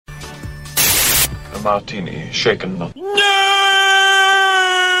martini, shaken not.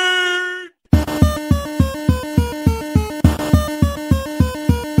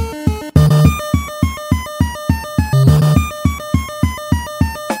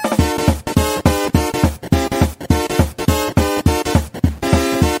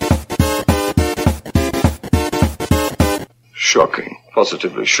 Shocking.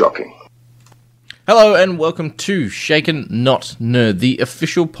 Positively shocking. Hello and welcome to Shaken Not Nerd, the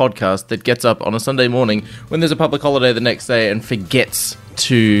official podcast that gets up on a Sunday morning when there's a public holiday the next day and forgets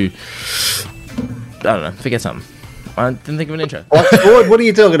to... forget something. I didn't think of an intro. What are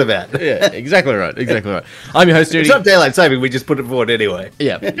you talking about? Yeah, exactly right. I'm your host, Judy. It's not daylight saving, we just put it forward anyway.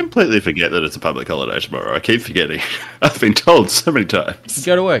 Yeah. I completely forget that it's a public holiday tomorrow. I keep forgetting. I've been told so many times.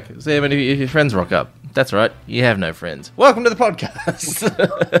 Go to work. See how many of your friends rock up. That's right. You have no friends. Welcome to the podcast.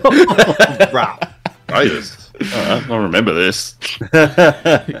 Oh, yes. I'll remember this.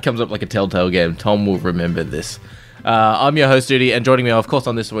 It comes up like a telltale game. Tom will remember this. I'm your host, Judy, and joining me, of course,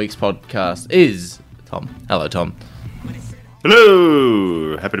 on this week's podcast is Tom. Hello, Tom.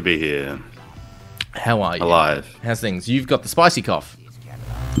 Hello. Happy to be here. How are you? Alive. How's things? You've got the spicy cough.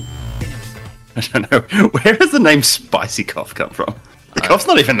 I don't know. Where does the name Spicy Cough come from? The cough's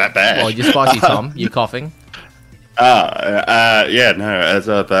not even that bad. Well, you're spicy, Tom. You're coughing. Yeah, no, as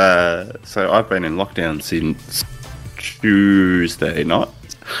of, so I've been in lockdown since Tuesday night,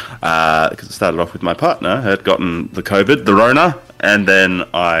 because it started off with my partner had gotten the COVID, the Rona, and then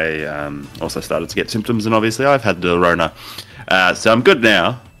I, also started to get symptoms, and obviously I've had the Rona, so I'm good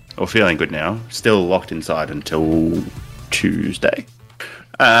now, or feeling good now, still locked inside until Tuesday,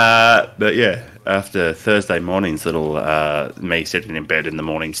 but yeah. After Thursday morning's little me sitting in bed in the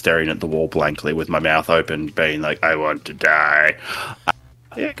morning staring at the wall blankly with my mouth open being like, I want to die.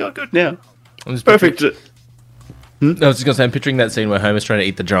 Yeah, got good now. Perfect. I was just going to say, I'm picturing that scene where Homer's trying to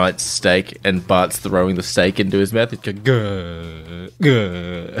eat the giant steak and Bart's throwing the steak into his mouth. It's like, gah,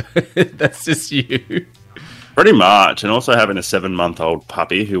 gah. That's just you. Pretty much. And also having a 7-month-old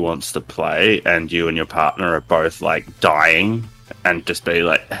puppy who wants to play and you and your partner are both like dying. And just be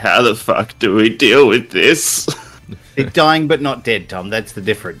like, how the fuck do we deal with this? They're dying but not dead, Tom. That's the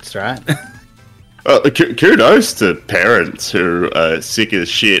difference, right? Kudos to parents who are sick as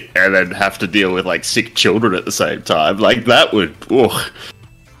shit and then have to deal with like sick children at the same time. Like that would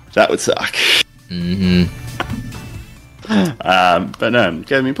suck. Mm-hmm. But no,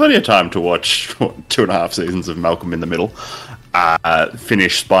 gave me plenty of time to watch 2.5 seasons of Malcolm in the Middle.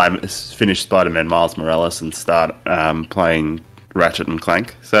 Finish Spider-Man Miles Morales and start playing Ratchet and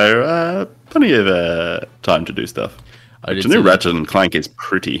Clank, so plenty of time to do stuff. The new Ratchet and Clank is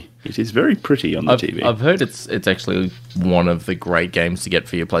pretty. It is very pretty on the TV. I've heard it's actually one of the great games to get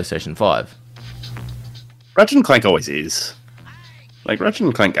for your PlayStation 5. Ratchet and Clank always is. Like, Ratchet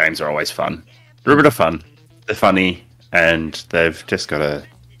and Clank games are always fun. They're a bit of fun. They're funny, and they've just got a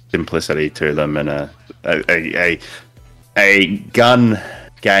simplicity to them and a gun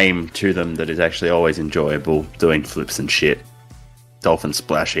game to them that is actually always enjoyable, doing flips and shit. Dolphin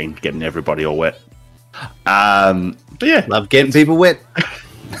splashing, getting everybody all wet. But yeah. Love getting people wet.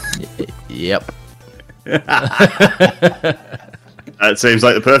 Yep. That seems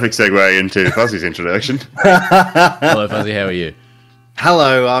like the perfect segue into Fuzzy's introduction. Hello, Fuzzy, how are you?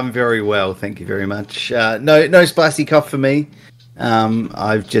 Hello, I'm very well, thank you very much. No spicy cough for me.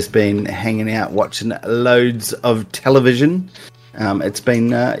 I've just been hanging out watching loads of television. It's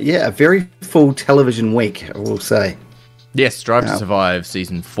been, a very full television week, I will say. Yes, Drive to Survive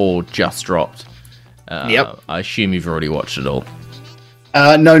Season 4 just dropped. Yep. I assume you've already watched it all.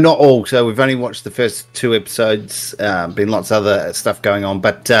 No, not all. So we've only watched the first 2 episodes. Been lots of other stuff going on.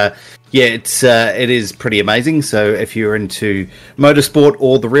 But, it is pretty amazing. So if you're into motorsport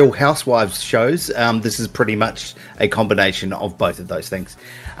or the Real Housewives shows, this is pretty much a combination of both of those things.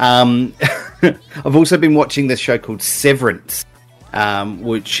 I've also been watching this show called Severance,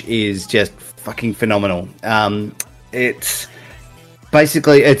 which is just fucking phenomenal. It's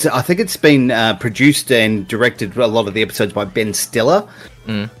basically, I think it's been produced and directed a lot of the episodes by Ben Stiller.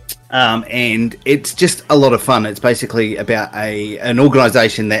 And it's just a lot of fun. It's basically about an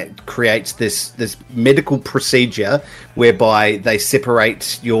organization that creates this medical procedure whereby they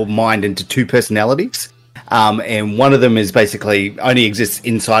separate your mind into 2 personalities. And one of them is basically only exists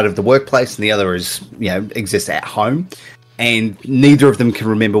inside of the workplace, and the other is, exists at home. And neither of them can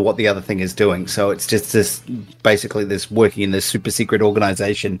remember what the other thing is doing. So it's just this working in this super secret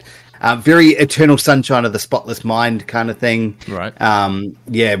organization. Very Eternal Sunshine of the Spotless Mind kind of thing. Right.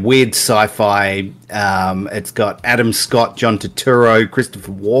 Weird sci-fi. It's got Adam Scott, John Turturro,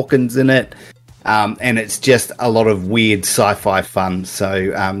 Christopher Walken's in it. And it's just a lot of weird sci-fi fun.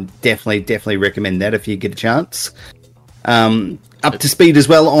 So definitely recommend that if you get a chance. Up to speed as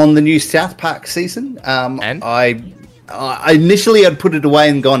well on the new South Park season. And? I initially I'd put it away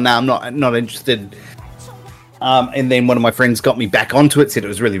and gone, no, I'm not interested. And then one of my friends got me back onto it, said it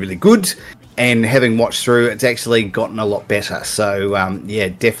was really, really good. And having watched through, it's actually gotten a lot better. So,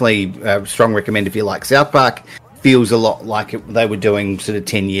 definitely strong recommend if you like South Park. Feels a lot like they were doing sort of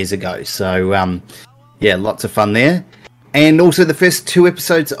 10 years ago. So, lots of fun there. And also the first 2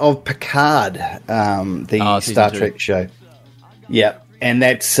 episodes of Picard, the Star Trek show. Yeah, and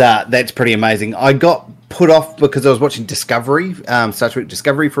that's pretty amazing. I got put off because I was watching Discovery, Star Trek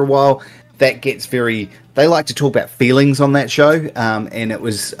Discovery for a while. That gets they like to talk about feelings on that show, and it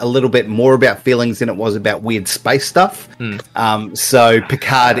was a little bit more about feelings than it was about weird space stuff. So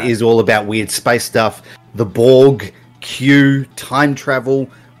Picard is all about weird space stuff. The Borg, Q, time travel,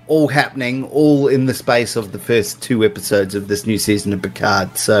 all happening, all in the space of the first 2 episodes of this new season of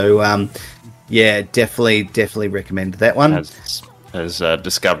Picard. So, definitely recommend that one. Has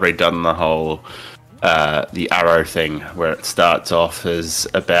Discovery done the whole the Arrow thing, where it starts off as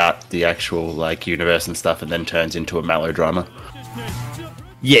about the actual universe and stuff, and then turns into a melodrama?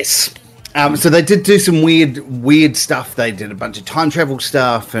 Yes. So they did do some weird stuff. They did a bunch of time travel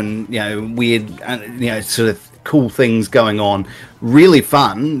stuff and weird, sort of cool things going on. Really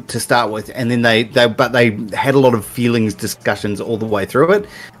fun to start with, and then they had a lot of feelings discussions all the way through it.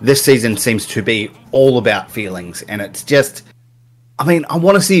 This season seems to be all about feelings, and it's just. I mean, I'm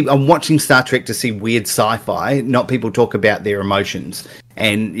watching Star Trek to see weird sci-fi, not people talk about their emotions.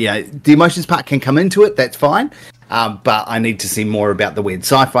 And, the emotions part can come into it, that's fine. But I need to see more about the weird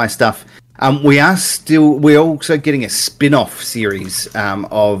sci-fi stuff. We're also getting a spin-off series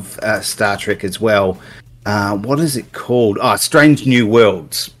of Star Trek as well. What is it called? Strange New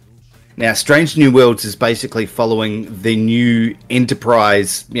Worlds. Now, Strange New Worlds is basically following the new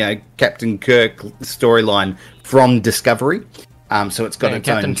Enterprise, Captain Kirk storyline from Discovery. So it's got its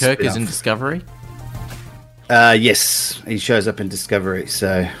Captain own Kirk spin-off. is in Discovery? Yes, he shows up in Discovery.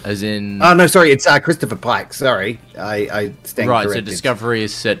 So, as in? Oh no, sorry, it's Christopher Pike. Sorry, I stand right. corrected. So Discovery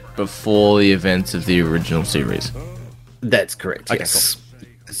is set before the events of the original series. That's correct. Okay, yes.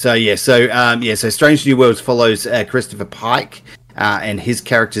 Cool. So Strange New Worlds follows Christopher Pike and his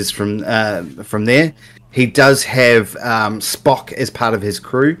characters from there. He does have Spock as part of his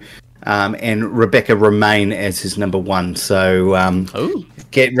crew. And Rebecca Romaine as his number 1. So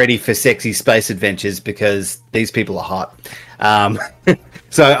get ready for sexy space adventures because these people are hot.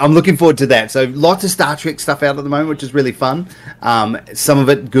 So I'm looking forward to that. So lots of Star Trek stuff out at the moment, which is really fun. Some of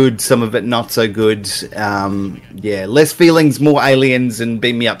it good, some of it not so good. Less feelings, more aliens, and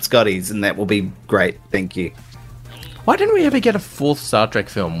beam me up Scotties, and that will be great. Thank you. Why didn't we ever get a 4th Star Trek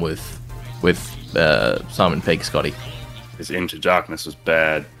film with Simon Pegg Scotty? Because Into Darkness was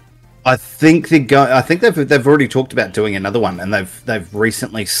bad. I think they've already talked about doing another one, and they've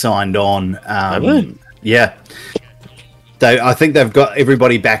recently signed on. Really? Yeah, I think they've got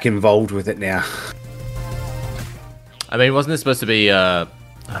everybody back involved with it now. I mean, wasn't this supposed to be? I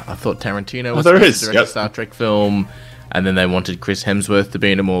thought Tarantino was there supposed is. to direct a Star Trek film, and then they wanted Chris Hemsworth to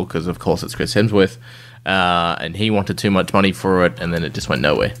be in it more because, of course, it's Chris Hemsworth, and he wanted too much money for it, and then it just went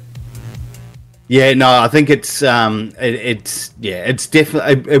nowhere. Yeah, no, I think it's definitely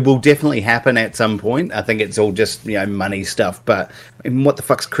it will definitely happen at some point. I think it's all just money stuff. But I mean, what the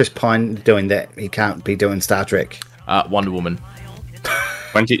fuck's Chris Pine doing that he can't be doing Star Trek? Wonder Woman.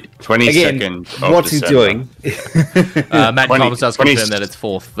 22nd. Again, of what's he December. doing? Matt 20 Commons does 20 confirm that it's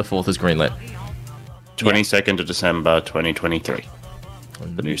 4th. The 4th is greenlit. 22nd of December 2023.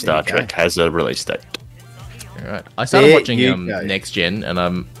 The new Star Trek has a release date. Right. I started There watching you go. Next Gen, and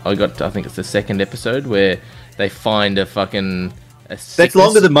I think it's the 2nd episode where they find a fucking. That's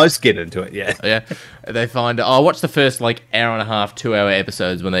longer than most get into it. Yeah. Yeah, they find. I watched the first hour and a half, 2-hour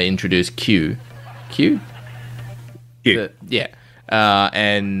episodes when they introduce Q. Yeah.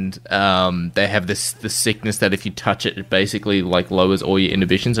 And they have this sickness that if you touch it, it basically lowers all your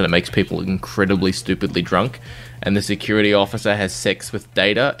inhibitions and it makes people incredibly stupidly drunk. And the security officer has sex with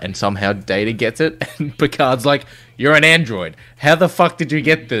Data, and somehow Data gets it. And Picard's like, "You're an android. How the fuck did you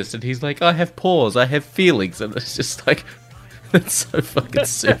get this?" And he's like, "I have paws. I have feelings." And it's just that's so fucking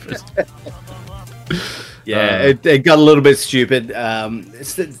stupid. Yeah, it got a little bit stupid.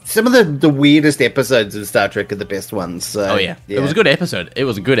 Some of the weirdest episodes of Star Trek are the best ones. So, It was a good episode. It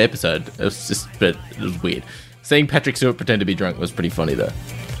was a good episode. It was just, but it was weird. Seeing Patrick Stewart pretend to be drunk was pretty funny, though.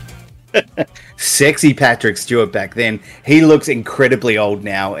 Sexy Patrick Stewart back then. He looks incredibly old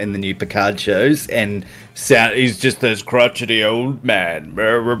now in the new Picard shows, and he's just this crotchety old man.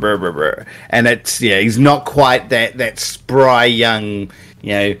 And he's not quite that spry young,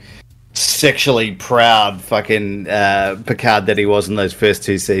 sexually proud fucking Picard that he was in those first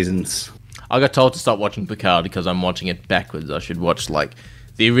 2 seasons. I got told to stop watching Picard because I'm watching it backwards. I should watch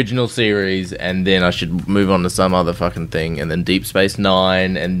the original series, and then I should move on to some other fucking thing, and then Deep Space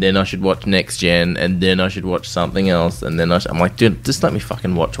Nine, and then I should watch Next Gen, and then I should watch something else, and then I'm like, dude, just let me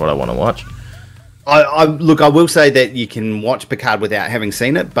fucking watch what I want to watch. I will say that you can watch Picard without having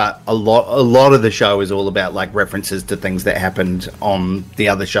seen it, but a lot of the show is all about references to things that happened on the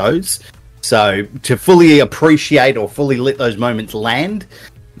other shows. So to fully appreciate or fully let those moments land,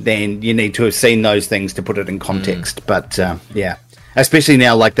 then you need to have seen those things to put it in context. But especially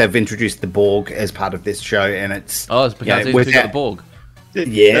now, they've introduced the Borg as part of this show, and it's Picard's easy to get the Borg.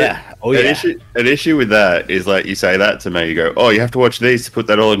 Yeah. An issue with that is you say that to me, you go, "Oh, you have to watch these to put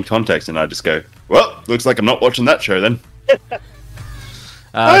that all in context," and I just go, "Well, looks like I'm not watching that show then."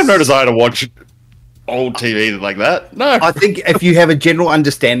 I have no desire to watch old TV like that. No, I think if you have a general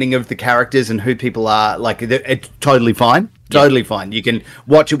understanding of the characters and who people are, it's totally fine. Totally fine. You can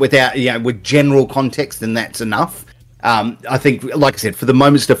watch it without, with general context, and that's enough. I think, like I said, for the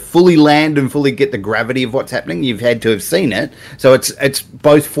moments to fully land and fully get the gravity of what's happening, you've had to have seen it. So it's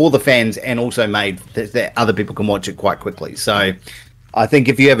both for the fans and also made that other people can watch it quite quickly. So I think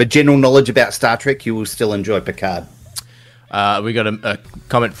if you have a general knowledge about Star Trek, you will still enjoy Picard. We got a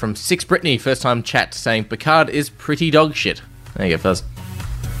comment from Six Brittany, first time chat, saying Picard is pretty dog shit. There you go, Fuzz.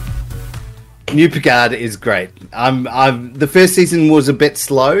 New Picard is great. The first season was a bit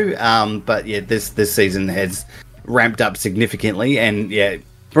slow, but this season has ramped up significantly, and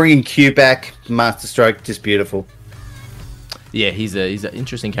bringing Q back, Master Stroke, just beautiful. Yeah, he's an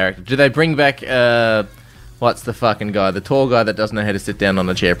interesting character. Do they bring back what's the fucking guy, the tall guy that doesn't know how to sit down on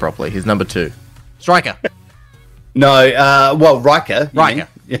a chair properly? He's number 2, Stryker. No, Riker. Riker.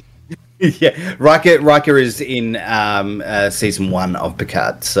 Yeah, Riker is in season 1 of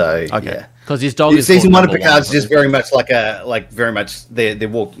Picard. So okay, because his dog is season 1 of Picard's just very much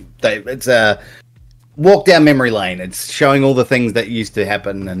it's a walk down memory lane. It's showing all the things that used to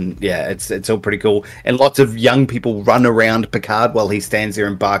happen, and it's all pretty cool. And lots of young people run around Picard while he stands there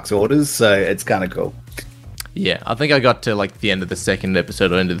and barks orders, so it's kind of cool. Yeah, I think I got to the end of the 2nd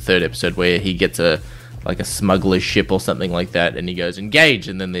episode or into the 3rd episode where he gets a smuggler's ship or something like that, and he goes engage,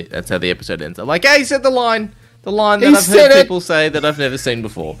 and then that's how the episode ends. I'm like, hey, he said the line that I've heard people say that I've never seen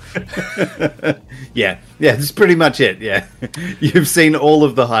before. Yeah, that's pretty much it. Yeah, you've seen all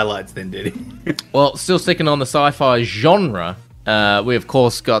of the highlights then, did he? Well, still sticking on the sci-fi genre, we of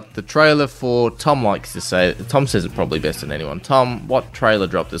course got the trailer for Tom says it probably best than anyone. Tom, what trailer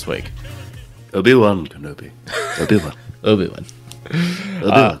dropped this week? Obi-Wan Kenobi.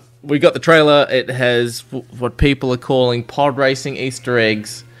 Obi-Wan. We got the trailer. It has what people are calling pod racing Easter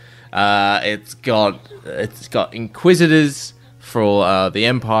eggs. It's got Inquisitors for the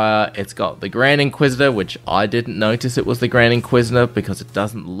Empire. It's got the Grand Inquisitor, which I didn't notice it was the Grand Inquisitor because it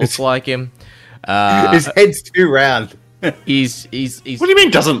doesn't look like him. His head's too round. He's. What do you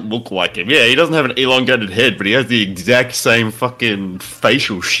mean doesn't look like him? Yeah, he doesn't have an elongated head, but he has the exact same fucking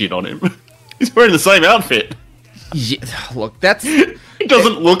facial shit on him. He's wearing the same outfit. Yeah, look, that's. It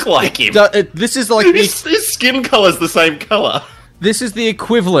doesn't look like him. This is like his skin color's the same color. This is the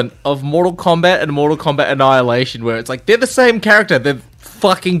equivalent of Mortal Kombat and Mortal Kombat Annihilation, where it's like they're the same character, they're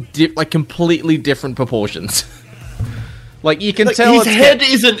fucking completely different proportions. You can tell his head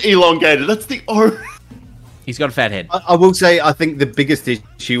isn't elongated. That's the He's got a fat head. I will say, I think the biggest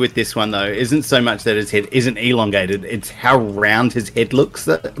issue with this one though isn't so much that his head isn't elongated; it's how round his head looks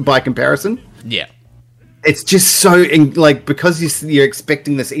by comparison. Yeah. It's just so because you're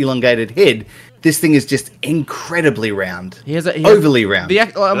expecting this elongated head, this thing is just incredibly round. Overly round.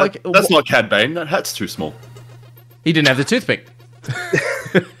 That's not Cad Bane. That hat's too small. He didn't have the toothpick.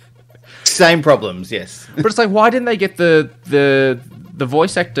 Same problems, yes. But it's why didn't they get the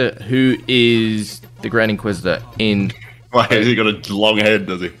voice actor who is the Grand Inquisitor in? Why has he got a long head?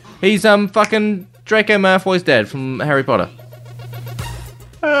 Does he? He's fucking Draco Malfoy's dad from Harry Potter.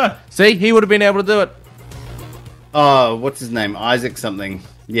 See, he would have been able to do it. Oh, what's his name? Isaac something.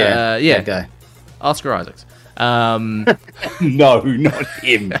 Yeah. That guy. Oscar Isaacs. No, not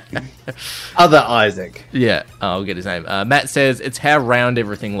him. Other Isaac. Yeah, I'll get his name. Matt says it's how round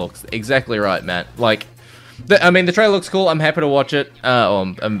everything looks. Exactly right, Matt. The trailer looks cool. I'm happy to watch it.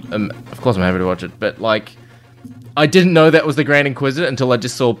 Of course I'm happy to watch it. But, I didn't know that was the Grand Inquisitor until I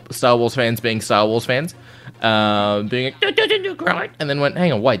just saw Star Wars fans being Star Wars fans. being like, "Right," and then went,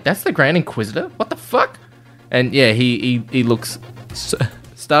 "Hang on, wait, that's the Grand Inquisitor? What the fuck?" And yeah, he looks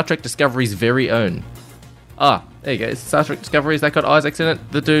Star Trek Discovery's very own. Ah, there you go. Star Trek Discovery, has that got Isaacs in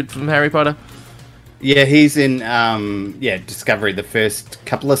it? The dude from Harry Potter? Yeah, he's in Discovery the first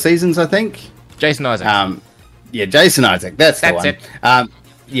couple of seasons, I think. Jason Isaacs. Jason Isaac. That's the one. it.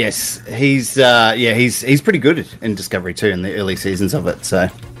 Yes, he's pretty good in Discovery too in the early seasons of it. So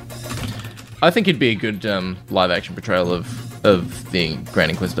I think he'd be a good live action portrayal of the Grand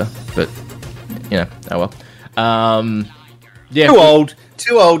Inquisitor, but oh well.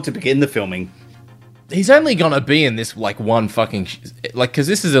 Too old to begin the filming. He's only gonna be in this like one fucking because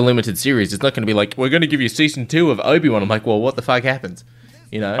this is a limited series. It's not gonna be like, we're gonna give you season 2 of Obi-Wan. I'm like, well, what the fuck happens?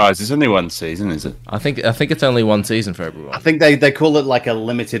 Oh, is this only one season? Is it? I think it's only one season for Obi-Wan. I think they call it like a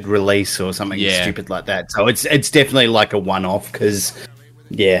limited release or something stupid like that. So it's definitely like a one-off because,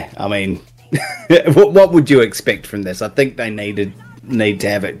 I mean, what would you expect from this? I think they need to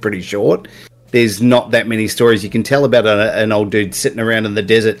have it pretty short. There's not that many stories you can tell about an old dude sitting around in the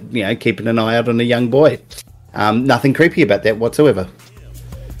desert, keeping an eye out on a young boy. Nothing creepy about that whatsoever.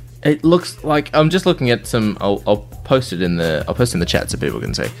 It looks like, I'm just looking at some. I'll post it in the chat so people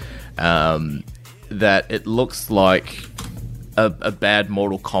can see. That it looks like a bad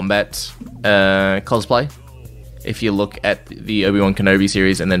Mortal Kombat cosplay. If you look at the Obi-Wan Kenobi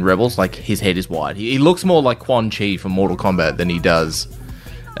series and then Rebels, like his head is wide. He looks more like Quan Chi from Mortal Kombat than he does.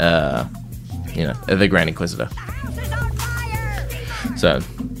 The Grand Inquisitor. So,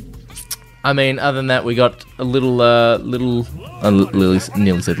 I mean, other than that, we got a little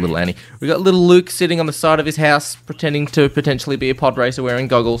nearly said little Annie. We got little Luke sitting on the side of his house, pretending to potentially be a pod racer wearing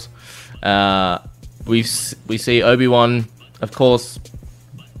goggles. We see Obi-Wan, of course,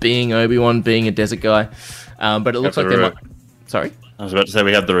 being Obi-Wan, being a desert guy. But it looks like they might... Sorry? I was about to say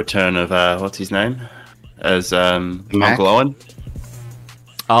we have the return of, what's his name? As Uncle Owen.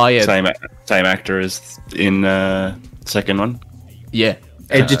 Oh, yeah. Same actor as in second one. Yeah.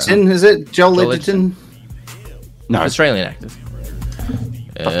 Edgerton, is it? Joel Edgerton? No. Australian actor.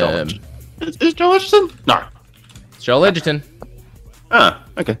 Is Joel Edgerton? No. It's Joel Edgerton. Ah,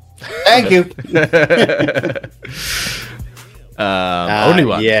 okay. Thank you. Only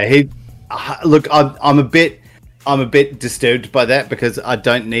one. Yeah, look, I'm a bit disturbed by that because I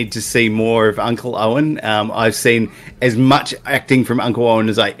don't need to see more of Uncle Owen. I've seen as much acting from Uncle Owen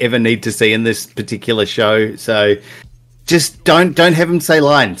as I ever need to see in this particular show. So just don't have him say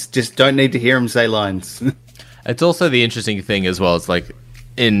lines. Just don't need to hear him say lines. It's also the interesting thing as well. It's like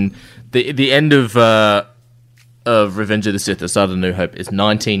in the end of Revenge of the Sith, the start of New Hope is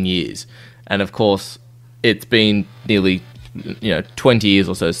 19 years, and of course it's been nearly 20 years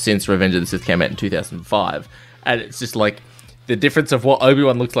or so since Revenge of the Sith came out in 2005. And it's just like the difference of what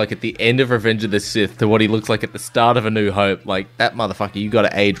Obi-Wan looks like at the end of Revenge of the Sith to what he looks like at the start of A New Hope. Like, that motherfucker, you got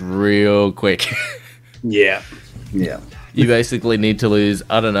to age real quick. Yeah. You basically need to lose,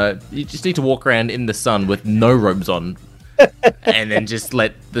 I don't know, you just need to walk around in the sun with no robes on and then just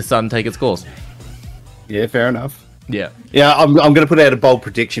let the sun take its course. Yeah, fair enough. Yeah, I'm going to put out a bold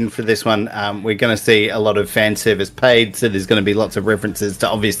prediction for this one. We're going to see a lot of fan service paid, so there's going to be lots of references to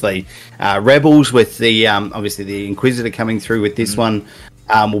obviously Rebels with the obviously the Inquisitor coming through with this one.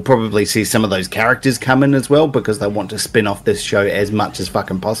 We'll probably see some of those characters come in as well because they want to spin off this show as much as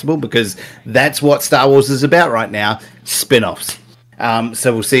fucking possible because that's what Star Wars is about right now, spin-offs.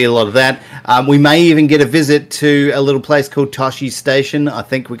 So we'll see a lot of that. We may even get a visit to a little place called Toshi Station. I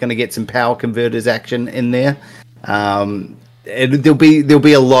think we're going to get some power converters action in there. There'll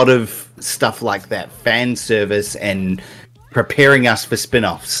be a lot of stuff like that, fan service and preparing us for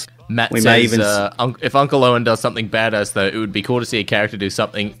spin-offs. Matt says if Uncle Owen does something badass, though, it would be cool to see a character do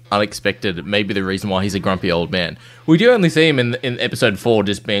something unexpected. Maybe the reason why he's a grumpy old man. We do only see him in episode 4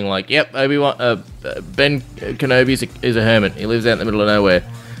 just being like, yep, Obi-Wan, Ben Kenobi is a hermit. He lives out in the middle of nowhere.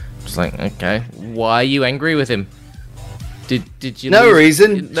 Just like, okay, why are you angry with him? Did you No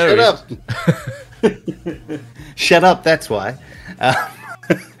reason. No Shut reason. up. Shut up, that's why.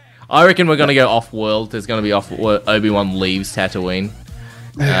 I reckon we're going to go off-world. There's going to be Obi-Wan leaves Tatooine.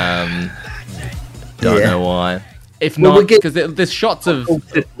 Don't know why. If not, because there's shots of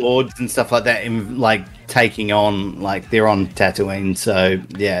Sith Lords and stuff like that, in like taking on, like they're on Tatooine. So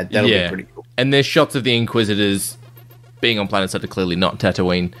yeah, that'll be pretty cool. And there's shots of the Inquisitors being on planets that are clearly not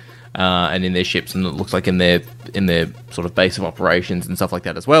Tatooine, and in their ships, and it looks like in their sort of base of operations and stuff like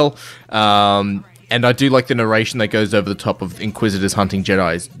that as well. And I do like the narration that goes over the top of Inquisitors hunting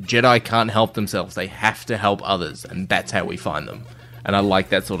Jedis. Jedi can't help themselves; they have to help others, and that's how we find them. And I like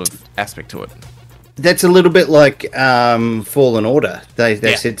that sort of aspect to it. That's a little bit like Fallen Order.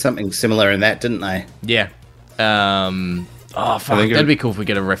 They said something similar in that, didn't they? Yeah. Oh fuck, think that'd be cool if we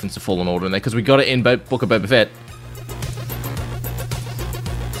get a reference to Fallen Order in there because we got it in Book of Boba Fett.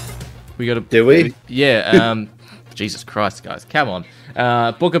 We got to Do we? Yeah. Jesus Christ, guys, come on.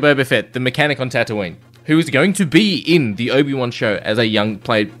 Book of Boba Fett, the mechanic on Tatooine, who is going to be in the Obi-Wan show as a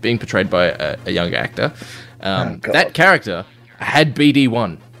being portrayed by a younger actor. That character had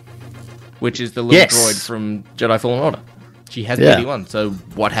BD-1, which is the little droid from Jedi Fallen Order. She has BD-1. So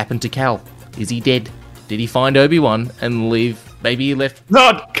what happened to Cal? Is he dead? Did he find Obi-Wan and leave? Maybe he left.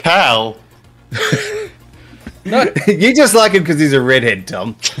 Not Cal. No. You just like him because he's a redhead,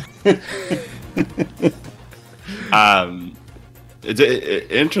 Tom.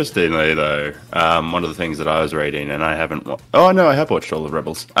 Interestingly, though, one of the things that I was reading, and I haven't. I have watched all of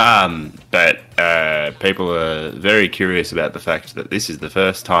Rebels. But people are very curious about the fact that this is the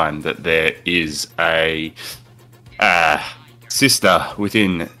first time that there is a sister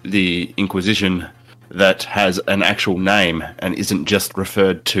within the Inquisition that has an actual name and isn't just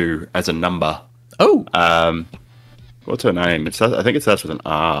referred to as a number. Oh. What's her name? I think it starts with an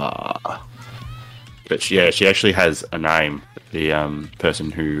R. But she actually has a name. The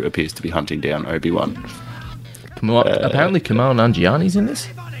person who appears to be hunting down Obi-Wan. Apparently, Kamal Nanjiani's in this.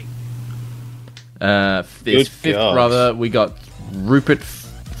 This fifth brother, we got Rupert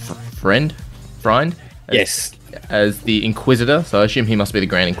Friend, Yes. as the Inquisitor. So I assume he must be the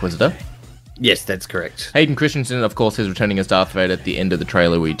Grand Inquisitor. Yes, that's correct. Hayden Christensen, of course, is returning as Darth Vader at the end of the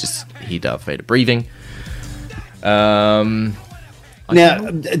trailer. We just hear Darth Vader breathing. Now,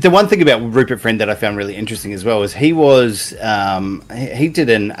 the one thing about Rupert Friend that I found really interesting as well is he was he did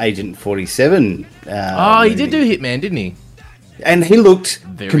an Agent 47. He did do Hitman, didn't he? And he looked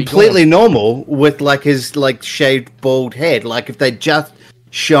Very completely normal with like his like shaved bald head. Like if they'd just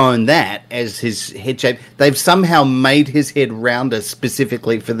shown that as his head shape, they've somehow made his head rounder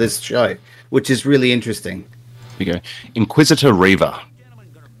specifically for this show, which is really interesting. Here we go. Inquisitor Reva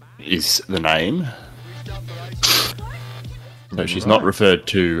is the name. So she's not referred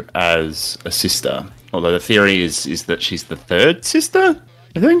to as a sister, although the theory is that she's the third sister,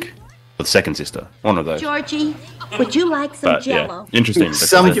 I think? Or the second sister, one of those. Georgie, would you like some But Jello? yeah, interesting.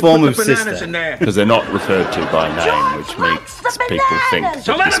 Some form of sister. Because they're not referred to by name, which makes people think that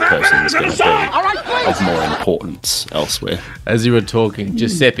this person is going to be of more importance elsewhere. As you were talking,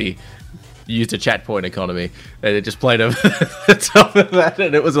 Giuseppe used a chat point economy, and it just played over the top of that,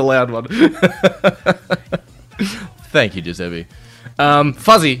 and it was a loud one. Thank you, Giuseppe.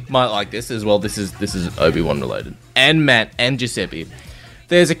 Fuzzy might like this as well. This is Obi-Wan related. And Matt and Giuseppe.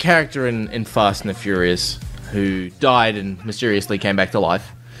 There's a character in Fast and the Furious who died and mysteriously came back to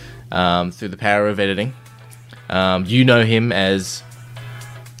life through the power of editing. You know him as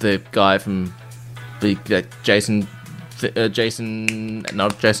the guy from Jason, not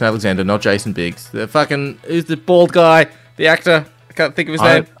Jason Alexander, not Jason Biggs. Who's the bald guy? The actor? I can't think of his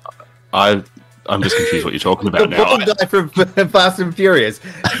name. I'm just confused what you're talking about The now. bald guy from Fast and Furious.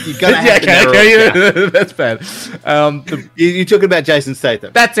 You're gonna have to narrow it down. That's bad. You're talking about Jason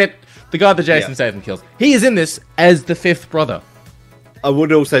Statham. That's it. The guy that Jason Statham kills. He is in this as the fifth brother. I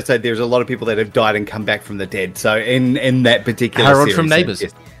would also say there's a lot of people that have died and come back from the dead. So in that particular Harold series, from Neighbours.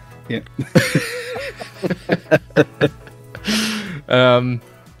 yes.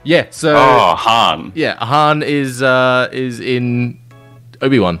 Yeah. So. Oh, Han. Yeah, Han is in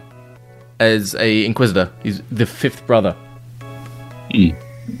Obi-Wan as a Inquisitor. He's the fifth brother. There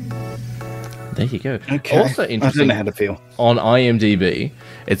you go. Okay. Also I don't interesting. know how to feel. On IMDb,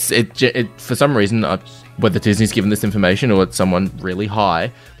 it for some reason, whether Disney's given this information or it's someone really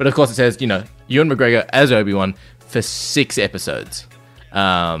high, but of course it says, Ewan McGregor as Obi-Wan for 6 episodes.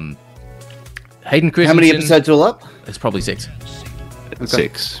 Hayden Christensen. How many episodes all up? It's probably 6.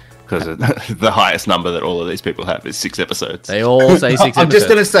 6. Because the highest number that all of these people have is 6 episodes. They all say 6 episodes. I'm just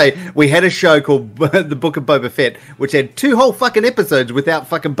going to say, we had a show called The Book of Boba Fett, which had 2 whole fucking episodes without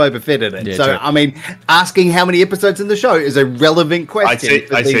fucking Boba Fett in it. Yeah, so, true. I mean, asking how many episodes in the show is a relevant question.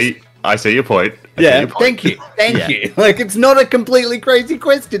 I see your point. Thank you. Thank you. Like, it's not a completely crazy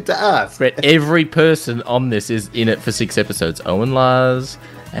question to ask. But every person on this is in it for 6 episodes. Owen Lars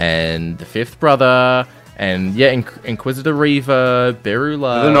and the fifth brother, and Inquisitor Reva, Beru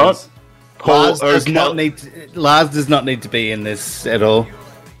Lars. They're not. Lars does not need to be in this at all.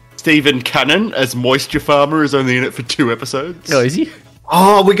 Stephen Cannon as Moisture Farmer is only in it for 2 episodes. Oh, is he?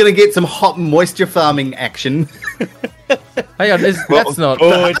 Oh, we're going to get some hot moisture farming action. Hang on, that's not.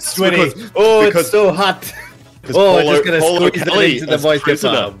 Oh, it's sweaty. It's so hot. Oh, I'm just going to Paulo squeeze Kelly it into the as moisture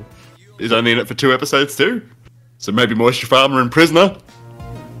Prisoner farm. is only in it for 2 episodes too. So maybe Moisture Farmer and Prisoner.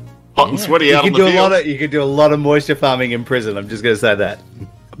 Hot and sweaty out on the field. You could do a lot of moisture farming in prison. I'm just going to say that.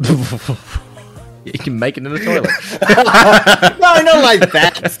 You can make it in the toilet. No, not like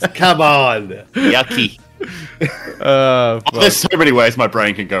that. Come on. Yucky. There's so many ways my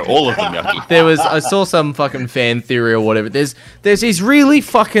brain can go. All of them yucky. I saw some fucking fan theory or whatever. There's these really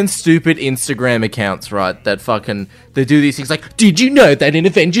fucking stupid Instagram accounts, right? That fucking they do these things like, did you know that in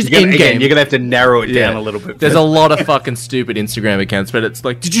Avengers Endgame? You're gonna have to narrow it down a little bit. There's a lot of fucking stupid Instagram accounts, but it's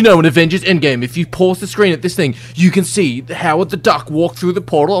like, did you know in Avengers Endgame, if you pause the screen at this thing, you can see Howard the Duck walk through the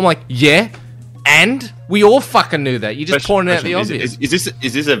portal? I'm like, yeah. And we all fucking knew that. You just pointed out the obvious. Is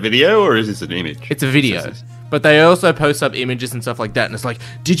this a video or is this an image? It's a video. But they also post up images and stuff like that, and it's like,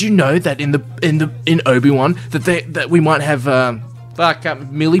 did you know that in Obi-Wan that we might have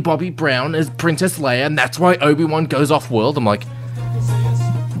Millie Bobby Brown as Princess Leia, and that's why Obi-Wan goes off world? I'm like,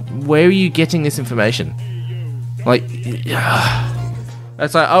 where are you getting this information? Like,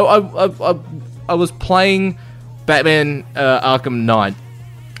 that's like I was playing Batman Arkham Knight,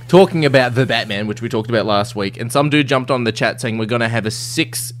 talking about the Batman, which we talked about last week, and some dude jumped on the chat saying we're going to have a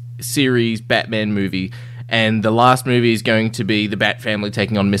 6-series Batman movie, and the last movie is going to be the Bat family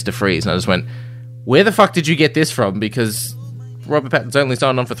taking on Mr. Freeze. And I just went, where the fuck did you get this from? Because Robert Pattinson's only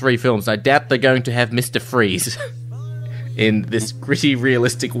signed on for 3 films. I doubt they're going to have Mr. Freeze in this gritty,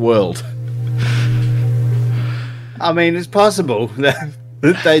 realistic world. I mean, it's possible.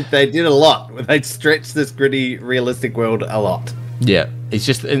 They did a lot. They stretched this gritty, realistic world a lot. Yeah, it's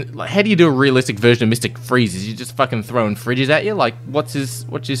just like, how do you do a realistic version of Mr. Freeze? Is you just fucking throwing fridges at you? Like, what's his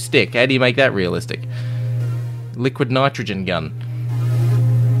stick? How do you make that realistic? Liquid nitrogen gun.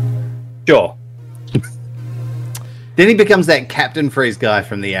 Sure. Then he becomes that Captain Freeze guy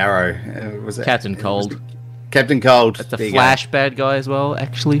from the Arrow. Was it Captain Cold? Captain Cold. That's a Flash bad guy as well,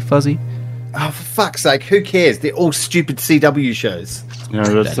 actually, Fuzzy. Oh, for fuck's sake, who cares? They're all stupid CW shows.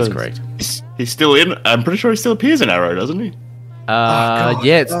 No, that's correct. He's still in. I'm pretty sure he still appears in Arrow, doesn't he?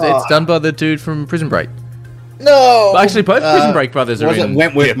 Yeah, it's done by the dude from Prison Break. No! Well, actually, both Prison Break brothers are in.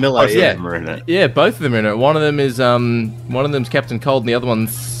 Wentworth Miller? Yeah, both of them are in it. One of them is one of them's Captain Cold, and the other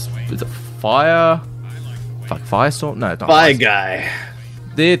one's is it Firestorm? No, it's not Fire Guy.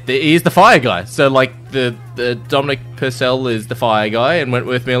 He is the Fire Guy. So like the Dominic Purcell is the Fire Guy, and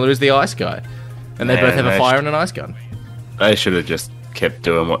Wentworth Miller is the Ice Guy, and they both have a fire and an ice gun. They should have just kept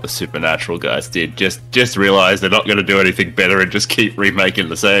doing what the Supernatural guys did. Just realize they're not going to do anything better and just keep remaking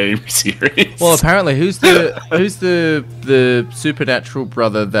the same series. Well, apparently, who's the Supernatural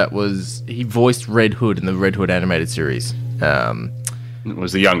brother that he voiced Red Hood in the Red Hood animated series? It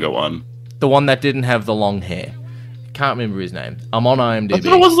was the younger one. The one that didn't have the long hair. Can't remember his name. I'm on IMDb.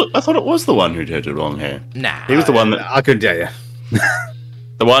 I thought it was the one who had the long hair. Nah. He was the one that... I couldn't tell you.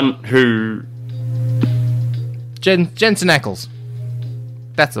 The one who... Jensen Ackles.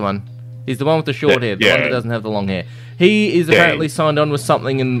 That's the one. He's the one with the short hair. The one that doesn't have the long hair. He is apparently signed on with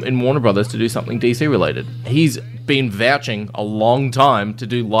something in Warner Brothers to do something DC related. He's been vouching a long time to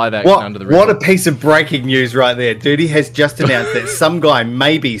do live action under the What a piece of breaking news right there. Dude, he has just announced that some guy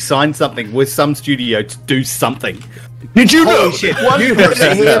maybe signed something with some studio to do something. Did you know? Shit. You heard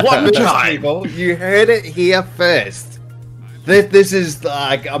it here first, people. You heard it here first. This is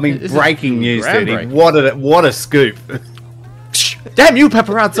like, this breaking news, dude. What a scoop. Damn you,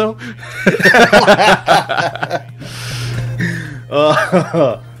 paparazzo!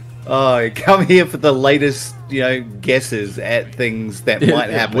 Come here for the latest, guesses at things that might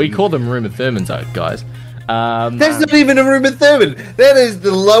happen. We call them Uma Thurman, guys. That's not even a Uma Thurman. That is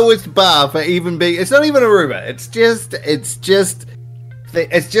the lowest bar for even being. It's not even a rumor. It's just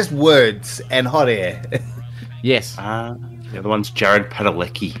words and hot air. Yes. The other one's Jared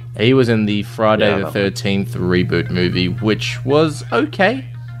Padalecki. He was in the Friday the 13th reboot movie, which was okay.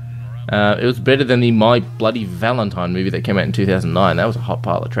 It was better than the My Bloody Valentine movie that came out in 2009. That was a hot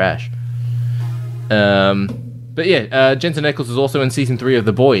pile of trash. But yeah, Jensen Ackles is also in season 3 of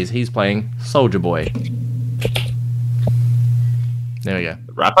The Boys. He's playing Soldier Boy. There we go.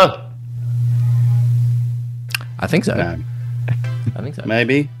 Rapper? I think so. No. I think so.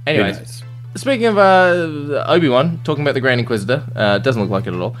 Maybe. Anyways. Speaking of Obi-Wan, talking about the Grand Inquisitor, doesn't look like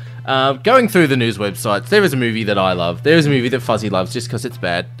it at all. Going through the news websites, there is a movie that I love. There is a movie that Fuzzy loves just because it's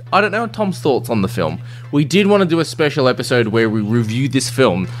bad. I don't know Tom's thoughts on the film. We did want to do a special episode where we review this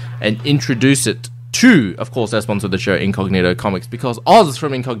film and introduce it to, of course, our sponsor of the show, Incognito Comics, because Oz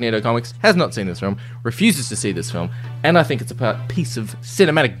from Incognito Comics has not seen this film, refuses to see this film, and I think it's a piece of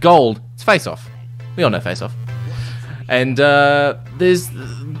cinematic gold. It's Face Off. We all know Face Off. And there's...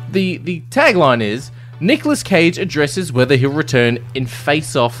 The tagline is, Nicolas Cage addresses whether he'll return in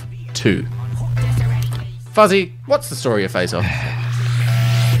Face Off 2. Fuzzy, what's the story of Face Off?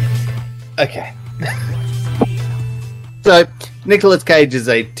 Okay. So, Nicolas Cage is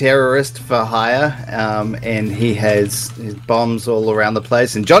a terrorist for hire, and he has his bombs all around the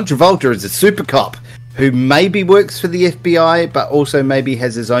place. And John Travolta is a super cop who maybe works for the FBI, but also maybe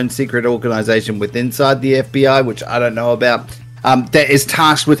has his own secret organization within inside the FBI, which I don't know about, that is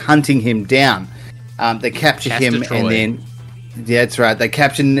tasked with hunting him down. They capture him, Troy. and then... Yeah, that's right. They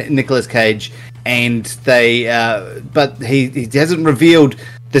capture Nicolas Cage, and they... but he hasn't revealed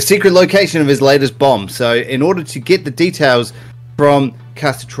the secret location of his latest bomb. So in order to get the details from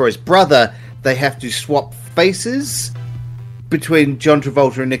Castor Troy's brother, they have to swap faces between John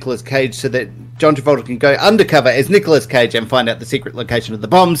Travolta and Nicolas Cage so that John Travolta can go undercover as Nicolas Cage and find out the secret location of the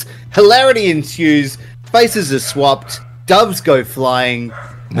bombs. Hilarity ensues, faces are swapped, doves go flying,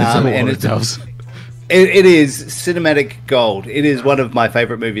 and it's doves. It is cinematic gold. It is one of my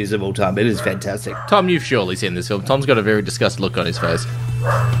favorite movies of all time. It is fantastic. Tom, you've surely seen this film. Tom's got a very disgusted look on his face.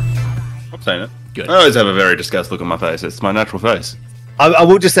 I've seen it. Good. I always have a very disgusted look on my face. It's my natural face. I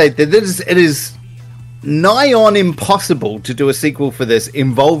will just say that it is nigh on impossible to do a sequel for this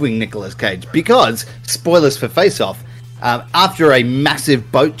involving Nicolas Cage because, spoilers for Face Off, after a massive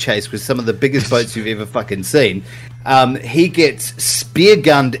boat chase with some of the biggest boats you've ever fucking seen, he gets spear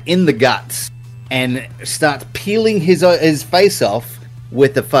gunned in the guts and starts peeling his face off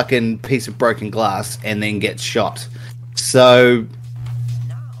with a fucking piece of broken glass and then gets shot. So,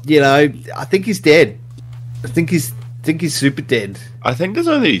 you know, I think he's dead. I think he's super dead. I think there's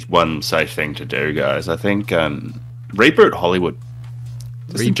only one safe thing to do, guys. I think reboot Hollywood.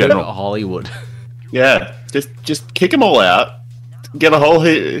 Just in general. Hollywood. Yeah, just kick them all out. Get a whole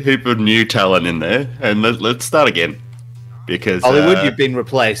heap of new talent in there, and let's start again. Because Hollywood, you've been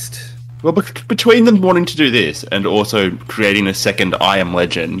replaced. Well, between them wanting to do this and also creating a second I Am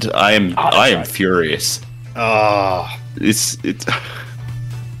Legend, I am furious. Oh, It's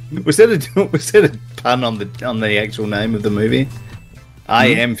was that a pun on the actual name of the movie? I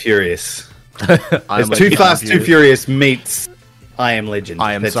Am Furious. It's Too Fast, Too Furious meets I Am Legend.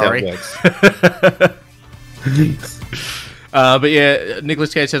 I Am That's Sorry. How it works. But yeah,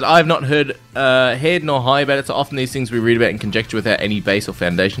 Nicolas Cage says, I have not heard head nor high about it, so often these things we read about in conjecture without any base or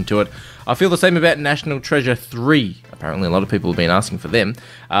foundation to it. I feel the same about National Treasure 3. Apparently a lot of people have been asking for them.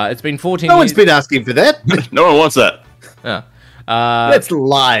 It's been 14 No years... one's been asking for that. no one wants that. Yeah. That's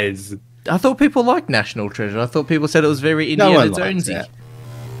lies. I thought people liked National Treasure. I thought people said it was very No Indiana one likes Jonesy. that.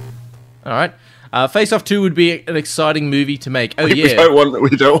 Alright. Face Off 2 would be an exciting movie to make. Oh, We yeah.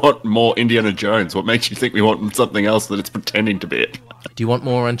 don't want more Indiana Jones. What makes you think we want something else that it's pretending to be it? Do you want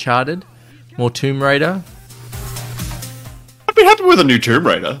more Uncharted? More Tomb Raider? I'd be happy with a new Tomb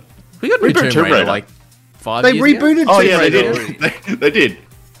Raider. We got new Reboot Tomb Raider like 5 They years ago. rebooted Oh Tomb yeah, they Raider. did. They did.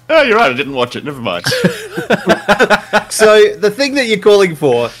 Oh, you're right. I didn't watch it. Never mind. So the thing that you're calling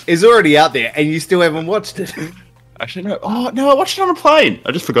for is already out there, and you still haven't watched it. Actually, no. Oh no, I watched it on a plane.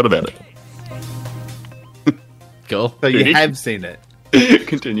 I just forgot about it. Cool. So you Really? have seen it.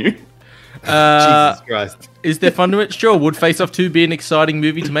 Continue. Jesus Christ. Is there fun to it? Sure. Would Face Off 2 be an exciting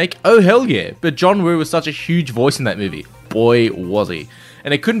movie to make? Oh, hell yeah. But John Woo was such a huge voice in that movie. Boy, was he.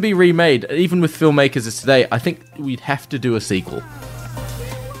 And it couldn't be remade. Even with filmmakers as today, I think we'd have to do a sequel.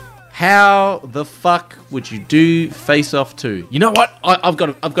 How the fuck would you do Face Off 2? You know what? I've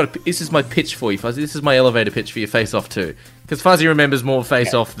got this is my pitch for you, Fuzzy. This is my elevator pitch for your Face Off 2. Because Fuzzy remembers more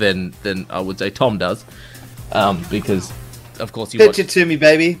Face Off than I would say Tom does. Because, of course, you Pitch watch... it to me,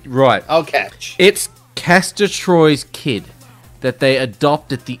 baby. Right. I'll catch. It's Castor Troy's kid that they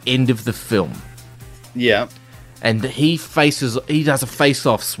adopt at the end of the film. Yeah. And he does a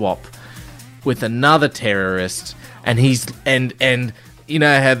face-off swap with another terrorist, and and you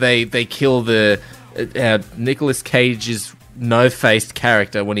know how they kill the Nicolas Cage's no-faced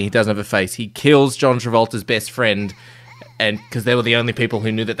character when he doesn't have a face. He kills John Travolta's best friend, and because they were the only people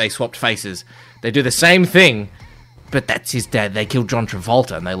who knew that they swapped faces. They do the same thing, but that's his dad. They kill John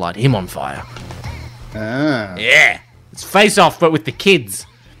Travolta and they light him on fire. Ah. Yeah, it's Face Off, but with the kids.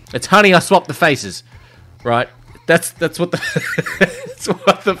 It's Honey, I Swapped the Faces, right? That's what the that's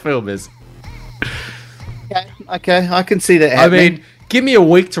what the film is. Okay, I can see that I happening. mean, give me a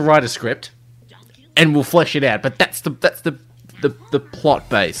week to write a script, and we'll flesh it out. But that's the plot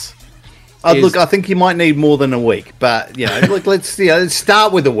base. Look, I think you might need more than a week, but you know, look, let's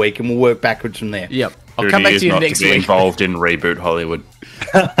start with a week and we'll work backwards from there. Yep, I'll come back to you next to be week. involved in reboot Hollywood.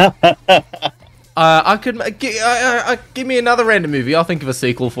 I could give me another random movie. I'll think of a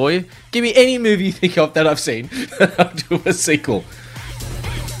sequel for you. Give me any movie you think of that I've seen. I'll do a sequel.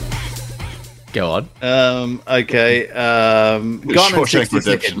 Go on. Okay. Gone in Shawshank 60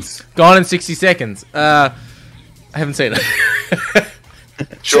 Redemption. seconds. Gone in 60 seconds. I haven't seen it.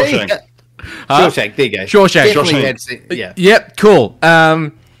 Shawshank. I Shawshank, there you go. Shawshank. Definitely had yeah. Yep, cool.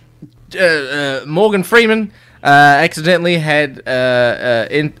 Morgan Freeman accidentally had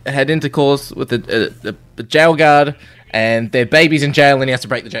intercourse with a jail guard, and their baby's in jail, and he has to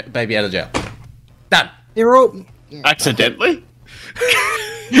break the baby out of jail. Done. They're all... Accidentally?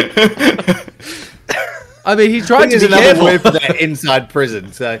 I mean, he tried to There's be another careful. word for that inside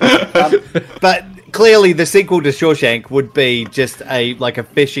prison. So, but clearly, the sequel to Shawshank would be just a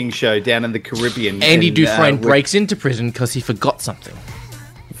fishing show down in the Caribbean. Andy and, Dufresne breaks into prison because he forgot something.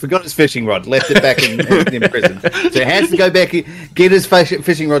 forgot his fishing rod, left it back in prison. So he has to go back, get his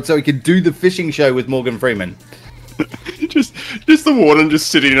fishing rod so he can do the fishing show with Morgan Freeman. just the warden just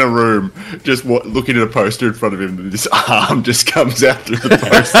sitting in a room, just looking at a poster in front of him, and this arm just comes out through the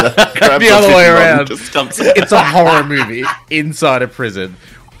poster. The other way around. Just comes out. It's a horror movie inside a prison.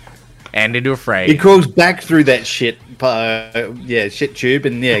 And into a frame. He crawls back through that shit tube,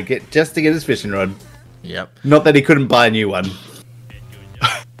 and to get his fishing rod. Yep. Not that he couldn't buy a new one.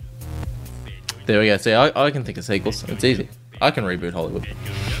 There we go. See, I can think of sequels. It's easy. I can reboot Hollywood.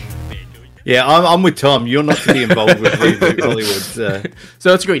 Yeah, I'm with Tom. You're not to be involved with reboot Hollywood.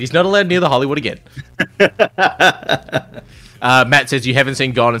 So it's agreed. He's not allowed near the Hollywood again. Matt says you haven't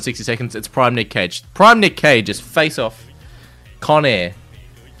seen Gone in 60 Seconds. It's Prime Nick Cage. Prime Nick Cage is Face Off, Con Air,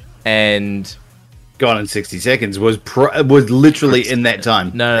 and Gone in 60 Seconds was literally in that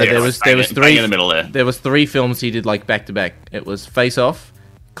time. no, there was bang three in the middle there. There was 3 films he did like back to back. It was Face Off,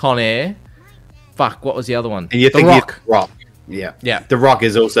 Con Air. Fuck, what was the other one? And you The think Rock. Rock. Yeah. Yeah. The Rock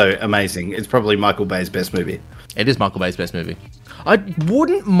is also amazing. It's probably Michael Bay's best movie. It is Michael Bay's best movie. I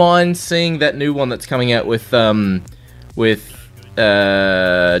wouldn't mind seeing that new one that's coming out with Jake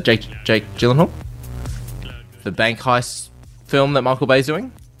Gyllenhaal. The bank heist film that Michael Bay's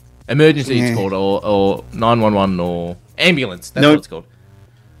doing. Emergency it's called, or 911 or Ambulance. That's what it's called.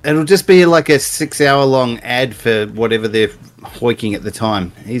 It'll just be like a 6-hour-long ad for whatever they're hoiking at the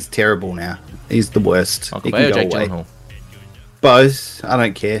time. He's terrible now. He's the worst. Michael He Bay or can Jake go away. Gyllenhaal? Both. I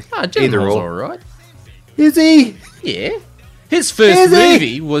don't care. Ah, Either Gyllenhaal's or. alright. Is he? Yeah. His first Is he?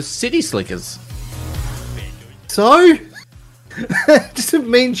 movie was City Slickers. So? Doesn't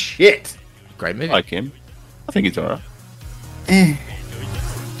mean shit. Great movie. I like him. I think he's alright.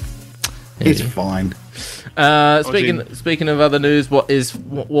 He's fine. Speaking of other news,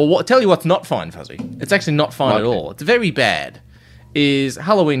 tell you what's not fine, Fuzzy. It's actually not fine at all. It's very bad. Is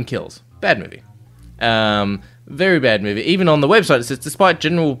Halloween Kills. Bad movie. Very bad movie. Even on the website it says, despite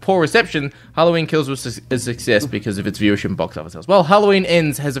general poor reception, Halloween Kills was a success because of its viewership and box office sales. Well, Halloween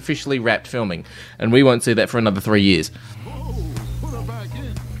Ends has officially wrapped filming, and we won't see that for another 3 years.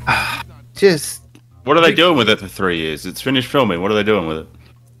 Just What are they doing with it for 3 years? It's finished filming. What are they doing with it?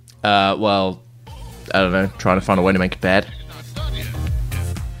 Well, I don't know, trying to find a way to make it bad.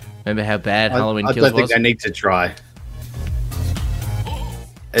 Remember how bad Halloween I Kills don't think was? they need to try.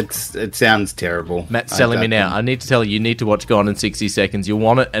 It sounds terrible. Matt's telling me now. I need to tell you need to watch Gone in 60 Seconds. You'll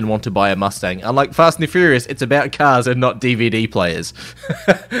want it and want to buy a Mustang. Unlike Fast and the Furious, it's about cars and not DVD players.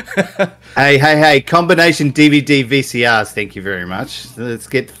 Hey, combination DVD VCRs, thank you very much. Let's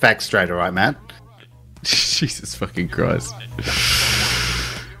get the facts straight, alright, Matt? Jesus fucking Christ.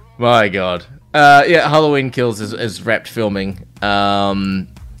 My God. Halloween Kills is wrapped filming.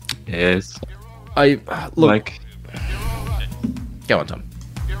 Yes. Look. Go on, Tom.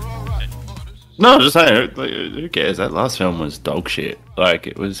 No, just saying, who cares? That last film was dog shit. Like,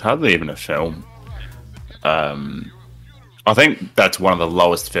 it was hardly even a film. I think that's one of the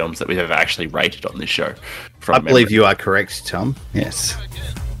lowest films that we've ever actually rated on this show. I believe you are correct, Tom. Yes.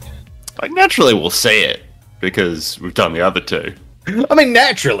 Like, naturally we'll see it, because we've done the other two. I mean,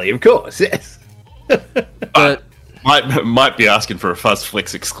 naturally, of course, yes. But Might be asking for a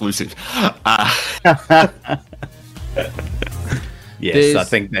Fuzzflix exclusive. Yes, I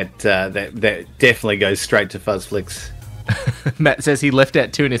think that definitely goes straight to Fuzzflix. Matt says he left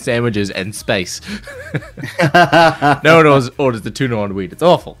out tuna sandwiches and space. No one orders the tuna on weed. It's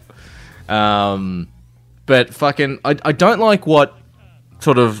awful. But fucking, I don't like what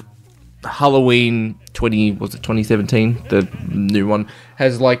sort of Halloween 2017, the new one,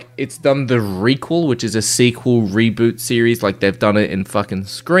 has like, it's done the requel, which is a sequel reboot series. Like, they've done it in fucking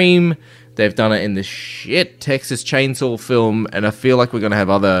Scream. They've done it in this shit Texas Chainsaw film, and I feel like we're going to have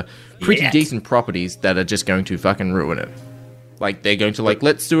other pretty decent properties that are just going to fucking ruin it. Like, they're going to, like,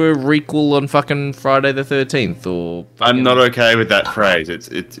 let's do a requel on fucking Friday the 13th, or... I'm not okay with that phrase.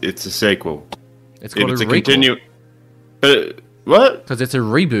 It's a sequel. It's called It's a a requel. But what? Because it's a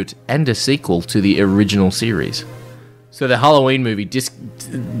reboot and a sequel to the original series. So the Halloween movie does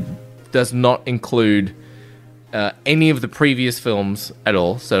not include any of the previous films at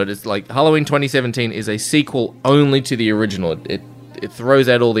all. So it is like Halloween 2017 is a sequel only to the original. It throws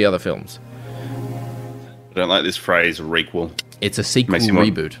out all the other films. I don't like this phrase, requel. It's a sequel Makes you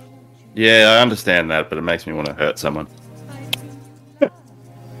reboot. Yeah, I understand that, but it makes me want to hurt someone.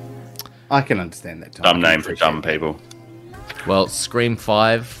 I can understand that. Tom. Dumb name for dumb people. Well, Scream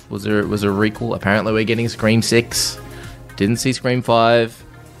 5 was a requel. Apparently we're getting Scream 6. Didn't see Scream 5.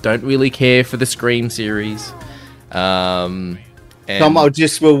 Don't really care for the Scream series. And Tom, I will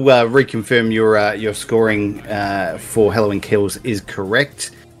reconfirm your scoring for Halloween Kills is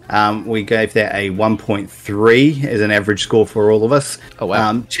correct. We gave that a 1.3 as an average score for all of us. Oh,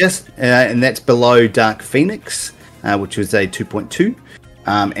 wow. And that's below Dark Phoenix, which was a 2.2.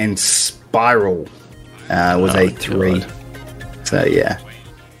 And Spiral was a 3. God. So, yeah.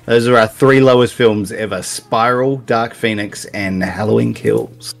 Those are our 3 lowest films ever. Spiral, Dark Phoenix, and Halloween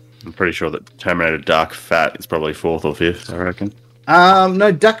Kills. I'm pretty sure that Terminator Dark Fat is probably 4th or 5th, I reckon.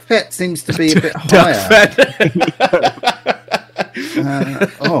 No, Duck Fat seems to be a bit higher.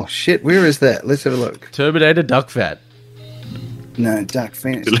 Oh shit! Where is that? Let's have a look. Terminator Duck Fat. No, Dark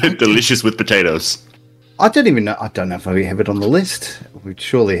Phoenix. Delicious with potatoes. I don't even know. I don't know if we have it on the list. We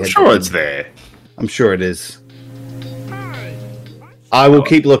surely have. Sure, it's there. I'm sure it is. I will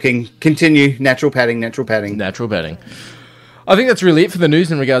keep looking. Continue. Natural padding. Natural padding. I think that's really it for the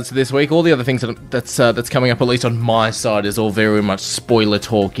news in regards to this week. All the other things that's coming up, at least on my side, is all very much spoiler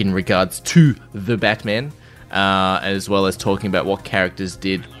talk in regards to the Batman, as well as talking about what characters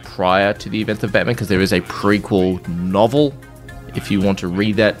did prior to the events of Batman, because there is a prequel novel if you want to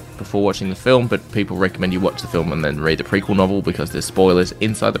read that before watching the film, but people recommend you watch the film and then read the prequel novel because there's spoilers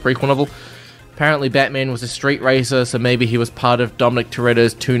inside the prequel novel. Apparently Batman was a street racer, so maybe he was part of Dominic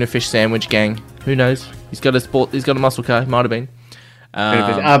Toretto's tuna fish sandwich gang. Who knows? He's got a muscle car. Might have been.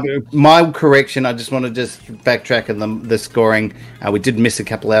 My correction, I just want to backtrack on the scoring. We did miss a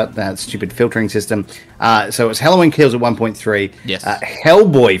couple out, that stupid filtering system. So it's Halloween Kills at 1.3. Yes.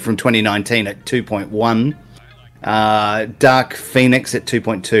 Hellboy from 2019 at 2.1. Dark Phoenix at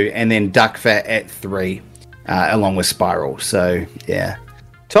 2.2. And then Duck Fat at 3, along with Spiral. So, yeah.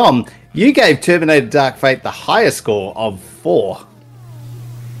 Tom, you gave Terminator Dark Fate the highest score of 4.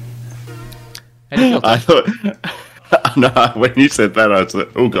 I thought... No, when you said that, I was like,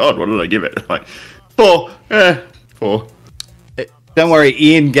 oh god, what did I give it? Like, 4. 4. Don't worry,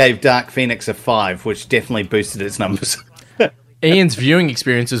 Ian gave Dark Phoenix a 5, which definitely boosted its numbers. Ian's viewing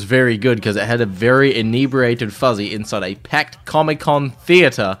experience was very good because it had a very inebriated Fuzzy inside a packed Comic-Con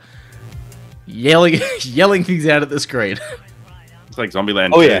theater yelling things out at the screen. It's like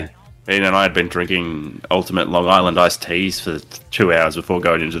Zombieland 2. Yeah. Ian and I had been drinking Ultimate Long Island iced teas for 2 hours before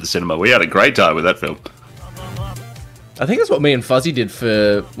going into the cinema. We had a great time with that film. I think that's what me and Fuzzy did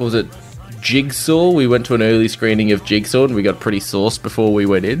for, what was it, Jigsaw? We went to an early screening of Jigsaw and we got pretty sauced before we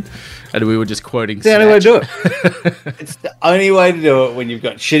went in. And we were just quoting It's the only way to do it. It's the only way to do it when you've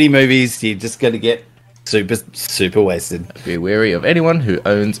got shitty movies. You just got to get super, super wasted. Be wary of anyone who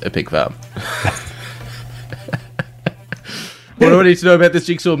owns a pig farm. What do I need to know about this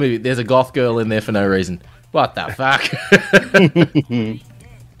Jigsaw movie? There's a goth girl in there for no reason. What the fuck?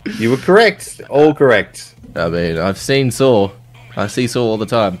 You were correct. All correct. I mean, I've seen Saw. I see Saw all the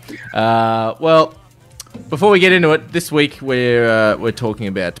time. Well, before we get into it, this week we're talking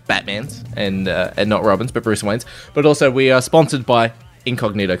about Batman's and not Robin's, but Bruce Wayne's. But also we are sponsored by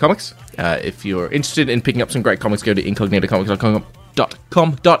Incognito Comics. If you're interested in picking up some great comics, go to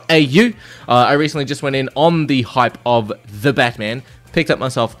incognitocomics.com.au. I recently just went in on the hype of The Batman. Picked up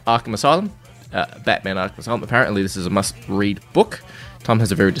myself Arkham Asylum. Batman Arkham Asylum. Apparently this is a must-read book. Tom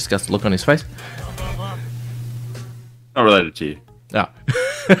has a very disgusted look on his face. Not related to you. Ah.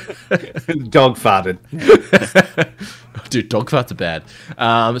 Dog farted. Dude, dog farts are bad.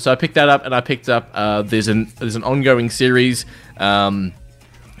 So I picked that up, and I picked up there's an ongoing series that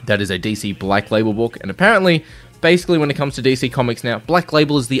is a DC Black Label book, and apparently, basically, when it comes to DC Comics now, Black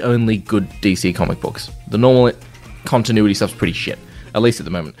Label is the only good DC comic books. The normal continuity stuff's pretty shit, at least at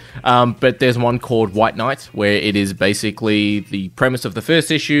the moment. But there's one called White Knight, where it is basically the premise of the first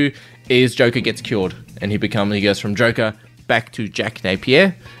issue is Joker gets cured, and he goes from Joker back to Jack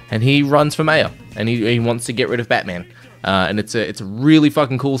Napier, and he runs for mayor, and he wants to get rid of Batman. And it's a really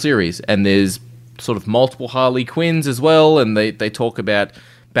fucking cool series, and there's sort of multiple Harley Quinns as well, and they talk about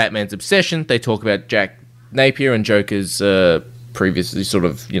Batman's obsession, they talk about Jack Napier and Joker's previously sort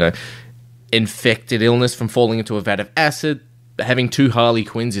of, infected illness from falling into a vat of acid. Having 2 Harley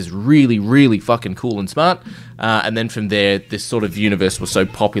Quinns is really, really fucking cool and smart. And then from there, this sort of universe was so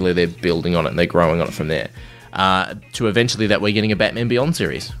popular, they're building on it and they're growing on it from there. to eventually that we're getting a Batman Beyond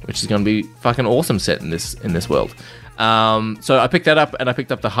series, which is going to be fucking awesome set in this world. So I picked that up, and I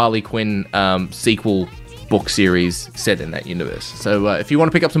picked up the Harley Quinn sequel book series set in that universe. So if you want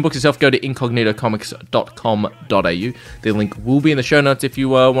to pick up some books yourself, go to incognitocomics.com.au. The link will be in the show notes if you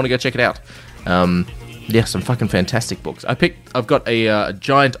want to go check it out. Yeah, some fucking fantastic books. I've got a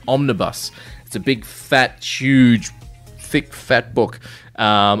giant omnibus. It's a big, fat, huge, thick, fat book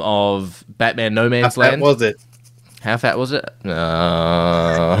of Batman No Man's Land. How fat was it? How fat was it?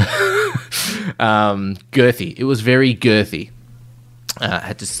 Girthy. It was very girthy. I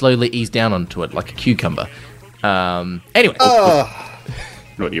had to slowly ease down onto it like a cucumber. Anyway.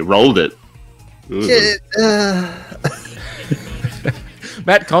 What, you rolled it?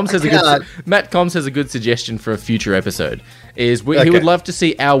 Matt Combs has a good suggestion for a future episode. He would love to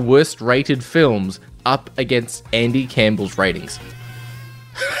see our worst rated films up against Andy Campbell's ratings.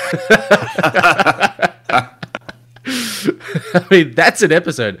 I mean, that's an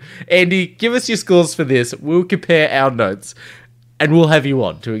episode. Andy, give us your scores for this. We'll compare our notes, and we'll have you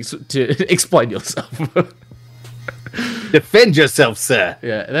on to explain yourself. Defend yourself, sir.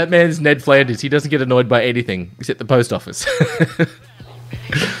 Yeah, that man's Ned Flanders. He doesn't get annoyed by anything except the post office.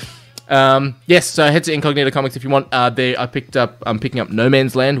 Yes, so head to Incognito Comics if you want. I'm picking up No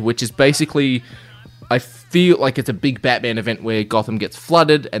Man's Land, which is basically, I feel like it's a big Batman event where Gotham gets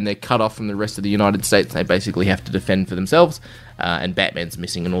flooded and they're cut off from the rest of the United States. They basically have to defend for themselves, and Batman's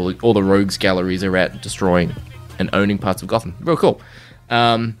missing, and all the rogues galleries are out destroying and owning parts of Gotham. Real cool.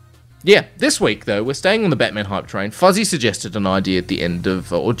 Yeah, this week, though, we're staying on the Batman hype train. Fuzzy suggested an idea at the end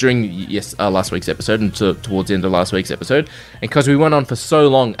of, or during last week's episode, and towards the end of last week's episode. And because we went on for so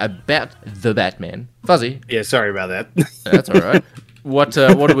long about the Batman, Fuzzy. Yeah, sorry about that. That's all right. What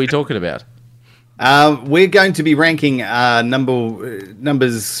are we talking about? We're going to be ranking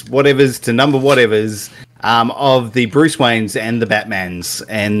numbers whatevers to number whatevers of the Bruce Waynes and the Batmans,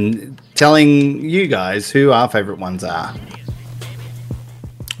 and telling you guys who our favourite ones are.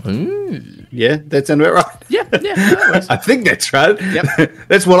 Ooh. Yeah, that sounds about right. Yeah, that works. I think that's right. Yep.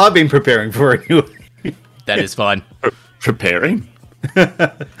 That's what I've been preparing for anyway. That is fine. Preparing?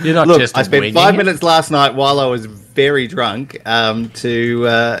 You're not Look, just I spent winging 5 it. minutes last night while I was very drunk to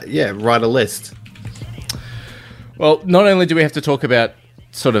write a list. Well, not only do we have to talk about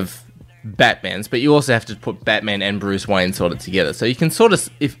sort of Batmans, but you also have to put Batman and Bruce Wayne sort of together. So you can sort of,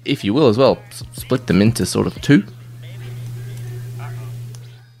 if you will as well, split them into sort of two.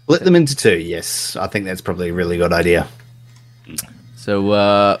 Split them into two, yes. I think that's probably a really good idea.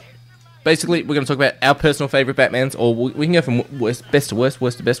 So, basically, we're going to talk about our personal favourite Batmans, or we can go from best to worst,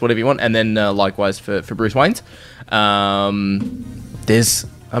 worst to best, whatever you want, and then likewise for Bruce Wayne's.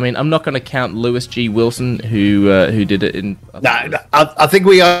 I'm not going to count Lewis G. Wilson, who did it in... I think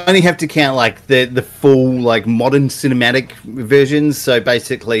we only have to count like the full like modern cinematic versions. So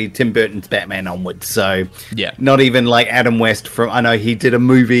basically, Tim Burton's Batman onwards. So yeah, not even like Adam West from. I know he did a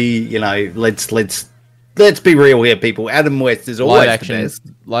movie. You know, let's be real here, people. Adam West is always the best.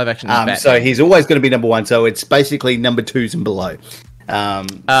 Live action. Batman. So he's always going to be number one. So it's basically number twos and below.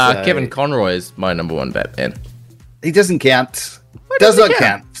 Kevin Conroy is my number one Batman. He doesn't count. Does not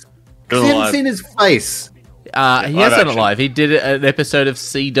count. You haven't seen his face. He has done it live. He did an episode of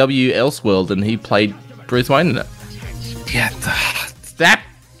CW Elseworld, and he played Bruce Wayne in it. Yeah,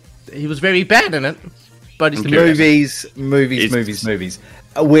 he was very bad in it. But he's movies. We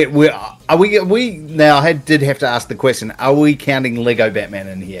now did have to ask the question: are we counting Lego Batman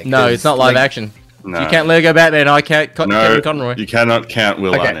in here? No, it's not live action. No. If you count Lego Batman, I count Kevin Conroy. You cannot count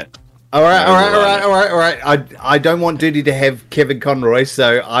Will Arnett. All right. I don't want Duty to have Kevin Conroy,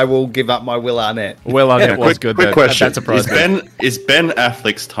 so I will give up my Will Arnett. Will Arnett was good, quick though. question. That surprised me. Is Ben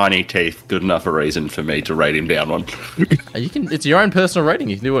Affleck's tiny teeth good enough a reason for me to rate him down one? It's your own personal rating.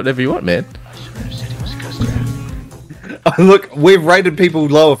 You can do whatever you want, man. Look, we've rated people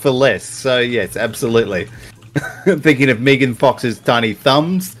lower for less, so yes, absolutely. Thinking of Megan Fox's tiny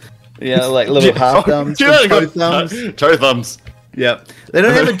thumbs. Yeah, like little half thumbs, toe thumbs. Toe thumbs. Yep. They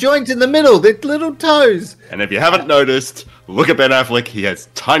don't have a joint in the middle. They're little toes. And if you haven't noticed, look at Ben Affleck. He has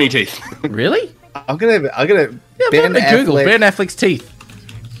tiny teeth. Really? I'm gonna Ben Google Ben Affleck's teeth.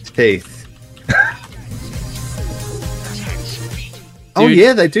 Oh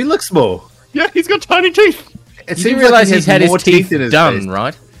yeah, they do look small. Yeah, he's got tiny teeth. It You seems realise like he's had his more teeth in his done, face.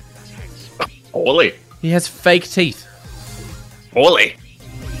 right? Ollie. He has fake teeth. Ollie.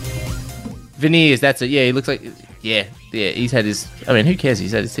 Veneers, that's it. Yeah, he looks like... Yeah, he's had his... I mean, who cares?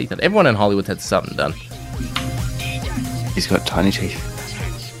 He's had his teeth done. Everyone in Hollywood's had something done. He's got tiny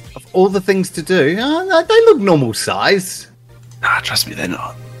teeth. Of all the things to do, they look normal size. Nah, trust me, they're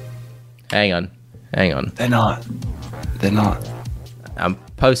not. Hang on. Hang on. They're not. They're not. I'm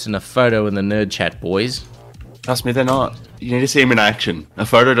posting a photo in the nerd chat, boys. Trust me, they're not. You need to see him in action. A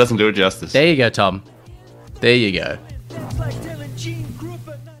photo doesn't do it justice. There you go, Tom. There you go.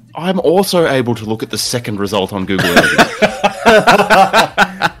 I'm also able to look at the second result on Google Images.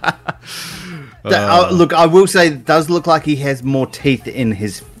 Look, I will say it does look like he has more teeth in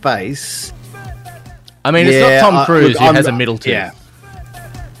his face. I mean, it's not Tom Cruise who has a middle tooth.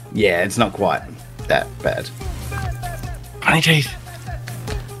 Yeah, it's not quite that bad. Funny teeth.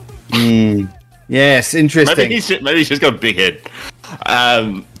 Yes, interesting. Maybe he's just got a big head.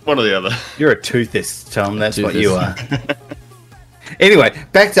 One or the other. You're a toothist, Tom. That's what you are. Anyway,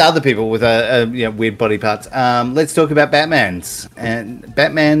 back to other people with weird body parts. Let's talk about Batman's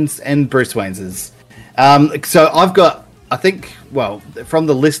and Bruce Wayne's. So I've got, I think, from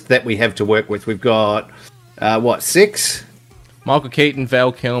the list that we have to work with, we've got 6? Michael Keaton,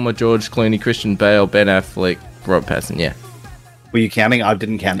 Val Kilmer, George Clooney, Christian Bale, Ben Affleck, Robert Pattinson. Yeah. Were you counting? I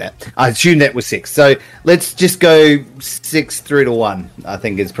didn't count that. I assumed that was 6. So let's just go 6 through to 1. I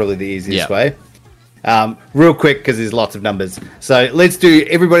think is probably the easiest way. Real quick, because there's lots of numbers. So let's do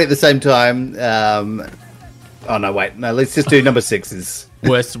everybody at the same time. Let's just do number 6s.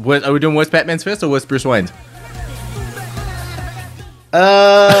 Worst, are we doing worst Batman's first or worst Bruce Wayne's?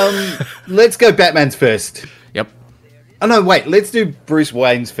 Let's go Batman's first. Yep. Oh, no, wait. Let's do Bruce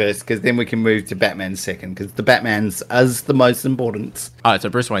Wayne's first, because then we can move to Batman's second, because the Batman's is the most important. All right, so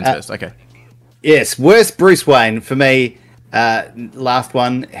Bruce Wayne's first. Okay. Yes, worst Bruce Wayne, for me, last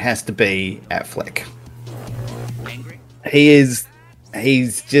one has to be Affleck. He's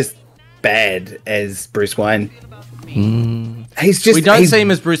just bad as Bruce Wayne. He's just... We don't see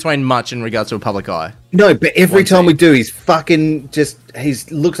him as Bruce Wayne much in regards to a public eye. No, but every time we do, he's fucking just... He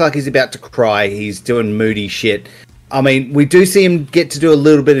looks like he's about to cry. He's doing moody shit. I mean, we do see him get to do a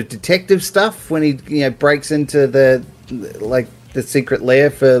little bit of detective stuff when he, breaks into the secret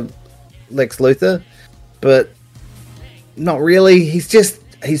lair for Lex Luthor, but not really. He's just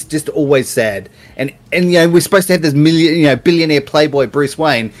always sad, and we're supposed to have this billionaire playboy Bruce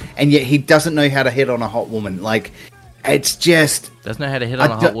Wayne, and yet he doesn't know how to hit on a hot woman. Like, it's just doesn't know how to hit on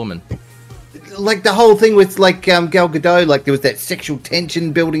a hot woman. Like the whole thing with Gal Gadot, like there was that sexual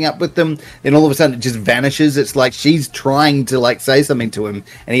tension building up with them, then all of a sudden it just vanishes. It's like she's trying to say something to him,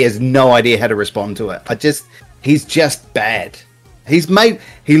 and he has no idea how to respond to it. He's just bad. He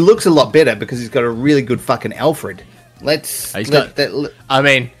looks a lot better because he's got a really good fucking Alfred. He's got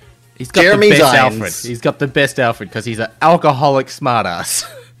Jeremy's the best Alfred. He's got the best Alfred because he's an alcoholic smartass.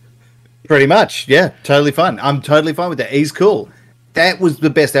 Pretty much, yeah, totally fine. I'm totally fine with that. He's cool. That was the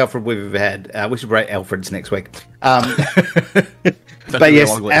best Alfred we've ever had. We should rate Alfreds next week. But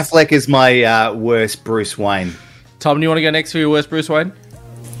yes, Affleck is my worst Bruce Wayne. Tom, do you want to go next for your worst Bruce Wayne?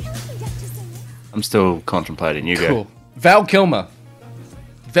 I'm still contemplating. You Cool. go. Val Kilmer.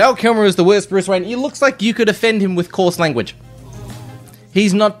 Val Kilmer is the worst Bruce Wayne. He looks like you could offend him with coarse language.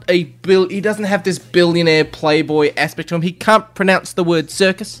 He's not he doesn't have this billionaire playboy aspect to him. He can't pronounce the word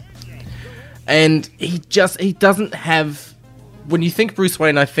circus. And he doesn't have... When you think Bruce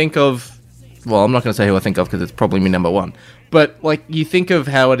Wayne, I think of... Well, I'm not going to say who I think of because it's probably me number one. But, you think of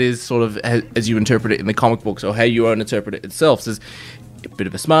how it is sort of as you interpret it in the comic books or how you interpret it itself. So, a bit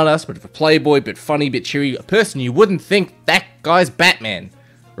of a smartass, bit of a playboy, bit funny, bit cheery. A person you wouldn't think that guy's Batman,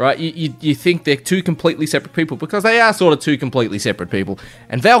 right? You think they're two completely separate people because they are sort of two completely separate people.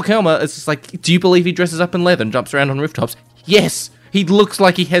 And Val Kilmer is just like, do you believe he dresses up in leather and jumps around on rooftops? Yes! He looks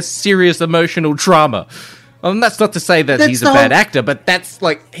like he has serious emotional trauma. And that's not to say that he's a bad actor, but that's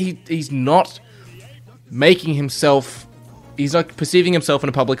he's not making himself... He's not perceiving himself in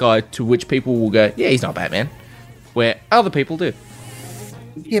a public eye to which people will go, yeah, he's not Batman. Where other people do.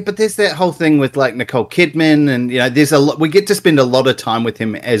 Yeah, but there's that whole thing with Nicole Kidman, and there's a lot. We get to spend a lot of time with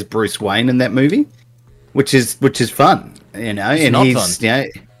him as Bruce Wayne in that movie, which is fun. It's and not he's fun.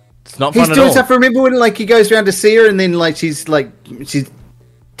 It's not he's fun at doing all. stuff. Remember when he goes around to see her, and then she's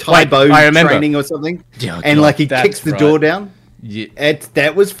Tybo training or something, and he kicks the door down. Yeah.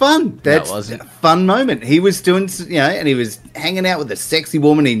 That was fun. That was a fun moment. He was doing, and he was hanging out with a sexy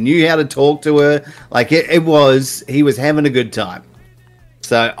woman. He knew how to talk to her. He was having a good time.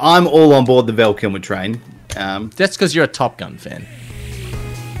 So I'm all on board the Val Kilmer train. That's because you're a Top Gun fan.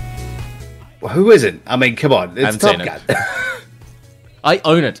 Well, who isn't? I mean, come on, it's Top Gun. I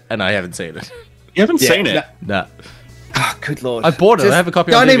own it, and I haven't seen it. You haven't seen it? No. Oh, good lord! I bought it. I have a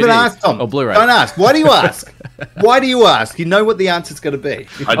copy on DVD. Don't even ask, Tom. Or Blu-ray. Don't ask. Why do you ask? Why do you ask? You know what the answer's going to be.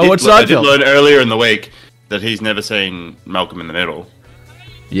 I did learn earlier in the week that he's never seen Malcolm in the Middle.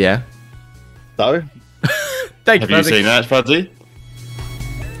 Yeah. So? Have you seen that, Fuzzy?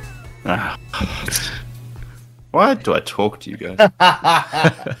 Why do I talk to you guys?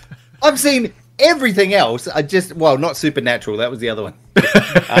 I've seen everything else. Not Supernatural. That was the other one.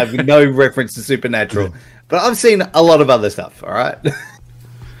 I have no reference to Supernatural, but I've seen a lot of other stuff. All right.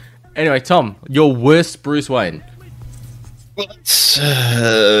 Anyway, Tom, your worst Bruce Wayne.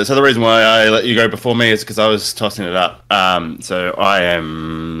 So the reason why I let you go before me is because I was tossing it up. So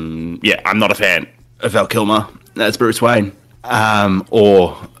I'm not a fan of Val Kilmer as Bruce Wayne,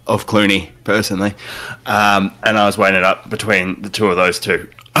 or of Clooney personally. And I was weighing it up between the two of those two.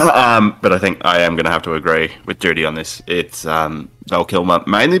 But I think I am going to have to agree with Judy on this. It's Val Kilmer,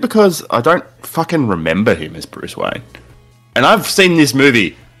 mainly because I don't fucking remember him as Bruce Wayne. And I've seen this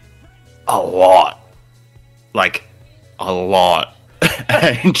movie a lot. Like, a lot.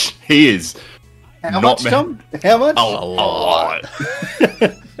 And he is How much, Tom? How much? A lot.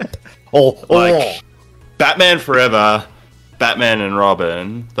 Oh. Batman Forever, Batman and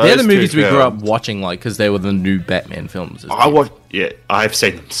Robin. They're the those movies two we grew up films. watching, like, because they were the new Batman films. I've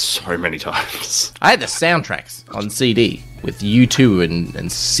seen them so many times. I had the soundtracks on CD with U2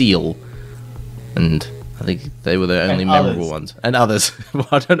 and Seal, and I think they were the only memorable ones. And others. Well,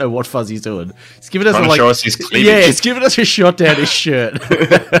 I don't know what Fuzzy's doing. He's giving us Trying to show us his cleavage. Yeah, he's giving us a shot down his shirt.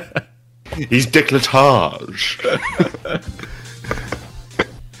 His décolletage.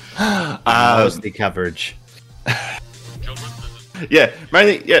 Mostly coverage. Yeah,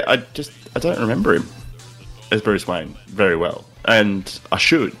 mainly. Yeah, I don't remember him as Bruce Wayne very well, and I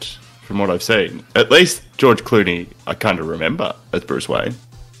should, from what I've seen. At least George Clooney, I kind of remember as Bruce Wayne.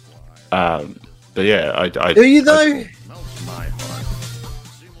 But yeah, I Do you though?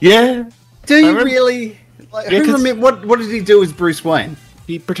 Yeah, Do you remember- really? Like, Yeah, who 'cause- what did he do as Bruce Wayne?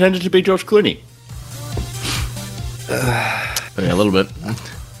 he pretended to be George Clooney. Yeah, a little bit.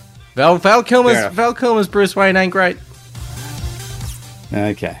 Val Kilmer's Bruce Wayne ain't great.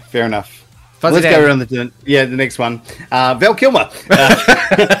 Okay, fair enough. Fuzzy Let's Dan. go around the next one. Val Kilmer.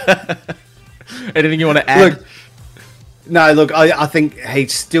 Anything you want to add? Look, I think he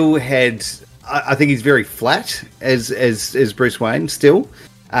still had. I think he's very flat as Bruce Wayne still.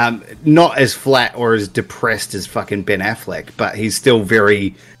 Not as flat or as depressed as fucking Ben Affleck, but he's still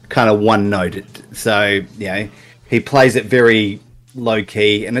very kind of one-noted. So, he plays it very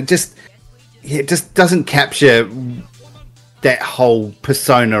low-key, and it just doesn't capture that whole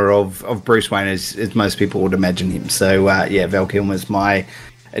persona of Bruce Wayne as most people would imagine him. So, Val Kilmer's my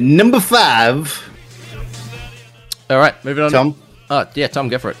number 5. All right, moving on. Tom? Oh, yeah, Tom,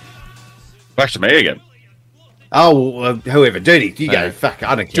 go for it. Back to me again. Oh, whoever. Duty, you go. Okay. Fuck,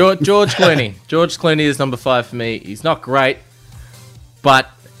 I don't care. George Clooney. George Clooney is number 5 for me. He's not great, but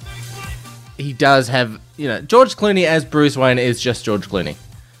he does have, George Clooney as Bruce Wayne is just George Clooney.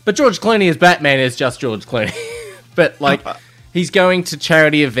 But George Clooney as Batman is just George Clooney. But, he's going to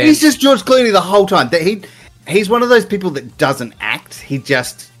charity events. He's just George Clooney the whole time. He's one of those people that doesn't act. He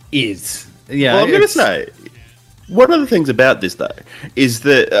just is. Yeah, Well, I'm going to say, one of the things about this, though, is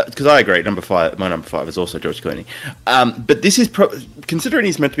that, because I agree, my number 5 is also George Clooney. But this is, considering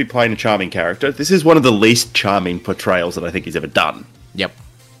he's meant to be playing a charming character, this is one of the least charming portrayals that I think he's ever done. Yep.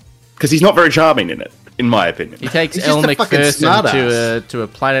 Because he's not very charming in it, in my opinion. He takes He's Elle just a fucking McPherson to a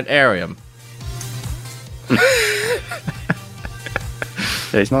planetarium.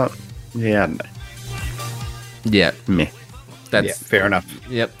 He's not, I don't know. Yeah, Meh. that's fair enough.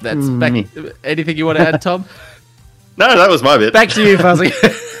 Yep, that's back. Anything you want to add, Tom? No, that was my bit. Back to you, Fuzzy.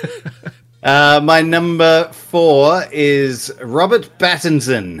 My number 4 is Robert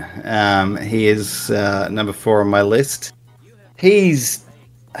Pattinson. He is number 4 on my list. He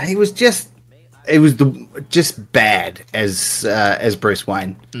was just bad as Bruce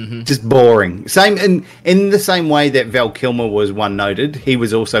Wayne. Mm-hmm. Just boring. Same in the same way that Val Kilmer was one-noted. He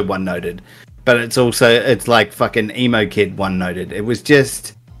was also one-noted, but it's like fucking emo kid one-noted. It was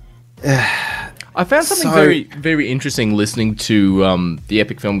just. I found something very, very interesting listening to the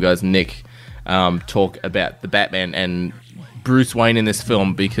Epic Film guys, Nick, talk about the Batman and Bruce Wayne in this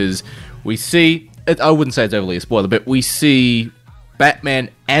film, because we see, I wouldn't say it's overly a spoiler, but we see Batman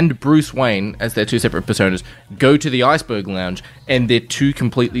and Bruce Wayne, as their two separate personas, go to the Iceberg Lounge, and they're two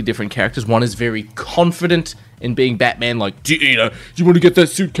completely different characters. One is very confident in being Batman, like, do you want to get that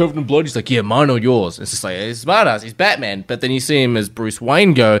suit covered in blood? He's like, yeah, mine or yours. It's just like, he's smartass, he's Batman. But then you see him as Bruce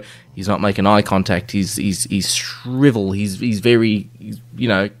Wayne go, he's not making eye contact, he's shrivel, he's very,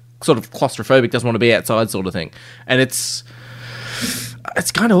 sort of claustrophobic, doesn't want to be outside sort of thing. And it's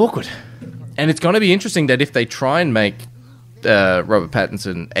kind of awkward. And it's going to be interesting that if they try and make Robert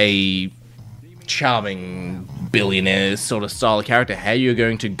Pattinson a charming billionaire sort of style of character, how you're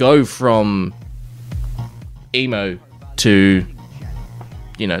going to go from emo to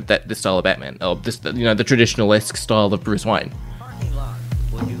that this style of Batman, or this the traditional-esque style of Bruce Wayne.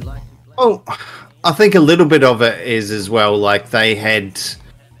 Oh, I think a little bit of it is as well. Like they had,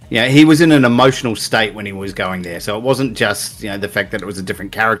 he was in an emotional state when he was going there, so it wasn't just the fact that it was a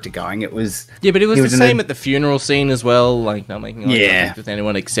different character going. It was but it was the same at the funeral scene as well. Like not making contact with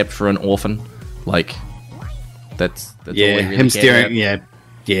anyone except for an orphan. Like that's all he really him staring. about.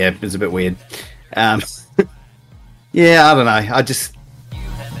 It was a bit weird. I don't know. I just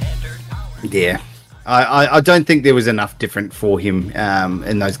I don't think there was enough different for him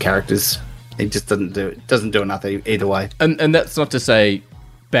in those characters. He just doesn't do enough either way. And that's not to say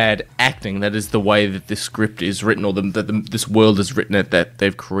bad acting. That is the way that this script is written, or this world is written. That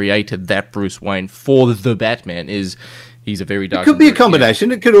they've created that Bruce Wayne for the Batman he's a very dark. It could be a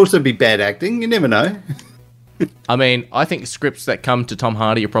combination. It could also be bad acting. You never know. I mean, I think scripts that come to Tom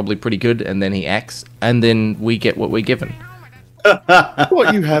Hardy are probably pretty good, and then he acts, and then we get what we're given.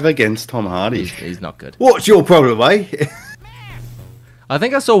 What you have against Tom Hardy? He's not good. What's your problem, eh? I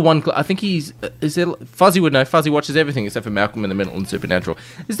think I saw one. I think is there? Fuzzy would know. Fuzzy watches everything except for Malcolm in the Middle and Supernatural.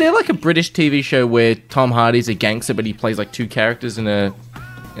 Is there like a British TV show where Tom Hardy's a gangster, but he plays like two characters in a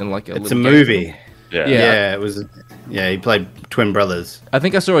It's a movie. Yeah. It was. He played twin brothers. I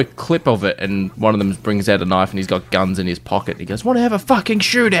think I saw a clip of it, and one of them brings out a knife, and he's got guns in his pocket. He goes, "Want to have a fucking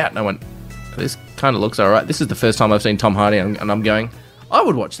shootout?" And I went, "This kind of looks alright." This is the first time I've seen Tom Hardy, and I'm going, "I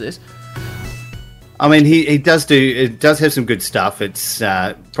would watch this." I mean, he does have some good stuff. It's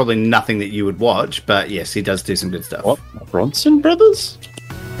probably nothing that you would watch, but yes, he does do some good stuff. What? Bronson Brothers?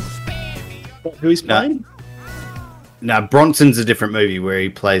 Who he's playing? No, Bronson's a different movie where he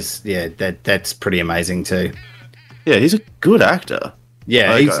plays. Yeah, that's pretty amazing too. Yeah, he's a good actor.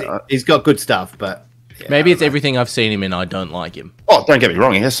 Yeah, he's got good stuff, but maybe it's everything I've seen him in. I don't like him. Oh, don't get me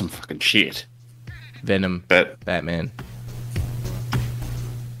wrong. He has some fucking shit. Venom, But Batman.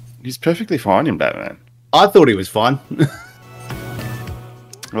 he's perfectly fine in Batman. I thought he was fine.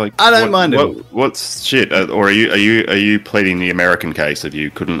 Like, I don't mind him. What's shit? Or are you pleading the American case of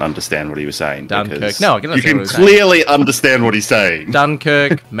you couldn't understand what he was saying? Dunkirk. Because No, I can you understand can what he's saying. clearly understand what he's saying.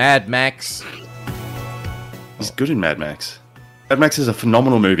 Dunkirk, Mad Max. He's good in Mad Max. Mad Max is a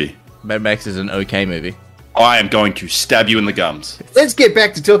phenomenal movie. Mad Max is an okay movie. I am going to stab you in the gums. Let's get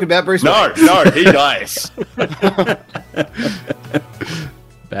back to talking about Bruce Wayne. No, he dies.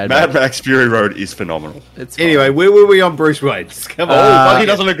 Mad Max Fury Road is phenomenal. It's fine. Anyway, where were we on Bruce Wayne? Come on. But he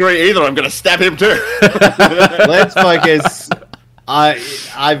doesn't agree either. I'm going to stab him too. Let's focus.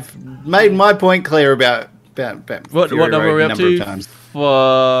 I've made my point clear about What Fury number are we Road up a number to? of times.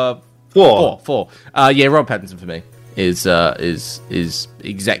 Four. Yeah, Rob Pattinson for me is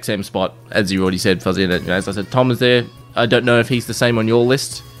exact same spot as you already said, Fuzzy. And as I said, Tom is there. I don't know if he's the same on your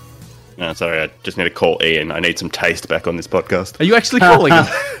list. No, sorry. I just need to call Ian. I need some taste back on this podcast. Are you actually calling him?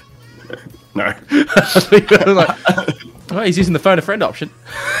 No. Oh, he's using the phone a friend option.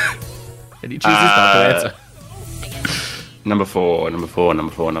 And he chooses not to answer. Number four. I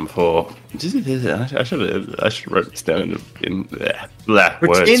should have wrote this down in words.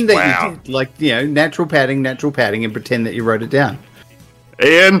 Pretend that Wow. you did, like, natural padding, and pretend that you wrote it down.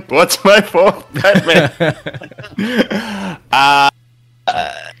 Ian, what's my fourth Batman?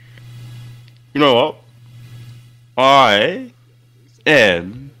 You know what? I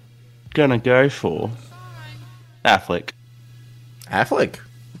am gonna go for Affleck. Affleck?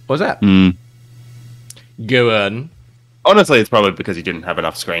 What's that? Mm. Go on. Honestly, it's probably because he didn't have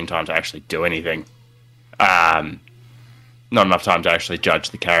enough screen time to actually do anything. Not enough time to actually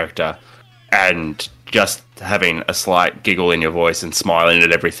judge the character. And just having a slight giggle in your voice and smiling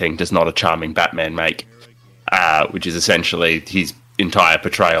at everything does not a charming Batman make. Which is essentially his entire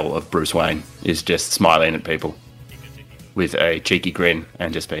portrayal of Bruce Wayne, is just smiling at people with a cheeky grin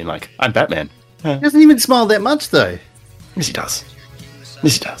and just being like, I'm Batman. He doesn't even smile that much, though. Yes, he does.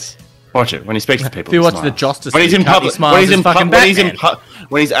 Yes, he does. Watch it when he speaks to people. If you he watch smiles. the Justice when he's in League, public, he smiles when he's as in fucking Batman.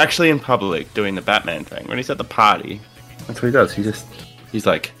 when he's actually in public doing the Batman thing, when he's at the party, that's what he does. He's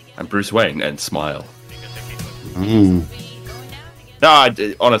like, I'm Bruce Wayne, and smile. No,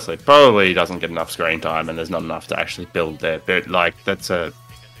 honestly, probably doesn't get enough screen time, and there's not enough to actually build there. But like, it's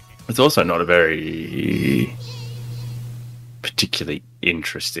also not a very particularly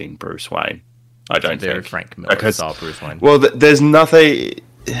interesting Bruce Wayne. I don't Very think. Frank Miller Because- style Bruce Wayne. Well, there's nothing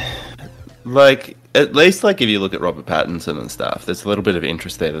like, at least like if you look at Robert Pattinson and stuff, there's a little bit of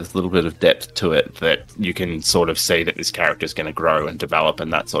interest there. There's a little bit of depth to it that you can sort of see that this character's going to grow and develop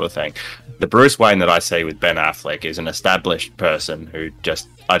and that sort of thing. The Bruce Wayne that I see with Ben Affleck is an established person who just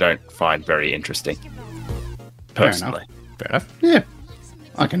I don't find very interesting. Personally. Fair enough. Yeah,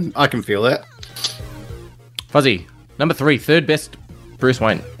 I can feel that. Fuzzy, number 3, third best Bruce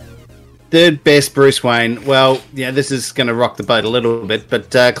Wayne. Third best Bruce Wayne. Well, yeah, this is going to rock the boat a little bit,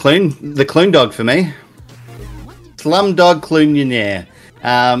 but the Clune Dog for me. Slumdog Clunionaire.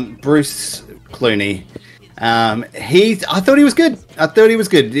 Bruce Clooney. I thought he was good.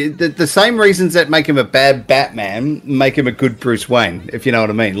 The same reasons that make him a bad Batman make him a good Bruce Wayne, if you know what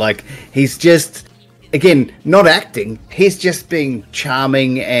I mean. Like, he's just, again, not acting. He's just being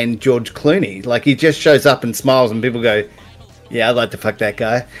charming and George Clooney. Like, he just shows up and smiles and people go, yeah, I'd like to fuck that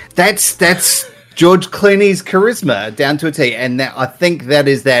guy. That's George Clooney's charisma down to a T. And I think that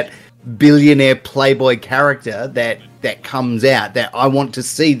is that billionaire playboy character that comes out, that I want to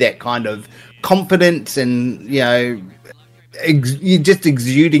see, that kind of confidence and, you know, just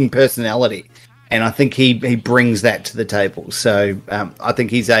exuding personality. And I think he brings that to the table. So I think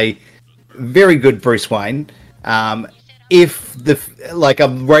he's a very good Bruce Wayne. I've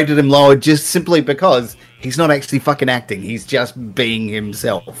rated him lower just simply because he's not actually fucking acting. He's just being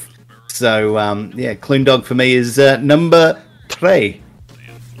himself. So, Clune Dog for me is number 3.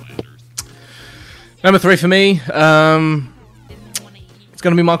 Number 3 for me, it's going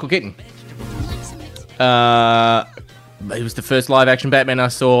to be Michael Keaton. He was the first live-action Batman I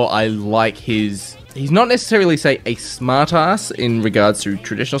saw. I like his... He's not necessarily, say, a smart-ass in regards to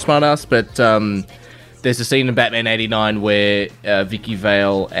traditional smart-ass, but there's a scene in Batman 89 where Vicky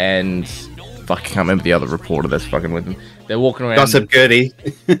Vale and... Fuck, I can't remember the other reporter that's fucking with him. They're walking around... Gossip Gertie.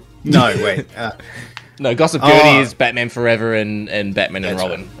 No, wait. No, Gossip Gertie is Batman Forever and Batman and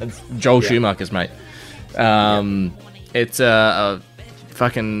Robin. Right. It's Joel Schumacher's mate. It's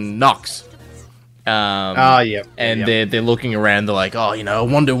fucking Knox. And they're looking around. They're like, oh, you know, I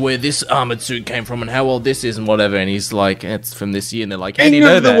wonder where this armored suit came from and how old this is and whatever. And he's like, it's from this year. And they're like, how do you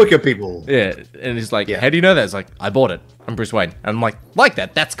know that? The Wicker people. Yeah. And he's like, how do you know that? It's like, I bought it. I'm Bruce Wayne. And I'm like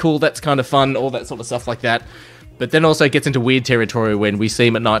that. That's cool. That's kind of fun. All that sort of stuff like that. But then also it gets into weird territory when we see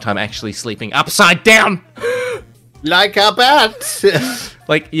him at nighttime actually sleeping upside down. Like a bat.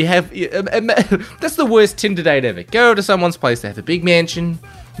 Like, you have... that's the worst Tinder date ever. Go to someone's place, they have a big mansion,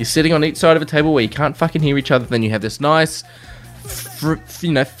 you're sitting on each side of a table where you can't fucking hear each other, then you have this nice,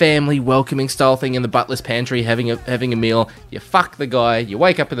 family welcoming style thing in the butler's pantry, having a meal, you fuck the guy, you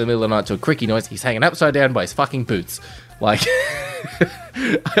wake up in the middle of the night to a creaky noise, he's hanging upside down by his fucking boots. Like,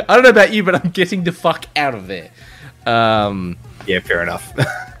 I don't know about you, but I'm getting the fuck out of there. Yeah, fair enough.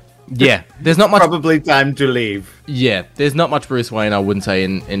 Yeah, there's not much... Probably time to leave. Yeah, there's not much Bruce Wayne, I wouldn't say,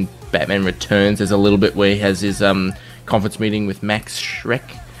 in Batman Returns. There's a little bit where he has his conference meeting with Max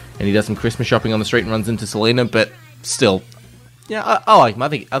Schreck, and he does some Christmas shopping on the street and runs into Selena, but still, yeah, I like him. I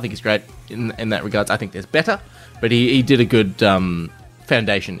think he's great in that regards. I think there's better, but he did a good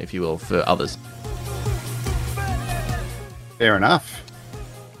foundation, if you will, for others. Fair enough.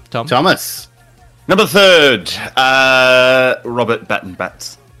 Thomas. Number 3, Robert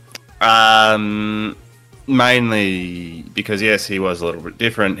Battenbats. Mainly because, yes, he was a little bit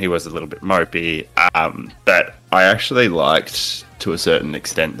different, he was a little bit mopey, but I actually liked, to a certain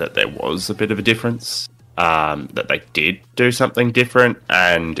extent, that there was a bit of a difference, that they did do something different,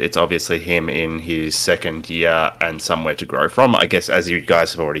 and it's obviously him in his second year and somewhere to grow from. I guess, as you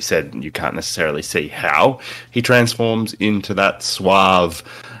guys have already said, you can't necessarily see how he transforms into that suave,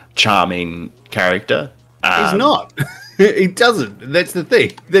 charming character. He's not. He doesn't. That's the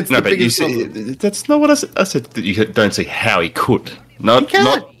thing. That's the biggest problem. That's not what I said. I said that you don't see how he could. He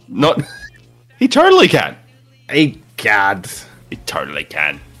can't. Not. He totally can. He can't. He totally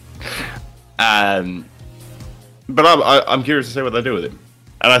can. But I'm curious to see what they do with him,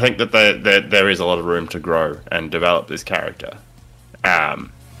 and I think that there is a lot of room to grow and develop this character,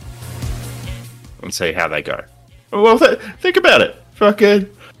 and see how they go. Well, think about it. Fucking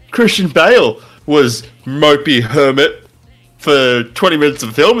Christian Bale was mopey hermit for 20 minutes of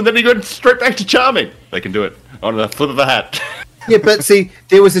the film, and then he went straight back to charming. They can do it on the flip of a hat. Yeah, but see,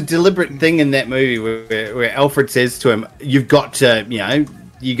 there was a deliberate thing in that movie where Alfred says to him, you've got to,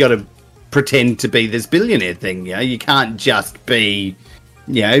 you got to pretend to be this billionaire thing, you can't just be,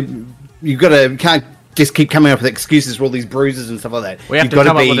 you can't just keep coming up with excuses for all these bruises and stuff like that. We have to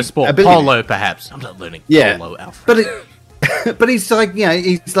come up with a sport. Polo, perhaps. I'm not learning polo, Alfred. But he's like,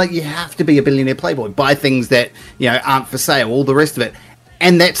 you have to be a billionaire playboy, buy things that, aren't for sale, all the rest of it.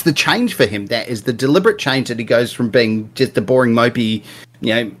 And that's the change for him. That is the deliberate change that he goes from being just a boring, mopey,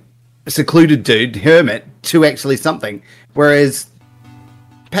 secluded dude, hermit, to actually something. Whereas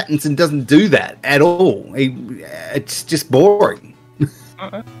Pattinson doesn't do that at all. It's just boring.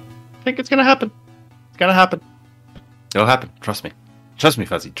 I think it's going to happen. It's going to happen. It'll happen. Trust me. Trust me,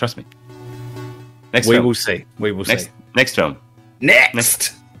 Fuzzy. Trust me. We will see. Next film.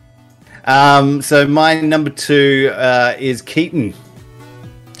 Next. So my number 2 is Keaton.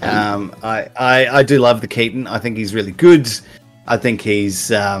 I do love the Keaton. I think he's really good. I think he's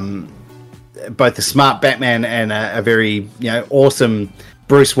both a smart Batman and a very awesome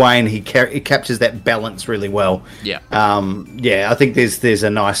Bruce Wayne. He captures that balance really well. Yeah. I think there's a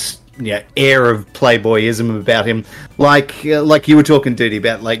nice air of playboyism about him, like you were talking, Duty,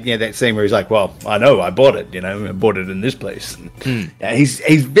 about that scene where he's like, "Well, I know, I bought it. I bought it in this place."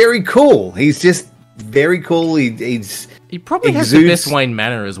 He's very cool. He's just very cool. He probably has the best Wayne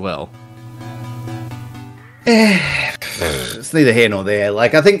manner as well. It's neither here nor there.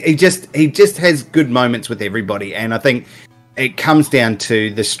 I think he just has good moments with everybody, and I think it comes down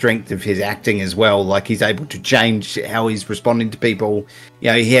to the strength of his acting as well. He's able to change how he's responding to people.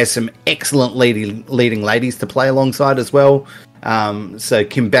 He has some excellent leading ladies to play alongside as well. So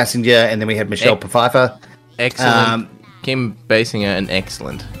Kim Basinger, and then we have Michelle Pfeiffer. Excellent. Kim Basinger, and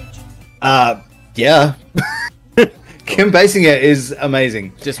excellent. Yeah. Kim Basinger is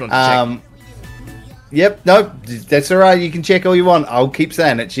amazing. Just want to check. Yep, no, that's all right. You can check all you want. I'll keep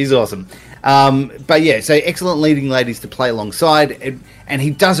saying it. She's awesome. But yeah, so excellent leading ladies to play alongside, and he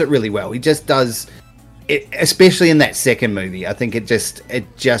does it really well. He just does it, especially in that second movie. I think it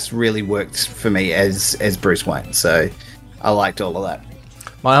just really worked for me as Bruce Wayne. So I liked all of that.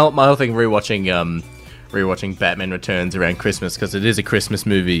 My whole thing rewatching Batman Returns around Christmas, because it is a Christmas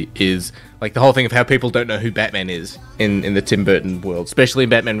movie, is the whole thing of how people don't know who Batman is in the Tim Burton world, especially in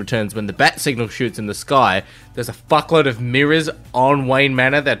Batman Returns. When the bat signal shoots in the sky, there's a fuckload of mirrors on Wayne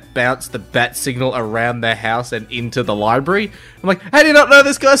Manor that bounce the bat signal around their house and into the library. I'm like, how do you not know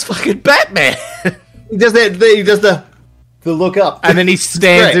this guy's fucking Batman? He does that. He does the look up, and then he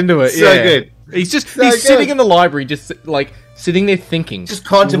stands into it. So good. He's sitting in the library, just sitting there thinking, just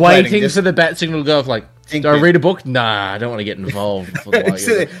contemplating, waiting for the bat signal to go off. Do I read a book? Nah, I don't want to get involved.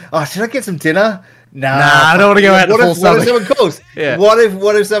 Should I get some dinner? Nah, I don't want to go out. What if someone calls? Yeah. What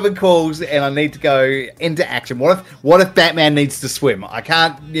if someone calls and I need to go into action? What if Batman needs to swim? I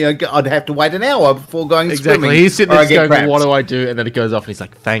can't. I'd have to wait an hour before going swimming. He's sitting there going, "What do I do?" And then it goes off, and he's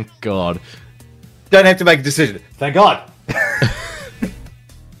like, "Thank God." Don't have to make a decision. Thank God.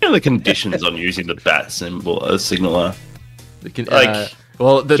 The conditions on using the bat signal are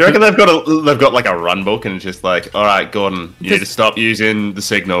well, do you reckon they've got a run book, and it's just all right, Gordon, you need to stop using the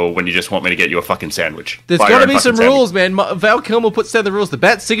signal when you just want me to get you a fucking sandwich. There's got to be some rules, man. Val Kilmer puts down the rules. The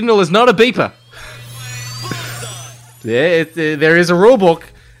bat signal is not a beeper. There is a rule book,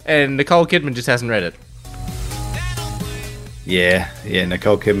 and Nicole Kidman just hasn't read it. Yeah,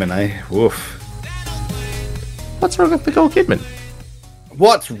 Nicole Kidman, eh? Woof. What's wrong with Nicole Kidman?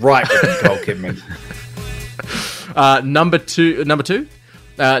 What's right with Nicole Kidman? Number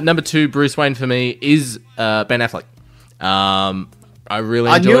two, Bruce Wayne for me is Ben Affleck. I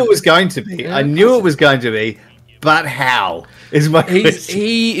knew it was going to be. I knew it was going to be, but how is my question.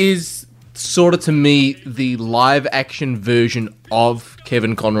 He is sort of, to me, the live action version of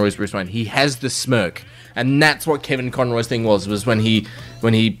Kevin Conroy's Bruce Wayne. He has the smirk, and that's what Kevin Conroy's thing was when he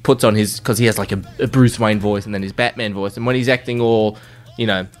puts on his, because he has a Bruce Wayne voice and then his Batman voice, and when he's acting all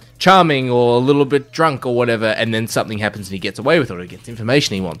charming or a little bit drunk or whatever, and then something happens and he gets away with it, or he gets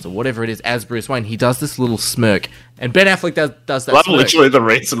information he wants, or whatever it is, as Bruce Wayne, he does this little smirk, and Ben Affleck does that. Well, literally the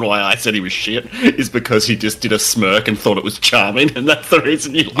reason why I said he was shit is because he just did a smirk and thought it was charming, and that's the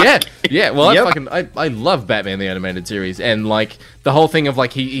reason you like it. Yeah. Well, I love Batman the Animated Series, and the whole thing of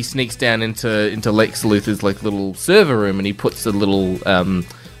he sneaks down into Lex Luthor's little server room, and he puts a little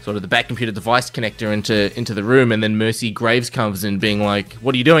sort of the back computer device connector into the room, and then Mercy Graves comes in being like,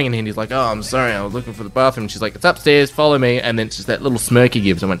 "What are you doing?" And he's like, "Oh, I'm sorry, I was looking for the bathroom." And she's like, "It's upstairs, follow me." And then it's just that little smirk he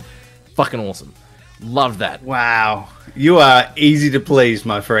gives. I went, fucking awesome. Loved that. Wow. You are easy to please,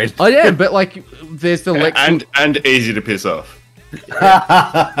 my friend. I am, but there's the Lex... And easy to piss off.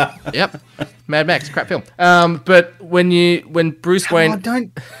 Yep. Mad Max, crap film. But when Bruce Wayne...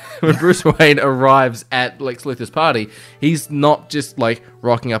 When Bruce Wayne arrives at Lex Luthor's party, he's not just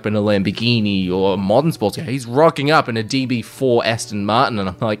rocking up in a Lamborghini or a modern sports car. He's rocking up in a DB4 Aston Martin, and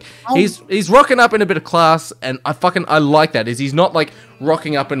I'm like, he's rocking up in a bit of class, and I like that. He's not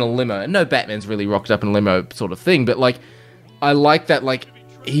rocking up in a limo. And no Batman's really rocked up in a limo sort of thing, but I like that.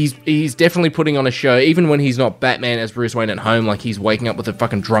 He's definitely putting on a show, even when he's not Batman as Bruce Wayne at home. He's waking up with a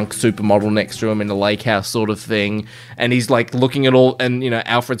fucking drunk supermodel next to him in a lake house sort of thing, and he's looking at all, and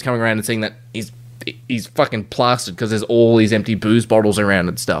Alfred's coming around and seeing that he's fucking plastered because there's all these empty booze bottles around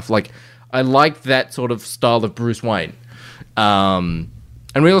and stuff. I like that sort of style of Bruce Wayne, and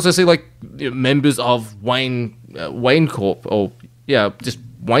we also see members of Wayne Corp, or just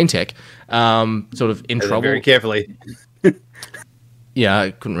Wayne Tech, sort of in trouble. Very carefully. Yeah,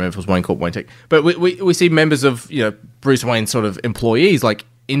 I couldn't remember if it was Wayne Corp, Wayne Tech. But we see members of, Bruce Wayne's sort of employees,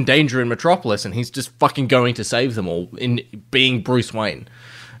 in danger in Metropolis, and he's just fucking going to save them all in being Bruce Wayne.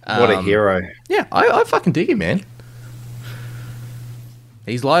 What a hero. Yeah, I fucking dig him, man.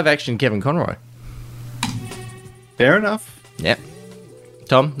 He's live action Kevin Conroy. Fair enough. Yeah.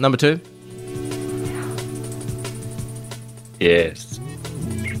 Tom, number 2. Yes.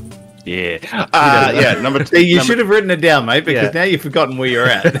 Yeah. Yeah, number 2. You should have written it down, mate, because now you've forgotten where you're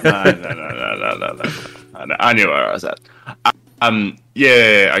at. No. I knew where I was at.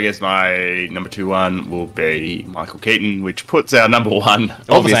 Yeah, I guess my number 2 one will be Michael Keaton, which puts our number 1,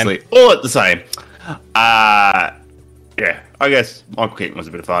 obviously, all at the same. Yeah, I guess Michael Keaton was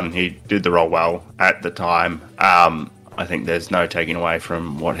a bit of fun. He did the role well at the time. I think there's no taking away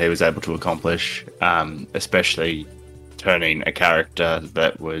from what he was able to accomplish, especially turning a character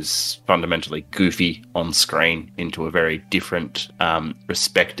that was fundamentally goofy on screen into a very different,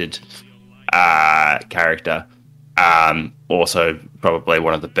 respected character. Also, probably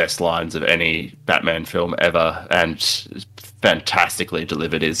one of the best lines of any Batman film ever, and fantastically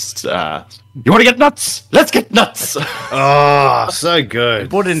delivered is, "You want to get nuts? Let's get nuts!" Oh, so good.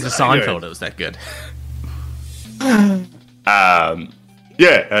 Brought it into Seinfeld, it was that good.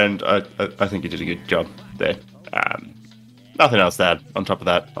 Yeah, and I think he did a good job there. Nothing else to add on top of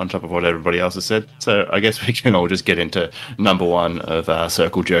that, on top of what everybody else has said. So I guess we can all just get into number 1 of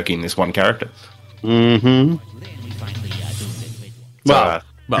circle jerking this one character. Mm-hmm. Well,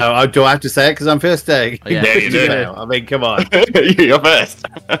 no, do I have to say it because I'm first day? Yeah, you do. I mean, come on. You're first.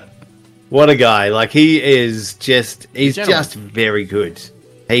 What a guy. Like, he's just Gentleman. very good.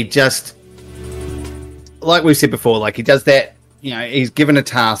 He just, like we've said before, like he does that, he's given a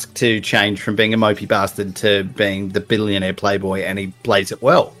task to change from being a mopey bastard to being the billionaire playboy, and he plays it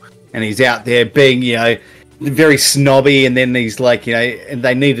well. And he's out there being, very snobby, and then he's like, and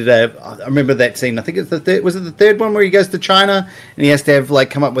they needed I remember that scene, I think it's was it the third one where he goes to China, and he has to have,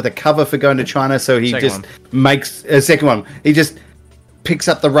 come up with a cover for going to China, so he makes a second one. He just picks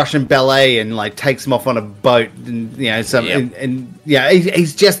up the Russian ballet and, takes them off on a boat, and,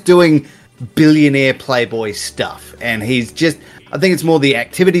 he's just doing billionaire playboy stuff, and he's just, I think it's more the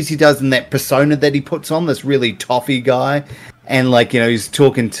activities he does and that persona that he puts on, this really toffee guy, and he's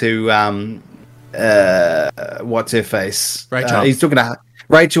talking to what's her face, Rachel. He's talking to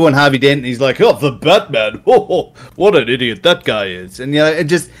Rachel and Harvey Dent, and he's like, "Oh, the Batman! Oh, what an idiot that guy is!" And it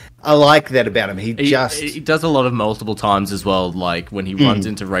just, I like that about him. He does a lot of multiple times as well, like when he runs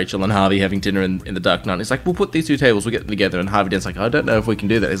into Rachel and Harvey having dinner in the Dark Knight. He's like, "We'll put these 2 tables, we'll get them together." And Harvey Dent's like, "I don't know if we can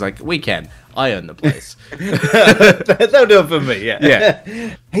do that." He's like, "We can. I own the place." They'll do it for me.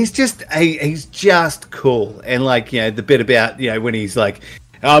 Yeah. He's just cool, and the bit about when he's like,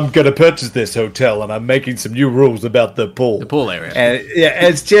 "I'm going to purchase this hotel, and I'm making some new rules about the pool." The pool area. And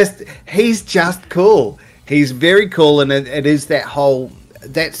it's just, he's just cool. He's very cool, and it is that whole,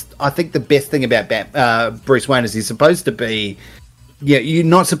 that's, I think, the best thing about Bruce Wayne is he's supposed to be, you're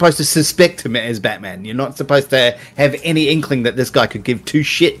not supposed to suspect him as Batman. You're not supposed to have any inkling that this guy could give 2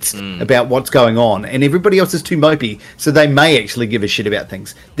 shits about what's going on. And everybody else is too mopey, so they may actually give a shit about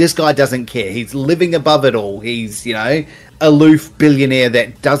things. This guy doesn't care. He's living above it all. He's, aloof billionaire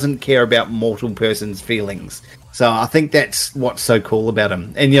that doesn't care about mortal person's feelings. So I think that's what's so cool about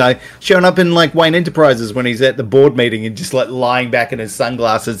him. And, showing up in, Wayne Enterprises when he's at the board meeting and just, lying back in his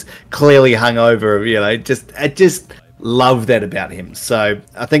sunglasses, clearly hungover, I just love that about him. So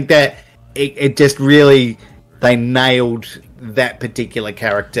I think that it just really, they nailed that particular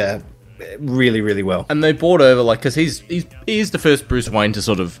character really, really well. And they brought over, because he's the first Bruce Wayne to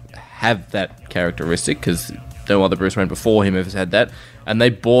sort of have that characteristic, because no other Bruce Wayne before him has had that. And they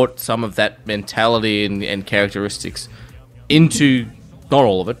brought some of that mentality and characteristics into, not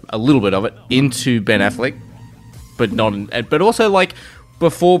all of it, a little bit of it, into Ben Affleck, but also,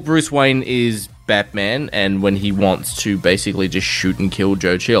 before Bruce Wayne is Batman, and when he wants to basically just shoot and kill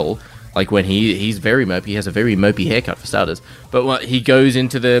Joe Chill, when he's very mopey, he has a very mopey haircut for starters, but when he goes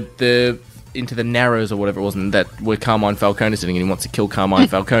into the Narrows or whatever it was, and that where Carmine Falcone is sitting, and he wants to kill Carmine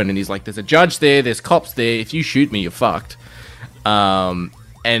Falcone, and he's like, "There's a judge there, there's cops there, if you shoot me, you're fucked." And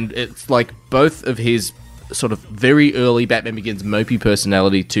it's both of his sort of very early Batman Begins mopey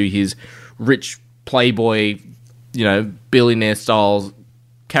personality to his rich playboy, billionaire style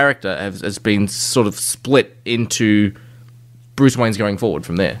character has been sort of split into Bruce Wayne's going forward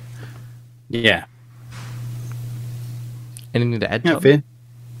from there. Yeah. Anything to add? Yeah, fair.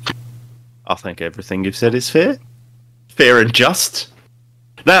 I think everything you've said is fair and just.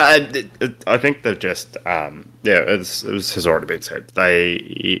 No, I think they've just, it has already been said.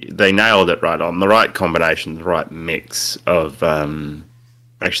 They nailed it right on. The right combination, the right mix of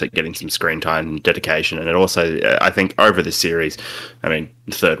actually getting some screen time and dedication. And it also, I think, over the series, I mean,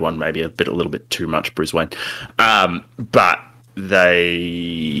 the third one maybe a little bit too much Bruce Wayne, but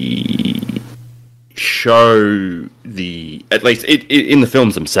they show at least in the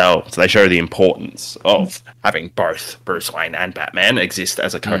films themselves, they show the importance of having both Bruce Wayne and Batman exist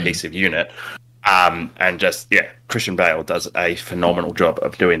as a cohesive unit. And just, Christian Bale does a phenomenal job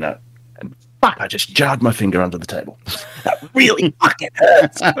of doing that. And fuck, I just jarred my finger under the table. That really fucking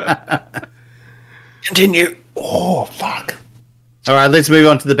hurts. Continue. Oh, fuck. All right, let's move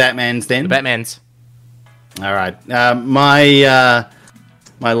on to the Batmans then. The Batmans. All right.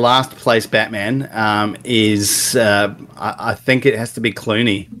 My last place Batman is, I think it has to be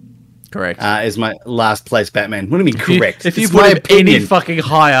Clooney. Correct. Is my last place Batman. What do you mean correct? If you It's put my him any opinion. fucking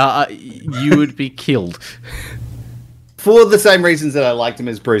higher, you would be killed. For the same reasons that I liked him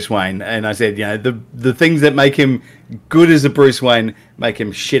as Bruce Wayne. And I said, the things that make him good as a Bruce Wayne make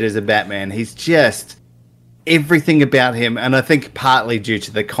him shit as a Batman. He's just everything about him. And I think partly due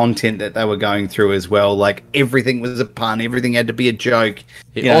to the content that they were going through as well. Like, everything was a pun. Everything had to be a joke.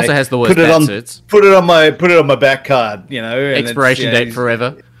 He also has the worst batsuits. Put it on my back card, and Expiration date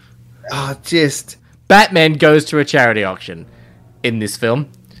forever. Oh, just... Batman goes to a charity auction in this film.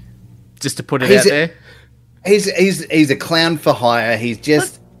 Just to put it out there. He's a clown for hire. He's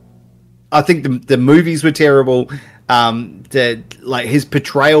just... I think the movies were terrible. His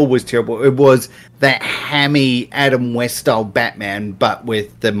portrayal was terrible. It was that hammy Adam West style Batman, but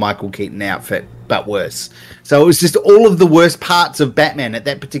with the Michael Keaton outfit, but worse. So it was just all of the worst parts of Batman at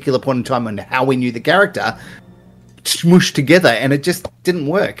that particular point in time and how we knew the character smooshed together, and it just didn't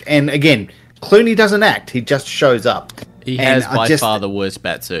work. And again, Clooney doesn't act; he just shows up. He has by far the worst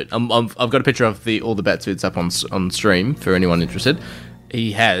batsuit. I've got a picture of all the batsuits up on stream for anyone interested.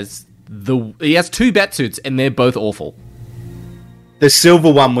 He has two batsuits, and they're both awful. The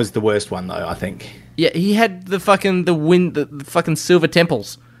silver one was the worst one, though, I think. Yeah, he had the fucking silver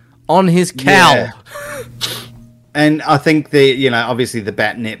temples on his cowl. Yeah. And I think obviously the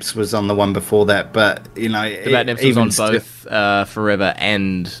bat nips was on the one before that, but the bat nips was on both Forever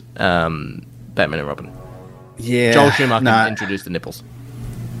and Batman and Robin. Yeah, Joel Schumacher introduced the nipples.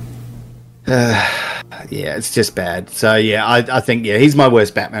 Yeah, it's just bad. So I think he's my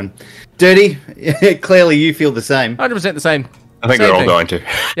worst Batman. Dirty, clearly you feel the same. 100% the same. I think they're all going to.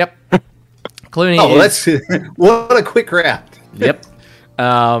 Yep. Clooney. Oh, well, that's what a quick round. Yep.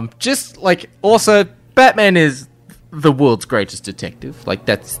 Also, Batman is the world's greatest detective. Like,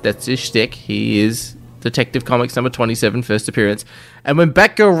 that's his shtick. He is Detective Comics number 27, first appearance. And when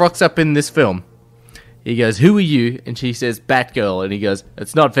Batgirl rocks up in this film, he goes, "Who are you?" And she says, "Batgirl." And he goes,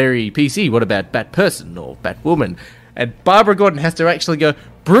 "It's not very PC. What about Batperson or Batwoman?" And Barbara Gordon has to actually go,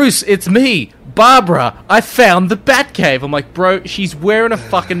 "Bruce, it's me, Barbara. I found the Batcave." I'm like, bro, she's wearing a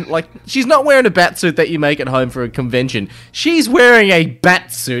fucking, she's not wearing a batsuit that you make at home for a convention. She's wearing a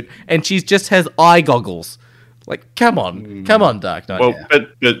batsuit, and she just has eye goggles. Like, come on, Dark Knight. Well, but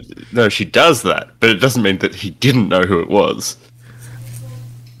no, she does that, but it doesn't mean that he didn't know who it was.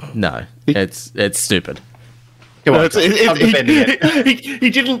 No, it's stupid. Come on, No, I'm defending it. he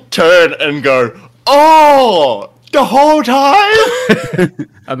didn't turn and go, "Oh, the whole time."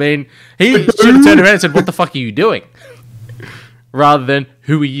 I mean, he should have turned around and said, "What the fuck are you doing?" Rather than,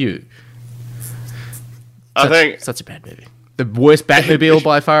 "Who are you?" I think Such a bad movie. The worst Batmobile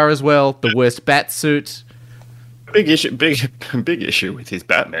by far as well. The worst Batsuit. big issue with his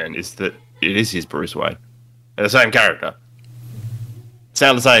Batman is that it is his Bruce Wayne. They're the same character.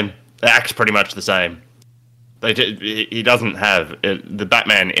 Sound the same. They act pretty much the same. He doesn't have the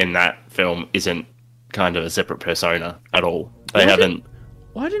Batman in that film isn't kind of a separate persona at all. They haven't.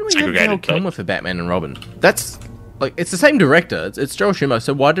 Why didn't we have segregated Val Kilmer for Batman and Robin? That's it's the same director. It's Joel Schumacher.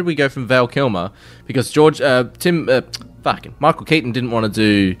 So why did we go from Val Kilmer? Because Michael Keaton didn't want to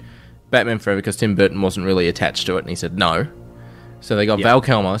do Batman Forever because Tim Burton wasn't really attached to it, and he said no. So they got Val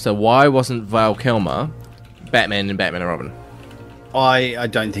Kilmer. So why wasn't Val Kilmer Batman and Batman and Robin? I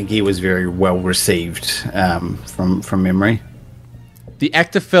don't think he was very well received from memory. The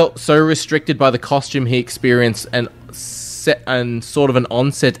actor felt so restricted by the costume he experienced and sort of an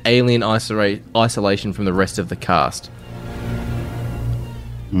on-set alien isolation from the rest of the cast.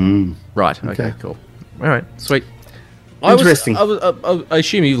 Right. Okay. Cool. All right. Sweet. Interesting. I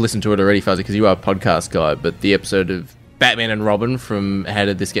assume you've listened to it already, Fuzzy, because you are a podcast guy. But the episode of Batman and Robin from How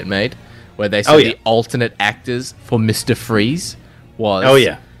Did This Get Made, where they said the alternate actors for Mr. Freeze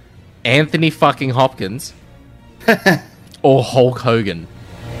was Anthony fucking Hopkins or Hulk Hogan.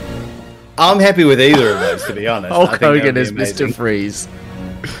 I'm happy with either of those, to be honest. Hulk Hogan is Mr. Freeze.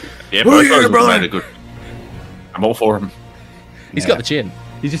 Yeah, both those made it good. I'm all for him. He's got the chin.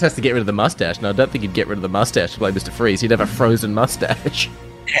 He just has to get rid of the mustache. And I don't think he'd get rid of the mustache to play Mr. Freeze. He'd have a frozen mustache.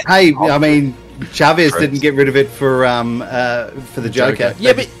 Hey, I mean, Chavez didn't get rid of it for the Joker.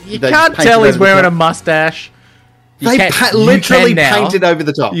 Yeah, but you can't tell he's wearing a mustache. They literally painted over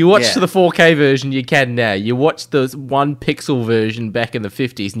the top. You watch the 4K version, you can now. You watch the 1 pixel version back in the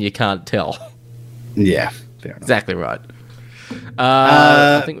 50s, and you can't tell. Yeah, fair enough. Exactly right.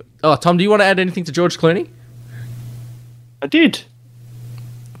 I think. Oh, Tom, do you want to add anything to George Clooney? I did.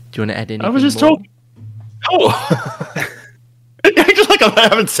 Do you want to add anything? I was just more? talking. Oh. It's like I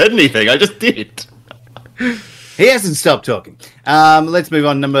haven't said anything. I just did. He hasn't stopped talking. Let's move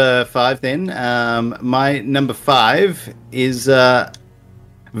on. Number 5 then. My number 5 is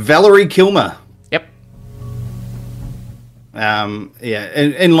Valerie Kilmer. Yep.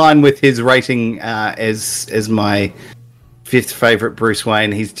 In line with his rating as my 5th favorite Bruce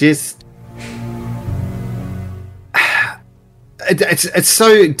Wayne. He's just it's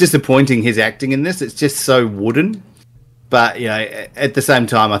so disappointing, his acting in this. It's just so wooden. But, at the same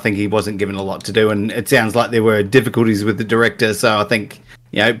time, I think he wasn't given a lot to do, and it sounds like there were difficulties with the director, so I think,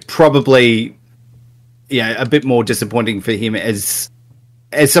 probably, a bit more disappointing for him as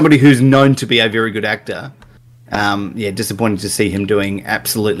somebody who's known to be a very good actor. Disappointing to see him doing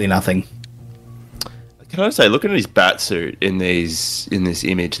absolutely nothing. Can I say, looking at his batsuit in this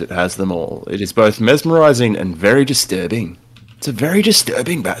image that has them all, it is both mesmerizing and very disturbing. It's a very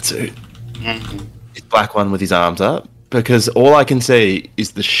disturbing batsuit. His black one with his arms up. Because all I can see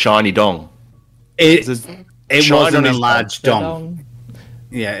is the shiny dong. It wasn't a large dong.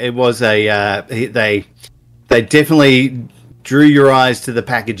 Yeah, it was a. They definitely drew your eyes to the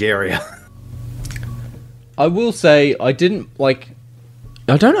package area. I will say I didn't like.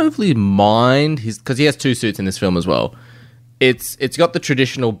 I don't overly mind his because he has 2 suits in this film as well. It's got the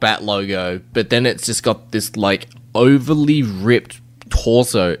traditional Bat logo, but then it's just got this like overly ripped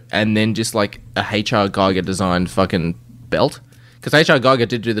torso, and then just like a H.R. Geiger designed fucking belt. Because H.R. Geiger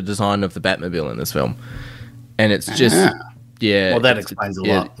did do the design of the Batmobile in this film, and it's just Well, that explains a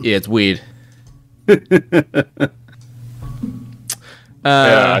lot. Yeah, it's weird.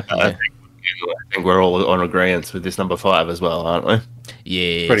 I think we're all on agreement with this number 5 as well, aren't we?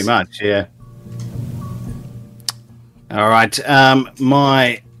 Yeah, pretty much. Yeah. All right.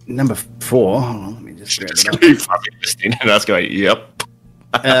 My number 4. Hold on, let me just grab it up. Fucking listening and us going, yep.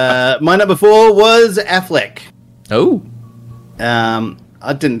 My number 4 was Affleck. Oh.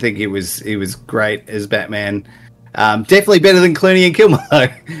 I didn't think he was great as Batman. Definitely better than Clooney and Kilmer, though.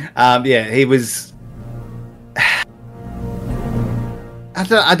 He was.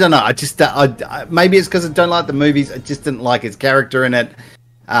 I don't know. I just maybe it's because I don't like the movies. I just didn't like his character in it.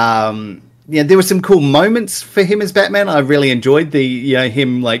 There were some cool moments for him as Batman. I really enjoyed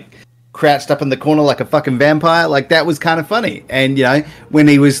him like crouched up in the corner like a fucking vampire. Like that was kind of funny. And when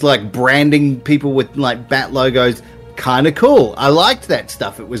he was like branding people with like bat logos, kind of cool. I liked that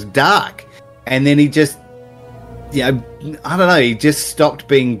stuff. It was dark. And then he just I don't know, he just stopped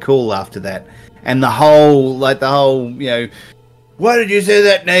being cool after that. And the whole why did you say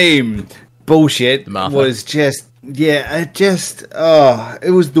that name bullshit was just it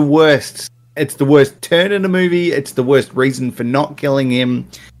was the worst. It's the worst turn in a movie. It's the worst reason for not killing him.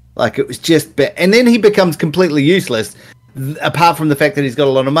 Like, it was just and then he becomes completely useless, apart from the fact that he's got a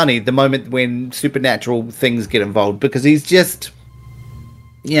lot of money the moment when supernatural things get involved, because he's just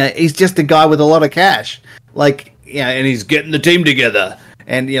he's just a guy with a lot of cash, and he's getting the team together,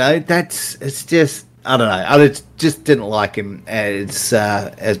 and it's just, I don't know, I just didn't like him as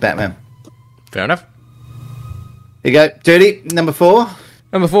Batman. Fair enough. Here you go. Dirty, number 4.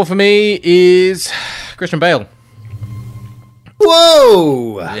 Number 4 for me is Christian Bale.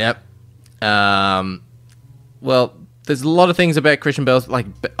 Whoa! Yep. Well, there's a lot of things about Christian Bale. Like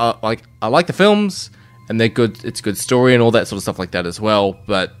I like the films, and they're good. It's a good story and all that sort of stuff like that as well.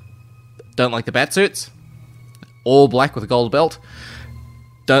 But don't like the Batsuits. All black with a gold belt.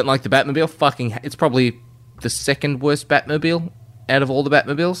 Don't like the Batmobile. It's probably the second worst Batmobile out of all the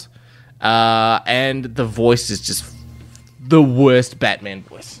Batmobiles. And the voice is just the worst Batman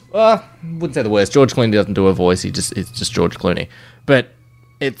voice. Well, I wouldn't say the worst. George Clooney doesn't do a voice. It's just George Clooney. But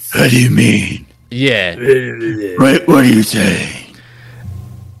it's... What do you mean? Yeah. Right, what are you saying?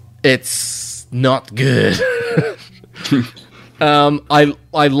 It's not good. I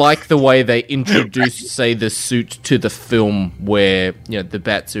like the way they introduced, say, the suit to the film where, the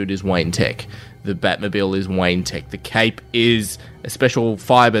Batsuit is Wayne Tech. The Batmobile is Wayne Tech. The cape is a special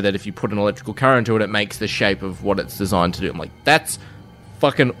fiber that if you put an electrical current to it, it makes the shape of what it's designed to do. I'm like, that's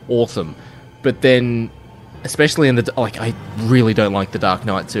fucking awesome. But then, especially in I really don't like the Dark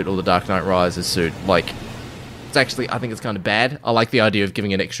Knight suit or the Dark Knight Rises suit. Like, it's actually, I think it's kind of bad. I like the idea of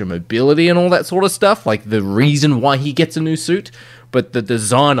giving it extra mobility and all that sort of stuff, like the reason why he gets a new suit. But the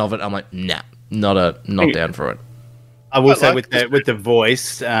design of it, I'm like, nah, not down for it. I will say with the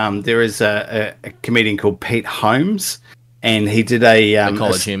voice, there is a comedian called Pete Holmes, and he did the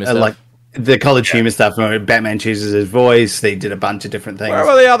college humor stuff. like the college humor stuff. Where Batman chooses his voice. They did a bunch of different things. Where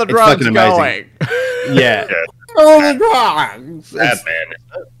are the other It's drugs fucking going? Yeah. All the drugs. Batman.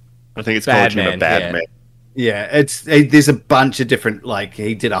 I think it's called Batman, Batman. Yeah, there's a bunch of different, like,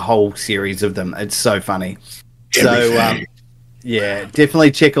 he did a whole series of them. It's so funny. So, yeah,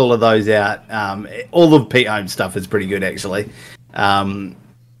 definitely check all of those out. All of Pete Holmes stuff is pretty good, actually.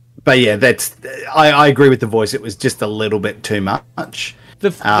 But yeah, I agree with the voice. It was just a little bit too much.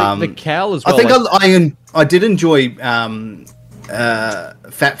 The cowl as well. I think I did enjoy Fat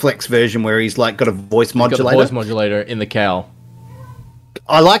Fleck's version where he's like got a voice modulator. Got the voice modulator in the cowl.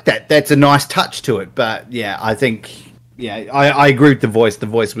 I like that. That's a nice touch to it. But yeah, I think I agree with the voice. The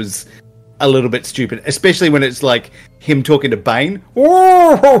voice was a little bit stupid, especially when it's like him talking to Bane.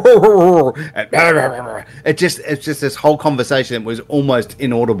 It's just this whole conversation that was almost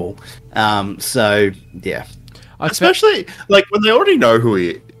inaudible. So yeah, especially like when they already know who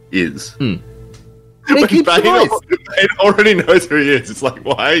he is. And he keeps the voice. Bane already knows who he is. It's like,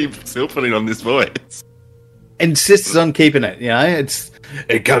 why are you still putting on this voice? Insists on keeping it. You know,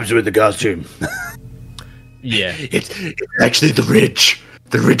 it comes with the costume. Yeah, it's actually the ridge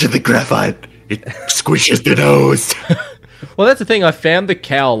of the graphite. It squishes the nose. Well, that's the thing. I found the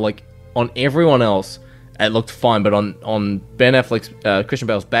cowl, like, on everyone else, it looked fine, but on Ben Affleck's, Christian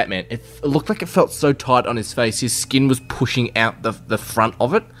Bale's Batman, it looked like it felt so tight on his face. His skin was pushing out the front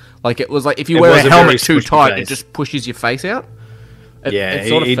of it. Like, it was like if you wear a helmet too tight, it just pushes your face out. It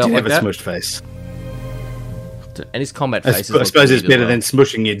sort of he felt did like have that. a smushed face. And his combat I face suppose it's better than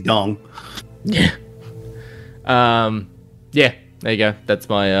smushing your dong. Yeah. Yeah, there you go. That's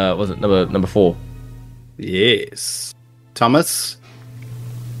my, was it number 4? Yes. Thomas?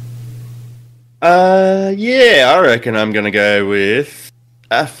 Yeah, I reckon I'm going to go with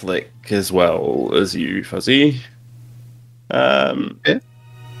Affleck as well as you, Fuzzy. Yeah.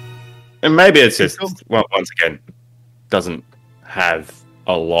 And maybe it's just, well, once again, doesn't have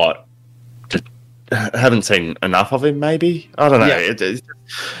a lot. Just haven't seen enough of him, maybe? I don't know.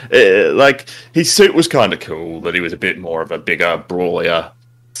 Yeah. Like, his suit was kind of cool, that he was a bit more of a bigger, brawlier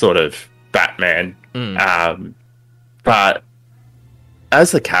sort of Batman. But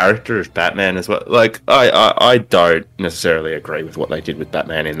as the character of Batman as well, like, I don't necessarily agree with what they did with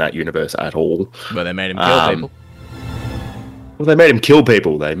Batman in that universe at all. But they made him kill people. Well, they made him kill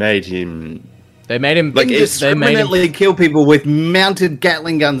people. They made him like indiscriminately kill people with mounted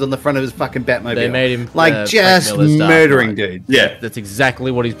Gatling guns on the front of his fucking Batmobile. They made him like just murdering dudes. Yeah, that's exactly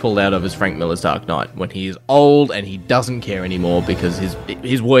what he's pulled out of as Frank Miller's Dark Knight. When he is old and he doesn't care anymore because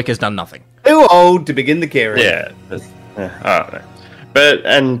his work has done nothing. Too old to begin the caring. Yeah, I don't know. But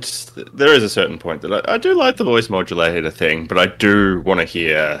and there is a certain point that I do like the voice modulator thing, but I do want to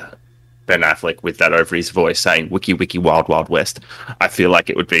hear Ben Affleck with that over his voice saying "Wiki Wiki Wild Wild West." I feel like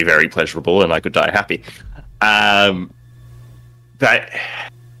it would be very pleasurable, and I could die happy. But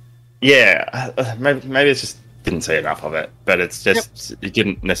yeah, maybe it's just didn't see enough of it. But it's just it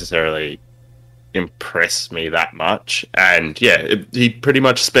didn't necessarily impress me that much. And yeah, he pretty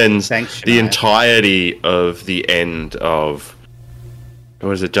much spends the entirety of the end of. Or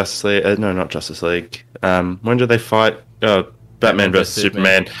was it Justice League? No, not Justice League. When did they fight? Batman vs.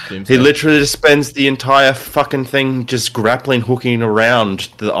 Superman. He literally just spends the entire fucking thing just grappling, hooking around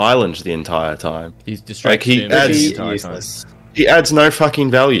the island the entire time. He's distracted. He adds no fucking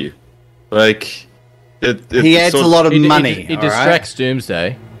value. Like, he adds a lot of money. He distracts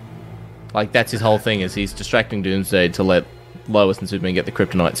Doomsday. Like, that's his whole thing, is he's distracting Doomsday to let Lois and Superman get the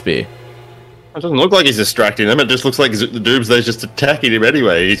kryptonite spear. It doesn't look like he's distracting them. It just looks like the Doomsday's just attacking him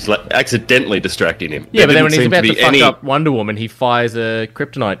anyway. He's like accidentally distracting him. Yeah, but then when he's about to fuck up Wonder Woman, he fires a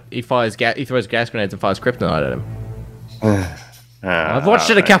kryptonite. He throws gas grenades and fires kryptonite at him. I've watched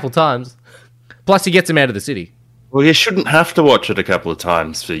it a couple times. Plus, he gets him out of the city. Well, you shouldn't have to watch it a couple of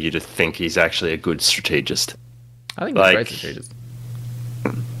times for you to think he's actually a good strategist. I think he's a great strategist.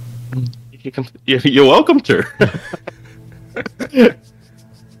 You're welcome to.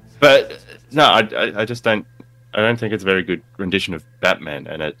 But no, I just don't. I don't think it's a very good rendition of Batman,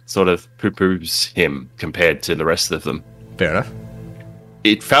 and it sort of poo-poos him compared to the rest of them. Fair enough.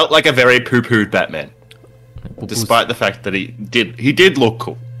 It felt like a very poo-pooed Batman, despite the fact that he did look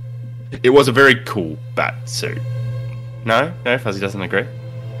cool. It was a very cool bat suit. No, Fuzzy doesn't agree.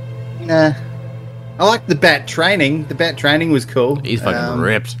 Nah, I like the bat training. The bat training was cool. He's fucking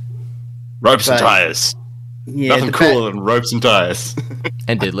ripped. Ropes and tires. Yeah, Nothing cooler than ropes and tires.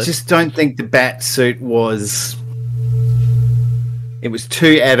 And I deadlift. just don't think the bat suit was. It was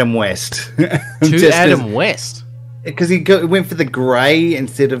too Adam West. To Adam West. Because he went for the grey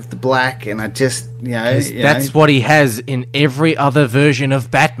instead of the black, and I just, That's what he has in every other version of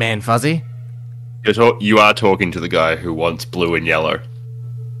Batman, Fuzzy. You are talking to the guy who wants blue and yellow.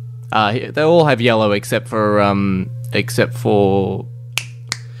 They all have yellow except for Robert Pattinson.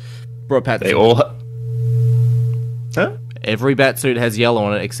 They all... Huh? Every Batsuit has yellow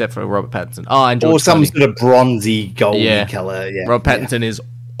on it except for Robert Pattinson. Oh, and George or some Clooney. sort of bronzy, golden Yeah. colour. Yeah, Robert Pattinson is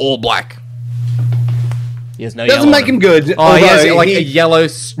all black. He has no Doesn't yellow make on him good. Oh, he has although like a yellow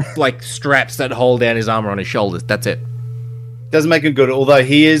like straps that hold down his armor on his shoulders. That's it. Doesn't make him good, although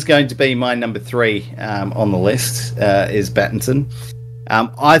he is going to be my number 3 on the list, is Pattinson.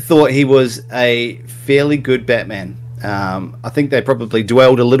 I thought he was a fairly good Batman. I think they probably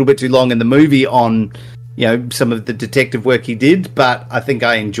dwelled a little bit too long in the movie on, some of the detective work he did, but I think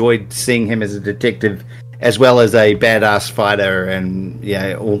I enjoyed seeing him as a detective as well as a badass fighter and,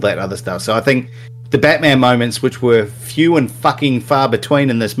 all that other stuff. So I think the Batman moments, which were few and fucking far between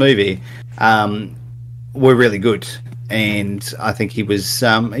in this movie, were really good. And I think he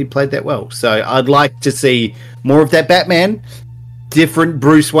played that well. So I'd like to see more of that Batman, different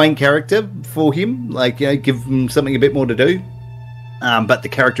Bruce Wayne character for him, give him something a bit more to do. But the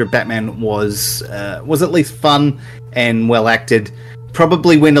character of Batman was at least fun and well acted.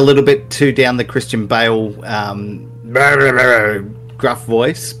 Probably went a little bit too down the Christian Bale gruff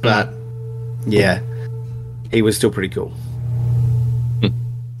voice, but yeah, he was still pretty cool.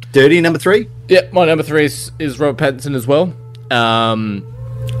 Dirty number 3. Yeah, my number 3 is Robert Pattinson as well.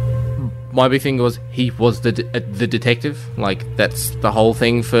 My big thing was he was the detective. Like, that's the whole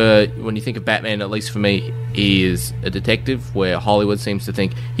thing for when you think of Batman, at least for me, he is a detective, where Hollywood seems to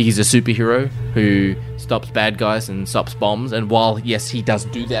think he's a superhero who stops bad guys and stops bombs. And while, yes, he does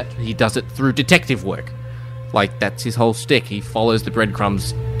do that, he does it through detective work. Like, that's his whole shtick. He follows the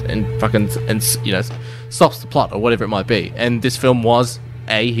breadcrumbs and stops the plot or whatever it might be. And this film was,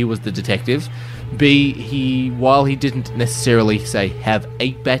 A, he was the detective. B, while he didn't necessarily, say, have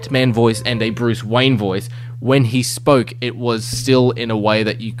a Batman voice and a Bruce Wayne voice, when he spoke, it was still in a way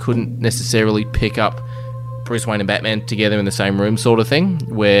that you couldn't necessarily pick up Bruce Wayne and Batman together in the same room sort of thing,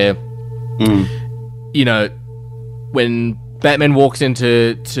 where, when Batman walks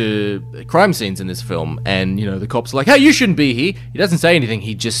into crime scenes in this film, and, the cops are like, hey, you shouldn't be here, he doesn't say anything,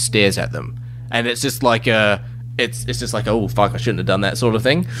 he just stares at them. And it's just like it's just like, oh, fuck, I shouldn't have done that sort of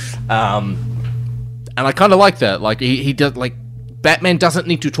thing. And I kind of like that. Like, he does, like, Batman doesn't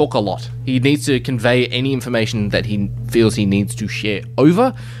need to talk a lot. He needs to convey any information that he feels he needs to share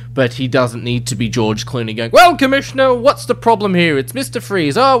over, but he doesn't need to be George Clooney going, well, Commissioner, what's the problem here? It's Mr.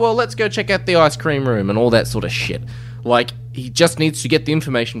 Freeze. Oh, well, let's go check out the ice cream room and all that sort of shit. Like, he just needs to get the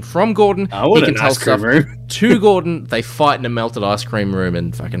information from Gordon. He can tell stuff to Gordon. They fight in a melted ice cream room,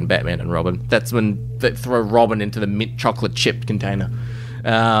 and fucking Batman and Robin. That's when they throw Robin into the mint chocolate chip container.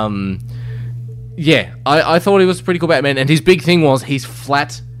 Yeah, I thought he was a pretty cool Batman, and his big thing was he's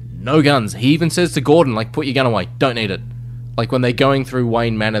flat, no guns. He even says to Gordon, like, put your gun away, don't need it. Like, when they're going through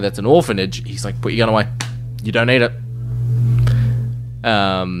Wayne Manor, that's an orphanage, he's like, put your gun away, you don't need it.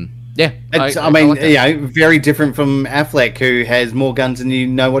 Yeah. I mean, very different from Affleck, who has more guns than you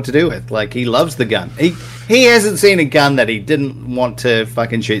know what to do with. Like, he loves the gun. He hasn't seen a gun that he didn't want to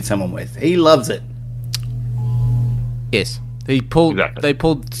fucking shoot someone with. He loves it. Yes. They pulled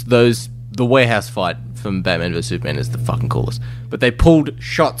the warehouse fight from Batman vs Superman is the fucking coolest. But they pulled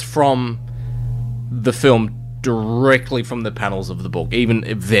shots from the film directly from the panels of the book, even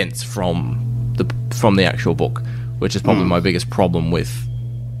events from the actual book, which is probably my biggest problem with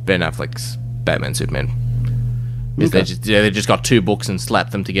Ben Affleck's Batman Superman. Is they just got 2 books and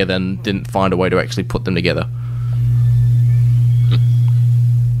slapped them together and didn't find a way to actually put them together.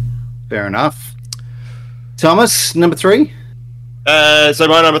 Fair enough. Thomas, number 3? So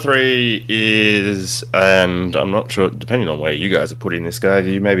my number 3 is, and I'm not sure, depending on where you guys are putting this guy,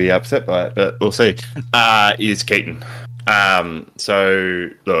 you may be upset by it, but we'll see, is Keaton. So,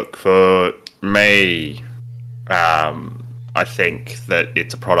 look, for me, I think that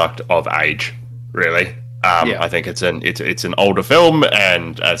it's a product of age, really. I think it's an older film,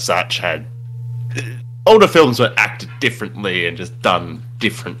 and as such had older films were acted differently and just done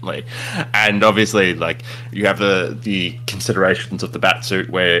differently. And obviously, like, you have the considerations of the Batsuit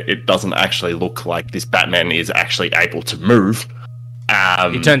where it doesn't actually look like this Batman is actually able to move.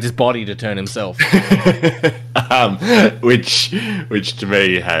 He turns his body to turn himself. Which to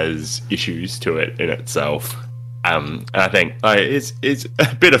me has issues to it in itself. And I think it's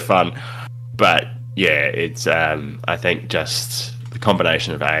a bit of fun, but yeah, it's I think just the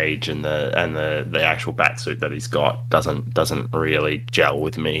combination of age and the actual batsuit that he's got doesn't really gel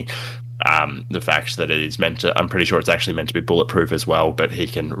with me. The fact that it is meant to, I'm pretty sure it's actually meant to be bulletproof as well, but he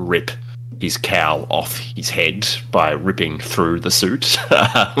can rip his cowl off his head by ripping through the suit.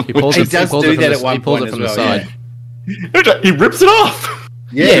 He pulls He it, does pulls do it from that the, at one he pulls point it from as the well, side. yeah. He rips it off.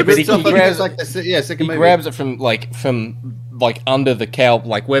 Yeah, but he grabs like the second He movie. grabs it from under the cowl,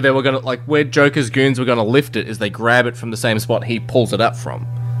 like where they were gonna, like where Joker's goons were gonna lift it. Is they grab it from the same spot he pulls it up from.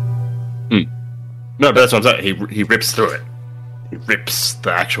 No, but that's what I'm saying. He rips through it. He rips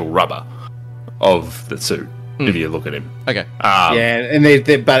the actual rubber of the suit. If you look at him, Okay. Yeah, and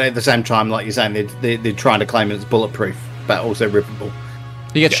but at the same time, like you're saying, they're trying to claim it's bulletproof, but also rippable.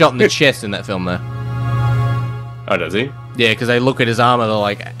 He gets shot in the chest in that film, though. oh, does he? Yeah, because they look at his armor, they're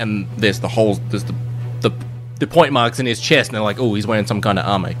like, and there's the holes, there's the point marks in his chest, and they're like, oh, he's wearing some kind of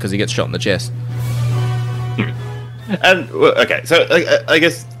armor because he gets shot in the chest. And okay, so I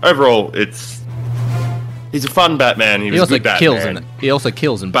guess overall, he's a fun Batman. He Was also a good kills Batman. in it. He also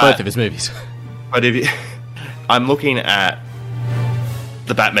kills in But- both of his movies. But if I'm looking at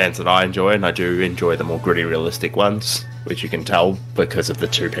the Batmans that I enjoy, and I do enjoy the more gritty, realistic ones, which you can tell because of the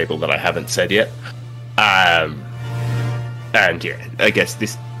two people that I haven't said yet. And yeah, I guess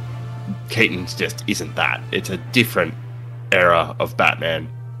this Keaton's just isn't that. It's a different era of Batman.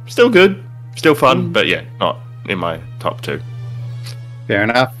 Still good, still fun, but yeah, not in my top two. Fair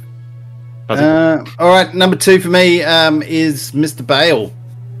enough. I think- All right, number 2 for me is Mr. Bale.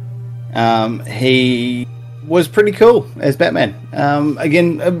 He was pretty cool as Batman.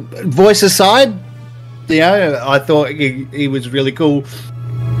 Again, voice aside, you know, I thought he was really cool.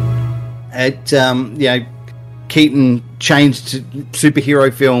 Keaton changed to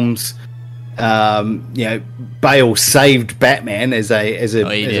superhero films. Bale saved Batman as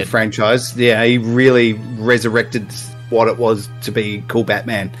a franchise. Yeah, he really resurrected what it was to be cool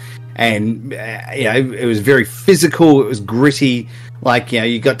Batman. And it was very physical. It was gritty. Like,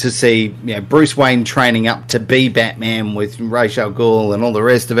 you got to see Bruce Wayne training up to be Batman with Ra's al Ghul and all the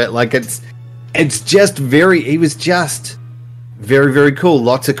rest of it. Like, it's just he was just very, very cool.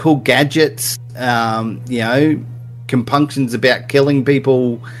 Lots of cool gadgets. Compunctions about killing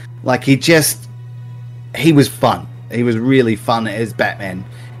people. Like, he was fun. He was really fun as Batman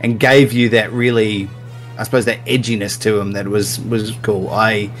and gave you that really, I suppose, that edginess to him that was cool.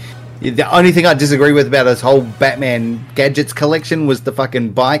 The only thing I disagree with about his whole Batman gadgets collection was the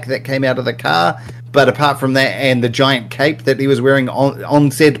fucking bike that came out of the car. But apart from that, and the giant cape that he was wearing on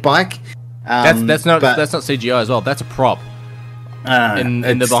said bike, That's not CGI as well. That's a prop. In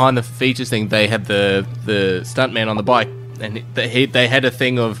the behind the features thing, they had the stuntman on the bike, and they had a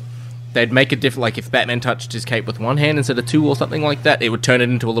thing of they'd make it different. Like if Batman touched his cape with one hand instead of two or something like that, it would turn it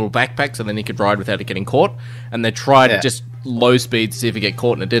into a little backpack, so then he could ride without it getting caught. And they tried just low speed to see if he get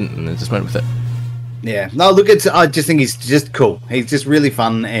caught, and it didn't, and they just went with it. Yeah. No, look, I just think he's just cool. He's just really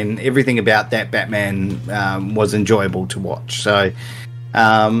fun, and everything about that Batman was enjoyable to watch. So,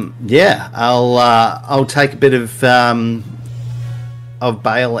 I'll take a bit of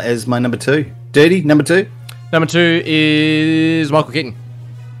Bale as my number 2. Dirty, number 2? Number 2 is Michael Keaton.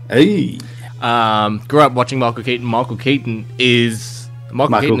 Hey. Grew up watching Michael Keaton. Michael Keaton.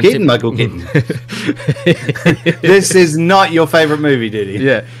 Michael Keaton. This is not your favourite movie, Dirty.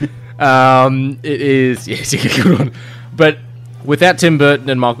 Yeah. It is. Yes, it's a good one. But without Tim Burton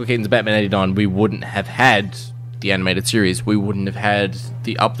and Michael Keaton's Batman 89, we wouldn't have had the animated series. We wouldn't have had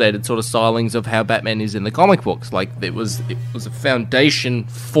the updated sort of stylings of how Batman is in the comic books. Like, it was a foundation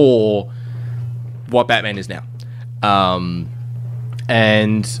for what Batman is now.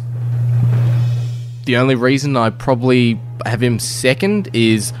 And the only reason I probably have him second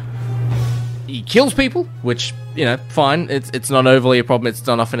is he kills people, which, fine. It's not overly a problem. It's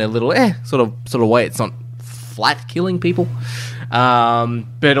done off in a little sort of way. It's not flat killing people.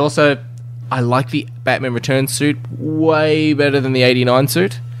 But also, I like the Batman Returns suit way better than the 89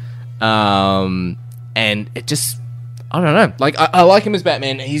 suit. And it just, I don't know. Like, I like him as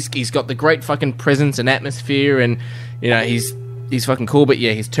Batman. He's got the great fucking presence and atmosphere, and he's fucking cool. But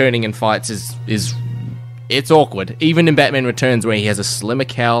yeah, his turning in fights is it's awkward. Even in Batman Returns, where he has a slimmer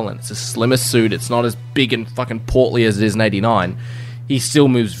cowl and it's a slimmer suit, it's not as big and fucking portly as it is in 89. He still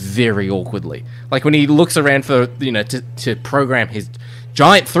moves very awkwardly. Like when he looks around for to program his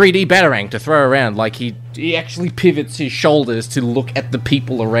giant 3D Batarang to throw around, like he actually pivots his shoulders to look at the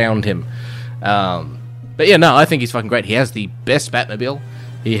people around him. But yeah, no, I think he's fucking great. He has the best Batmobile.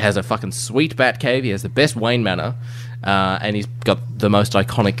 He has a fucking sweet Batcave. He has the best Wayne Manor. And he's got the most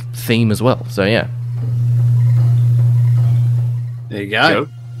iconic theme as well. So yeah. There you go.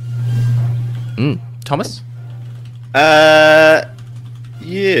 Thomas? Yeah.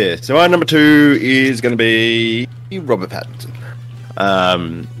 So our number 2 is going to be Robert Pattinson.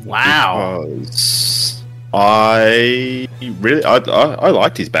 Wow. Because I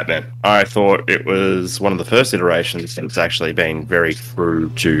liked his Batman. I thought it was one of the first iterations that's actually been very true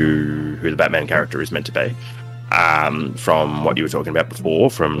to who the Batman character is meant to be. From what you were talking about before,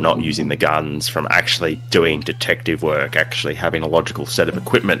 from not using the guns, from actually doing detective work, actually having a logical set of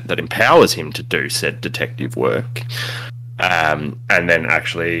equipment that empowers him to do said detective work, and then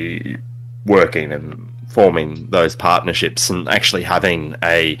actually working and forming those partnerships and actually having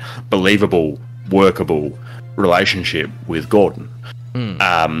a believable, workable relationship with Gordon.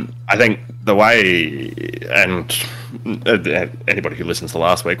 I think the way, and anybody who listens to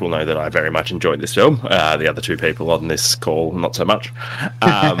last week will know that I very much enjoyed this film. The other 2 people on this call, not so much.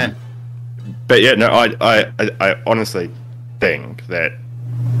 But yeah, no, I honestly think that,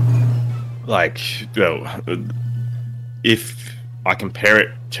 like, well, if I compare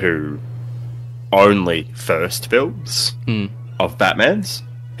it to only first films of Batman's,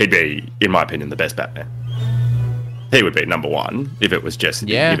 he'd be, in my opinion, the best Batman. He would be number 1 if it was just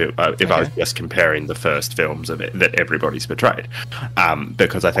if I was just comparing the first films of it that everybody's portrayed,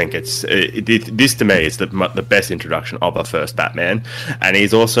 because I think this to me is the best introduction of a first Batman, and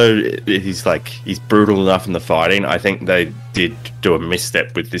he's brutal enough in the fighting. I think they did do a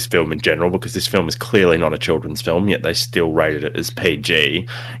misstep with this film in general, because this film is clearly not a children's film, yet they still rated it as PG.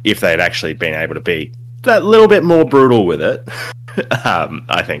 If they had actually been able to be that little bit more brutal with it,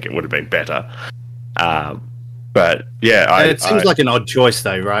 I think it would have been better. But yeah, it seems like an odd choice,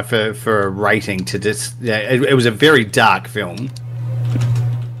 though, right? For a rating to just, it was a very dark film.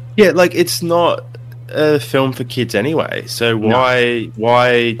 Yeah, like, it's not a film for kids anyway. So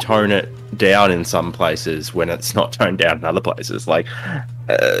why tone it down in some places when it's not toned down in other places? Like,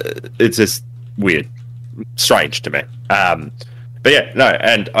 it's just weird, strange to me. But yeah, no,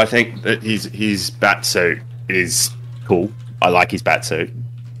 and I think that his batsuit is cool. I like his batsuit.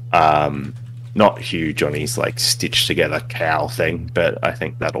 Not huge on his, like, stitched together cowl thing, but I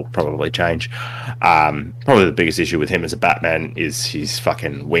think that'll probably change. Probably the biggest issue with him as a Batman is his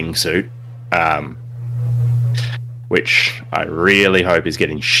fucking wingsuit, which I really hope is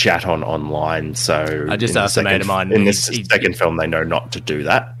getting shat on online. So I just asked a mate of mine in this second film, they know not to do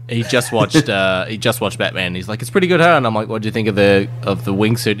that. He just watched Batman. He's like, it's pretty good, huh? And I'm like, what do you think of the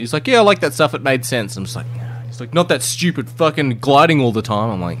wingsuit? He's like, yeah, I like that stuff. It made sense. I'm just like, he's like, not that stupid fucking gliding all the time.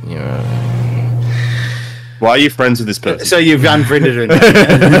 I'm like, yeah. Why are you friends with this person? So you've unfriended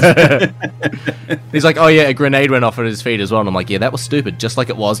her. He's like, oh yeah, a grenade went off at his feet as well. And I'm like, yeah, that was stupid, just like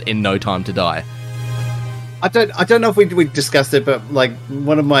it was in No Time to Die. I don't know if we discussed it, but, like,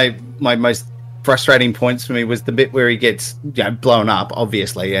 one of my most frustrating points for me was the bit where he gets, blown up,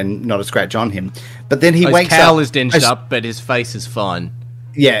 obviously, and not a scratch on him. But then he wakes up. His cowl is dinged up, but his face is fine.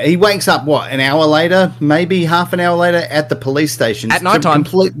 Yeah, he wakes up, an hour later, maybe half an hour later, at the police station. At night time.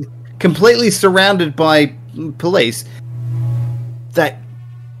 Completely surrounded by police. That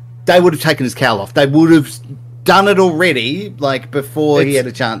they would have taken his cowl off. They would have done it already, like, before he had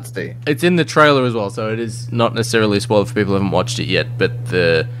a chance to. It's in the trailer as well, so it is not necessarily a spoiler for people who haven't watched it yet, but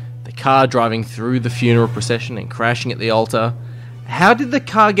the car driving through the funeral procession and crashing at the altar. How did the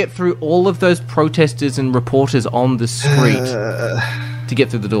car get through all of those protesters and reporters on the street to get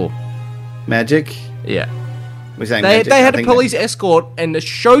through the door? Magic? Yeah. We're saying they magic. had a police escort and the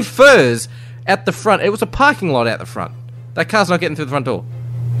chauffeurs at the front. It was a parking lot out the front. That car's not getting through the front door.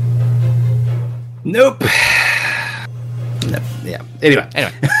 Nope. No, yeah. Anyway.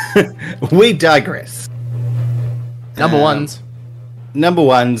 We digress. Number ones.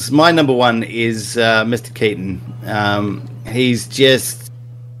 My number one is Mr. Keaton. He's just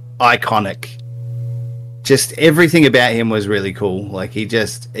iconic. Just everything about him was really cool. Like, he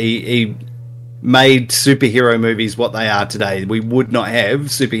made superhero movies what they are today. We would not have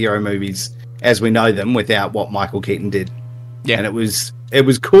superhero movies as we know them without what Michael Keaton did. Yeah. And it was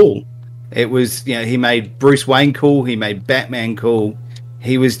cool. It was, he made Bruce Wayne cool. He made Batman cool.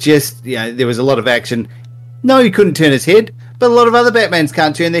 He was just, there was a lot of action. No, he couldn't turn his head, but a lot of other Batmans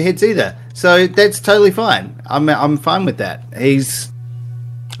can't turn their heads either. So that's totally fine. I'm fine with that. I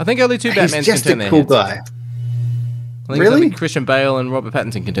think only two Batmans just can turn a their cool heads. guy. I think Really? Christian Bale and Robert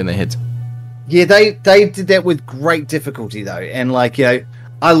Pattinson can turn their heads. Yeah, they did that with great difficulty though, and I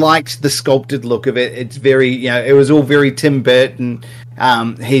liked the sculpted look of it. It's very, it was all very Tim Burton.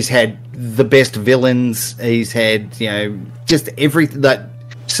 He's had the best villains. He's had, just everything, that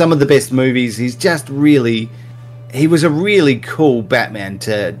some of the best movies. He was a really cool Batman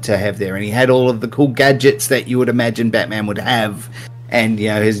to have there, and he had all of the cool gadgets that you would imagine Batman would have. and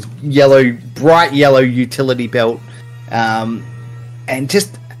his bright yellow utility belt, and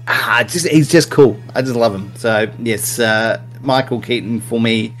just he's just cool. I just love him. So yes, Michael Keaton for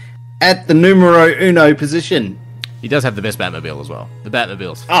me at the numero uno position. He does have the best Batmobile as well. The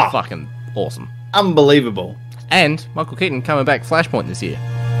Batmobile's fucking awesome. Unbelievable. And Michael Keaton coming back Flashpoint this year.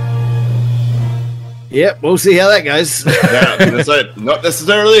 Yep, we'll see how that goes. That's not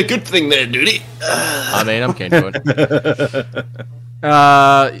necessarily a good thing there, duty. I mean, I'm keen to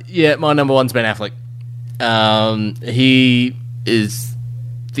it. My number one's Ben Affleck. He is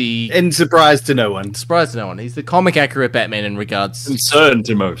and surprise to no one. Surprise to no one. He's the comic accurate Batman in regards... Concerned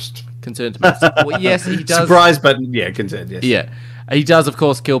to most. Concerned to most. Well, yes, he does. Surprise, but concerned, yes. Yeah. He does, of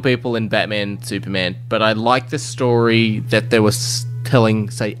course, kill people in Batman, Superman, but I like the story that they were telling,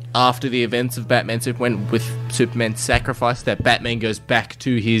 say, after the events of Batman, Superman, with Superman's sacrifice, that Batman goes back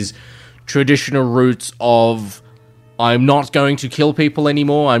to his traditional roots of, I'm not going to kill people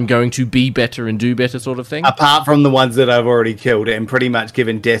anymore, I'm going to be better and do better sort of thing. Apart from the ones that I've already killed and pretty much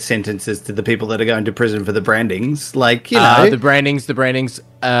given death sentences to the people that are going to prison for the brandings. Like, the brandings,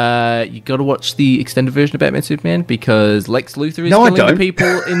 you gotta watch the extended version of Batman Superman because Lex Luthor is killing the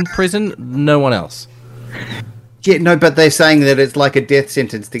people in prison, no one else. Yeah, no, but they're saying that it's like a death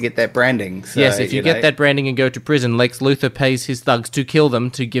sentence to get that branding. So, yes, if you get that branding and go to prison, Lex Luthor pays his thugs to kill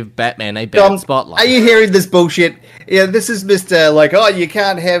them to give Batman a bad spotlight. Are you hearing this bullshit? Yeah, this is Mr. You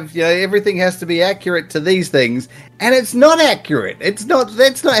can't have, everything has to be accurate to these things. And it's not accurate. That's not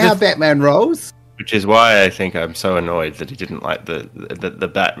how Batman rolls. Which is why I think I'm so annoyed that he didn't like the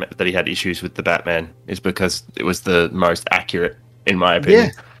Batman, that he had issues with the Batman, is because it was the most accurate, in my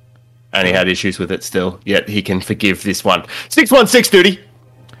opinion. Yeah. And he had issues with it still, yet he can forgive this one. 616, duty!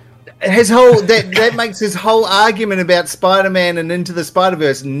 His whole that makes his whole argument about Spider-Man and Into the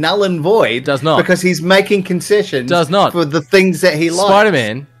Spider-Verse null and void. Does not. Because he's making concessions for the things that he likes.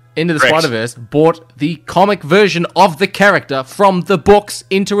 Spider-Man, Into the Spider-Verse, brought the comic version of the character from the books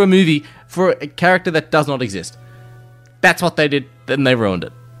into a movie for a character that does not exist. That's what they did, then they ruined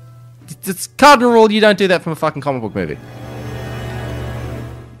it. It's cardinal rule, you don't do that from a fucking comic book movie.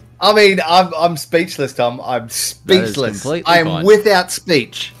 I mean, I'm speechless, Tom. I'm speechless. I am without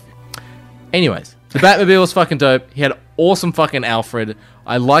speech. Anyways, the Batmobile was fucking dope. He had awesome fucking Alfred.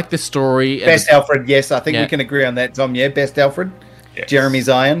 I like the story. Best Alfred, yes. I think we can agree on that, Tom. Yeah, best Alfred. Yes. Jeremy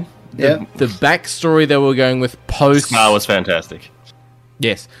Zion. Yeah. The backstory they were going with post... Smile was fantastic.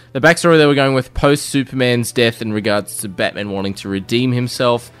 Yes. The backstory they were going with post-Superman's death in regards to Batman wanting to redeem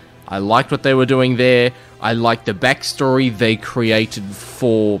himself. I liked what they were doing there. I liked the backstory they created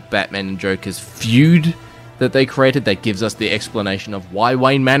for Batman and Joker's feud that they created. That gives us the explanation of why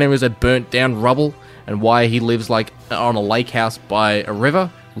Wayne Manor is a burnt down rubble and why he lives like on a lake house by a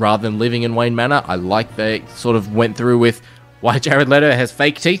river rather than living in Wayne Manor. I like they sort of went through with why Jared Leto has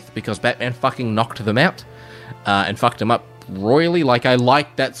fake teeth because Batman fucking knocked them out and fucked him up royally. Like, I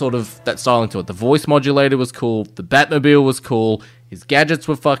like that sort of that styling to it. The voice modulator was cool. The Batmobile was cool. His gadgets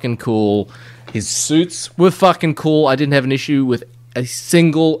were fucking cool. His suits were fucking cool. I didn't have an issue with a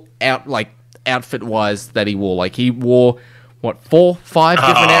single outfit-wise that he wore. Like, he wore, 4, 5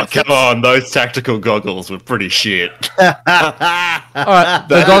 different outfits? Come on, those tactical goggles were pretty shit. Alright,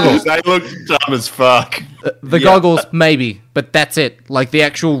 the goggles. They look dumb as fuck. The goggles, maybe, but that's it. Like, the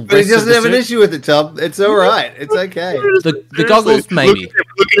actual But he doesn't have an issue with it, Tom. It's alright. It's okay. The goggles, maybe.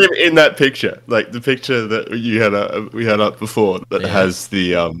 Look at him in that picture. Like, the picture that we had up before that has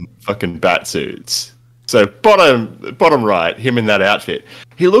the fucking bat suits. So, bottom right, him in that outfit.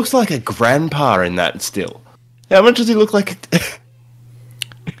 He looks like a grandpa in that still. How much does he look like?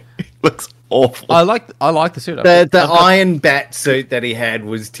 He looks awful. I like the suit. The Iron Bat suit that he had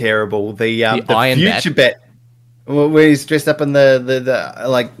was terrible. The Iron Future Bat, where he's dressed up in the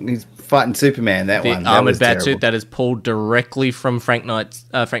like he's fighting Superman. That one, armored bat suit that is pulled directly from Frank Miller's.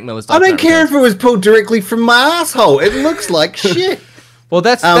 I don't care if it was pulled directly from my asshole. It looks like shit. Well,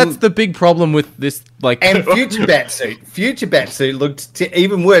 that's the big problem with this. Like, and Future Batsuit looked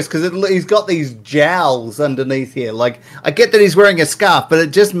even worse because he's got these jowls underneath here. Like, I get that he's wearing a scarf, but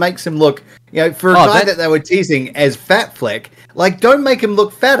it just makes him look, for a guy that they were teasing as Fat Fleck. Like, don't make him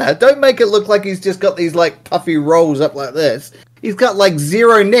look fatter. Don't make it look like he's just got these like puffy rolls up like this. He's got like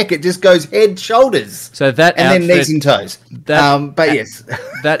zero neck. It just goes head, shoulders. So that and outfit, then knees and toes. But yes,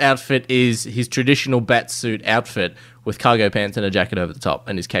 that outfit is his traditional Batsuit outfit with cargo pants and a jacket over the top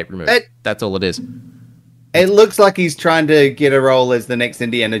and his cape removed. That's all it is. It looks like he's trying to get a role as the next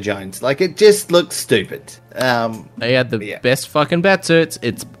Indiana Jones. Like, it just looks stupid. They had the best fucking Batsuits.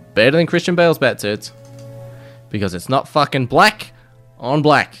 It's better than Christian Bale's Batsuits because it's not fucking black on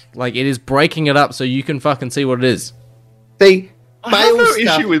black. Like, it is breaking it up so you can fucking see what it is. See, I have no Bale's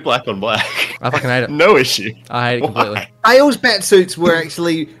stuff, issue with black on black. I fucking hate it. No issue. I hate it completely. Why? Bale's bat suits were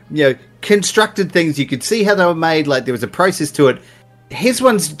actually, constructed things. You could see how they were made. Like there was a process to it. His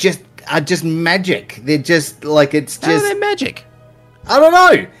ones are just magic. They're just like it's How are just they magic? I don't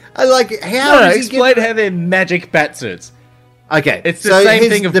know. I like how No, does he explain get... how they're magic bat suits. Okay, It's the so same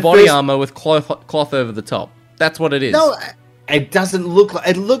here's thing of the body first- armor with cloth over the top. That's what it is. No, it doesn't look like.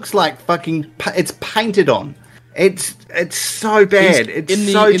 It looks like fucking. It's painted on. It's so bad. It's in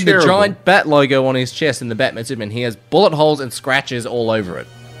the so in terrible. the giant bat logo on his chest in the Batman Superman, he has bullet holes and scratches all over it.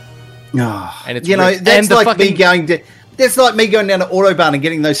 Oh, And it's you know ripped. that's And the like me fucking- going to. That's like me going down to Autobahn and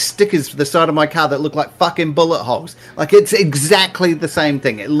getting those stickers for the side of my car that look like fucking bullet holes. Like it's exactly the same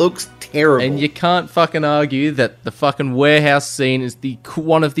thing. It looks terrible. And you can't fucking argue that the fucking warehouse scene is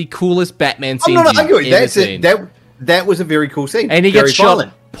one of the coolest Batman I'm scenes not you've arguing. ever That's seen. it. That was a very cool scene. And he Very gets shot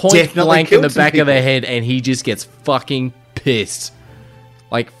violent. point Definitely blank in the killed some back of the people. head, and he just gets fucking pissed.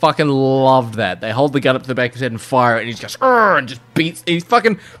 Like, fucking loved that. They hold the gun up to the back of his head and fire it, and he just goes, "Arr!" and just beats. He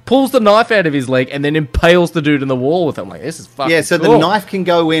fucking pulls the knife out of his leg and then impales the dude in the wall with it. I'm like, this is fucking Yeah, so cool. the knife can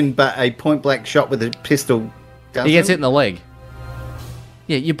go in, but a point blank shot with a pistol. He gets hit in the leg.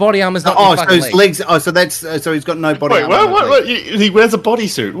 Yeah, your body armor's not Oh, your so fucking his leg. legs. Oh, so that's so he's got no body. Wait, armor on his what? legs. He wears a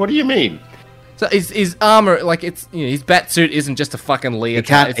bodysuit. What do you mean? So his armor, like, it's, his bat suit isn't just a fucking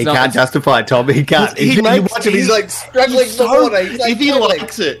leotard. He can't justify it, Tom. He can't. You watch him. He's like struggling he's for water. He's like if he struggling.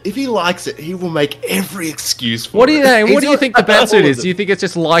 likes it, he will make every excuse for What do it. you think? What He's do you not- think the bat all suit of is? it. Do you think it's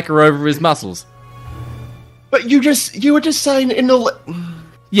just lycra over his muscles? But you were just saying in the.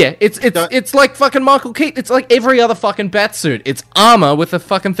 Yeah, it's like fucking Michael Keaton. It's like every other fucking bat suit. It's armor with a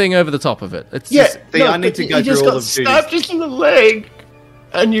fucking thing over the top of it. It's Yeah, just, See, I need but to go you just through all got of stabbed Judy's. just in the leg,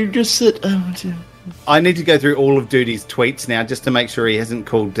 and you just said, "Oh, dear." I need to go through all of Duty's tweets now just to make sure he hasn't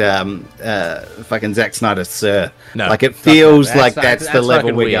called fucking Zack Snyder sir. No, like it fuck no. feels That's- like that's that's the level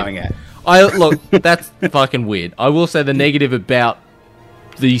fucking we're weird. going at. Look, that's fucking weird. I will say the negative about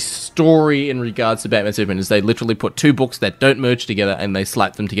the story in regards to Batman Superman is they literally put two books that don't merge together and they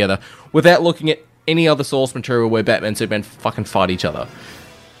slap them together without looking at any other source material where Batman and Superman fucking fight each other.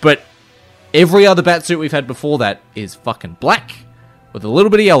 But every other Batsuit we've had before that is fucking black with a little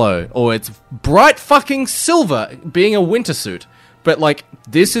bit of yellow, or it's bright fucking silver being a winter suit. But like,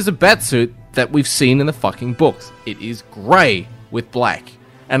 this is a Batsuit that we've seen in the fucking books. It is grey with black.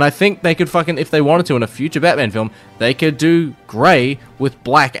 And I think they could fucking, if they wanted to in a future Batman film, they could do grey with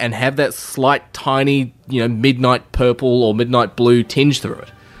black and have that slight, tiny, midnight purple or midnight blue tinge through it.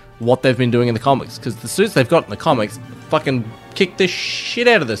 What they've been doing in the comics. Because the suits they've got in the comics fucking kick the shit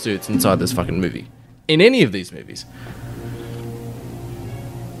out of the suits inside this fucking movie. In any of these movies.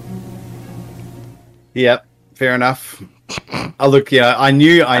 Yep, fair enough. Oh look, yeah, I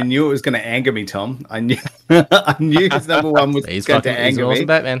knew it was going to anger me, Tom. I knew his number one was He's going to fucking, he's anger an awesome me.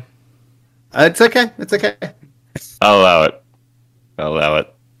 Batman. It's okay. It's okay. I'll allow it. I'll allow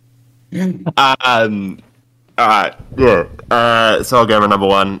it. All right. Yeah. So I'll go with number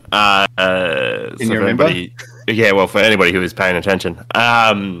one. Can you remember? Yeah. Well, for anybody who is paying attention.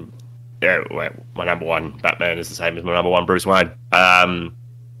 Yeah. Well, my number one Batman is the same as my number one Bruce Wayne.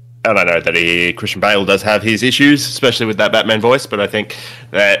 And I know that Christian Bale does have his issues, especially with that Batman voice. But I think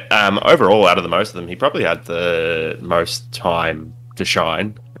that overall, out of the most of them, he probably had the most time to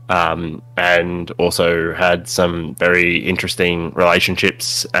shine. And also had some very interesting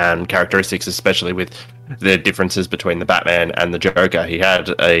relationships and characteristics, especially with the differences between the Batman and the Joker. He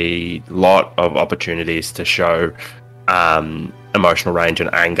had a lot of opportunities to show emotional range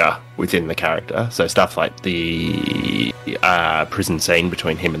and anger within the character. So stuff like the prison scene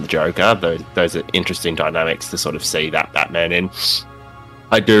between him and the Joker, those are interesting dynamics to sort of see that Batman in.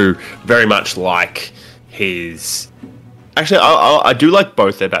 I do very much like his... Actually, I do like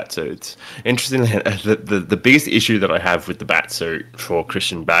both their Batsuits. Interestingly, the biggest issue that I have with the Batsuit for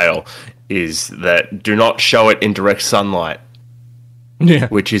Christian Bale is that do not show it in direct sunlight. Yeah.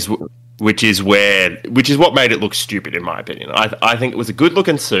 Which is what made it look stupid, in my opinion. I think it was a good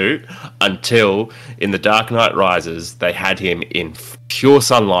looking suit until in The Dark Knight Rises they had him in pure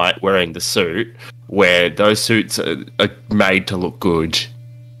sunlight wearing the suit, where those suits are made to look good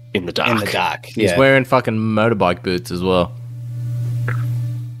in the dark. In the dark. He's Yeah. wearing fucking motorbike boots as well.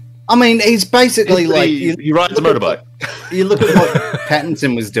 I mean, he's basically like he rides a motorbike. You look at what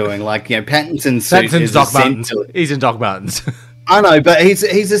Pattinson was doing. Like, Pattinson's suit Pattinson's is Doc Martens. essentially... He's in Doc Martens. I know, but he's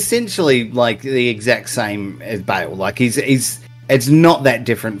essentially like the exact same as Bale. Like he's it's not that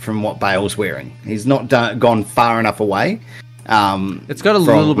different from what Bale's wearing. He's not gone far enough away. It's got a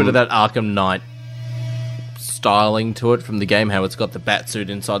little bit of that Arkham Knight styling to it from the game, how it's got the bat suit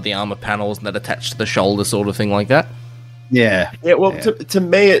inside the armor panels and that attached to the shoulder sort of thing like that. Yeah. Yeah, well, to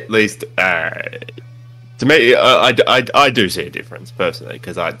me at least, to me, I do see a difference personally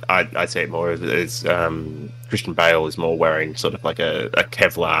because I see it more as Christian Bale is more wearing sort of like a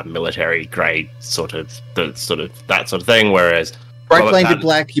Kevlar military grade sort of that sort of thing, whereas Break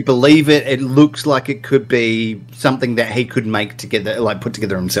Black, you believe it. It looks like it could be something that he could make together, like put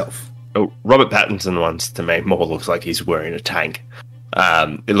together himself. Oh, Robert Pattinson ones to me more looks like he's wearing a tank.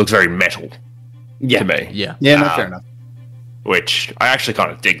 It looks very metal to me. Yeah. Yeah, no, fair enough. Which I actually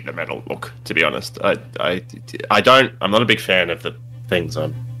kind of dig the metal look, to be honest. I'm not a big fan of the things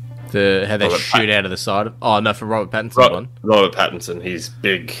on How they shoot out of the side. Oh no, for Robert Pattinson one. Robert Pattinson, his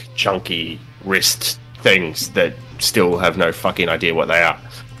big chunky wrist things that still have no fucking idea what they are.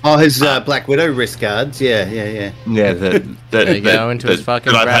 Oh, his Black Widow wrist guards. Yeah. Yeah, There you go into his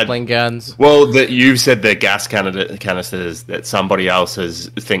fucking grappling guns. Well, that you said they're gas canisters that somebody else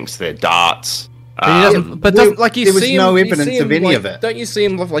thinks they're darts. Like you there was see no him, you evidence see him, of any like, of it. Don't you see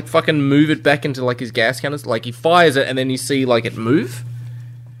him like fucking move it back into like his gas canister? Like he fires it and then you see like it move.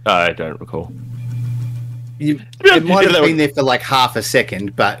 I don't recall. It might have been there for like half a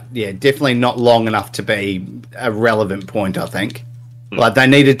second, but yeah, definitely not long enough to be a relevant point. I think, like they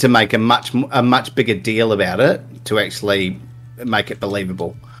needed to make a much bigger deal about it to actually make it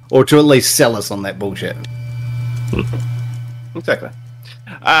believable, or to at least sell us on that bullshit. Exactly.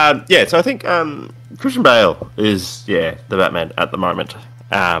 So I think Christian Bale is the Batman at the moment.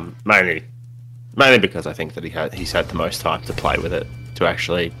 Mainly because I think that he's had the most time to play with it, to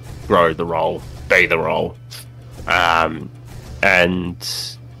actually grow the role, be the role, and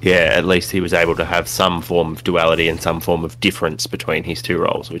at least he was able to have some form of duality and some form of difference between his two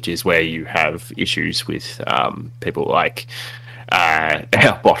roles, which is where you have issues with people like our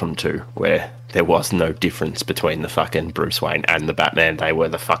bottom two, where there was no difference between the fucking Bruce Wayne and the Batman. They were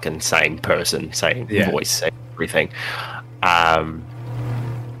the fucking same person, same voice, same everything. And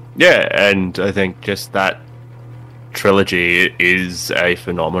I think just that trilogy is a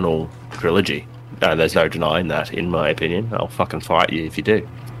phenomenal trilogy. There's no denying that, in my opinion. I'll fucking fight you if you do.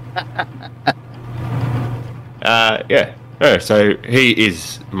 So he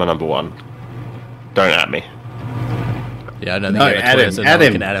is my number one. Don't at me. Yeah, I don't think you have a Twitter, so no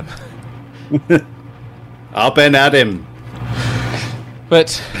one can add him. Up and at him.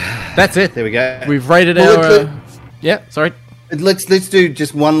 But that's it. There we go. We've rated our... Yeah, sorry. Let's do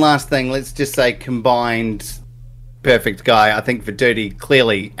just one last thing. Let's just say combined perfect guy. I think for Dirty,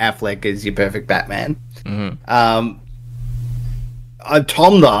 clearly Affleck is your perfect Batman. Mm-hmm.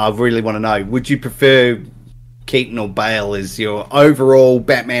 Tom, though, I really want to know, would you prefer Keaton or Bale as your overall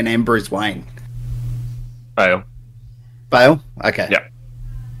Batman and Bruce Wayne? Bale? Okay. Yeah.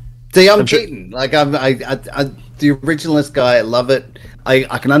 See, I'm Keaton. Like, I'm the originalist guy. I love it.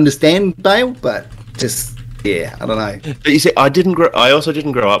 I can understand Bale, but just... Yeah, I don't know. But you see, I also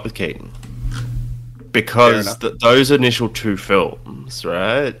didn't grow up with Keaton because those initial two films,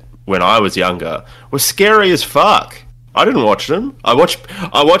 right, when I was younger, were scary as fuck. I didn't watch them. I watched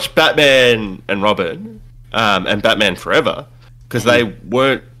Batman and Robin, and Batman Forever because they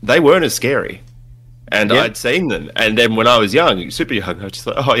weren't as scary, and I'd seen them. And then when I was young, super young, I was just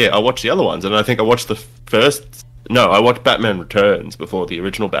like, oh yeah, I watched the other ones, and I think I watched the first. No, I watched Batman Returns before the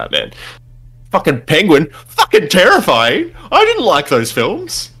original Batman. Fucking Penguin, fucking terrifying. I didn't like those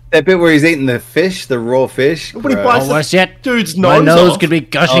films. That bit where he's eating the fish, the raw fish. But he bites worse yet, dude's my nose off. could be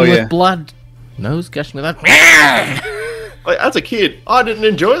gushing with blood. Nose gushing with blood. Like, as a kid, I didn't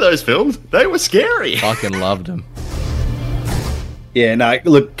enjoy those films. They were scary. Fucking loved them. Yeah, no,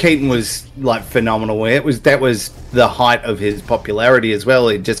 look, Keaton was like phenomenal. That was the height of his popularity as well.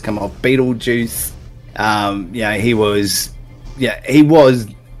 He'd just come off Beetlejuice. He was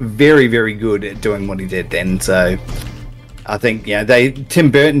very, very good at doing what he did then. So I think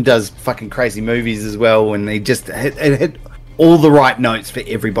Tim Burton does fucking crazy movies as well, and he just hit all the right notes for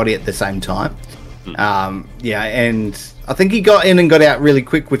everybody at the same time. And I think he got in and got out really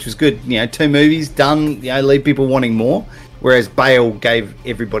quick, which was good. 2 movies done, leave people wanting more. Whereas Bale gave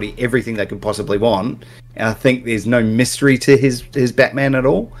everybody everything they could possibly want. And I think there's no mystery to his Batman at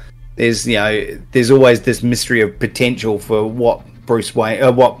all. There's always this mystery of potential for what Bruce Wayne,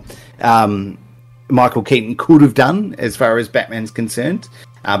 Michael Keaton could have done as far as Batman's concerned.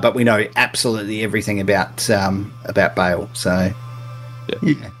 But we know absolutely everything about Bale. So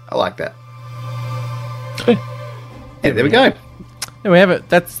I like that. Yeah, there we go. There we have it.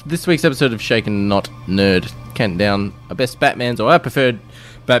 That's this week's episode of Shaken Not Nerd. Counting down our best Batmans, or our preferred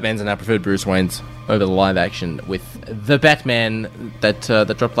Batmans and our preferred Bruce Waynes over the live action with the Batman that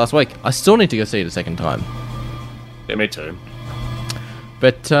dropped last week. I still need to go see it a second time. Yeah, me too.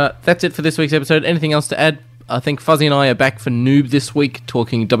 But that's it for this week's episode. Anything else to add, I think Fuzzy and I are back for Noob this week,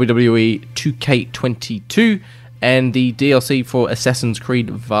 talking WWE 2K22 and the DLC for Assassin's Creed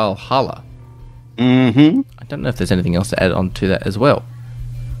Valhalla. Mm-hmm. I don't know if there's anything else to add on to that as well.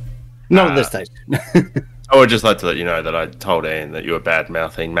 Not at this stage. I would just like to let you know that I told Ian that you were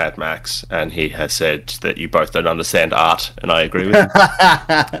bad-mouthing Mad Max, and he has said that you both don't understand art, and I agree with him.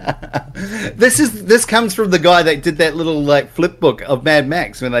 This comes from the guy that did that little flip book of Mad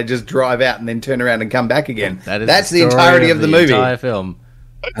Max when they just drive out and then turn around and come back again. That's the entirety of the movie. Entire film.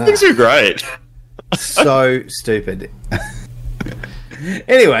 Things are great. So stupid.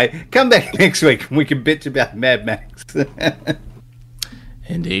 Anyway, come back next week and we can bitch about Mad Max.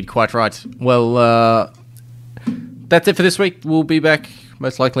 Indeed, quite right. Well, that's it for this week. We'll be back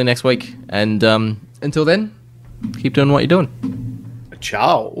most likely next week. And until then, keep doing what you're doing.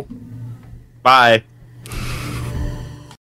 Ciao. Bye.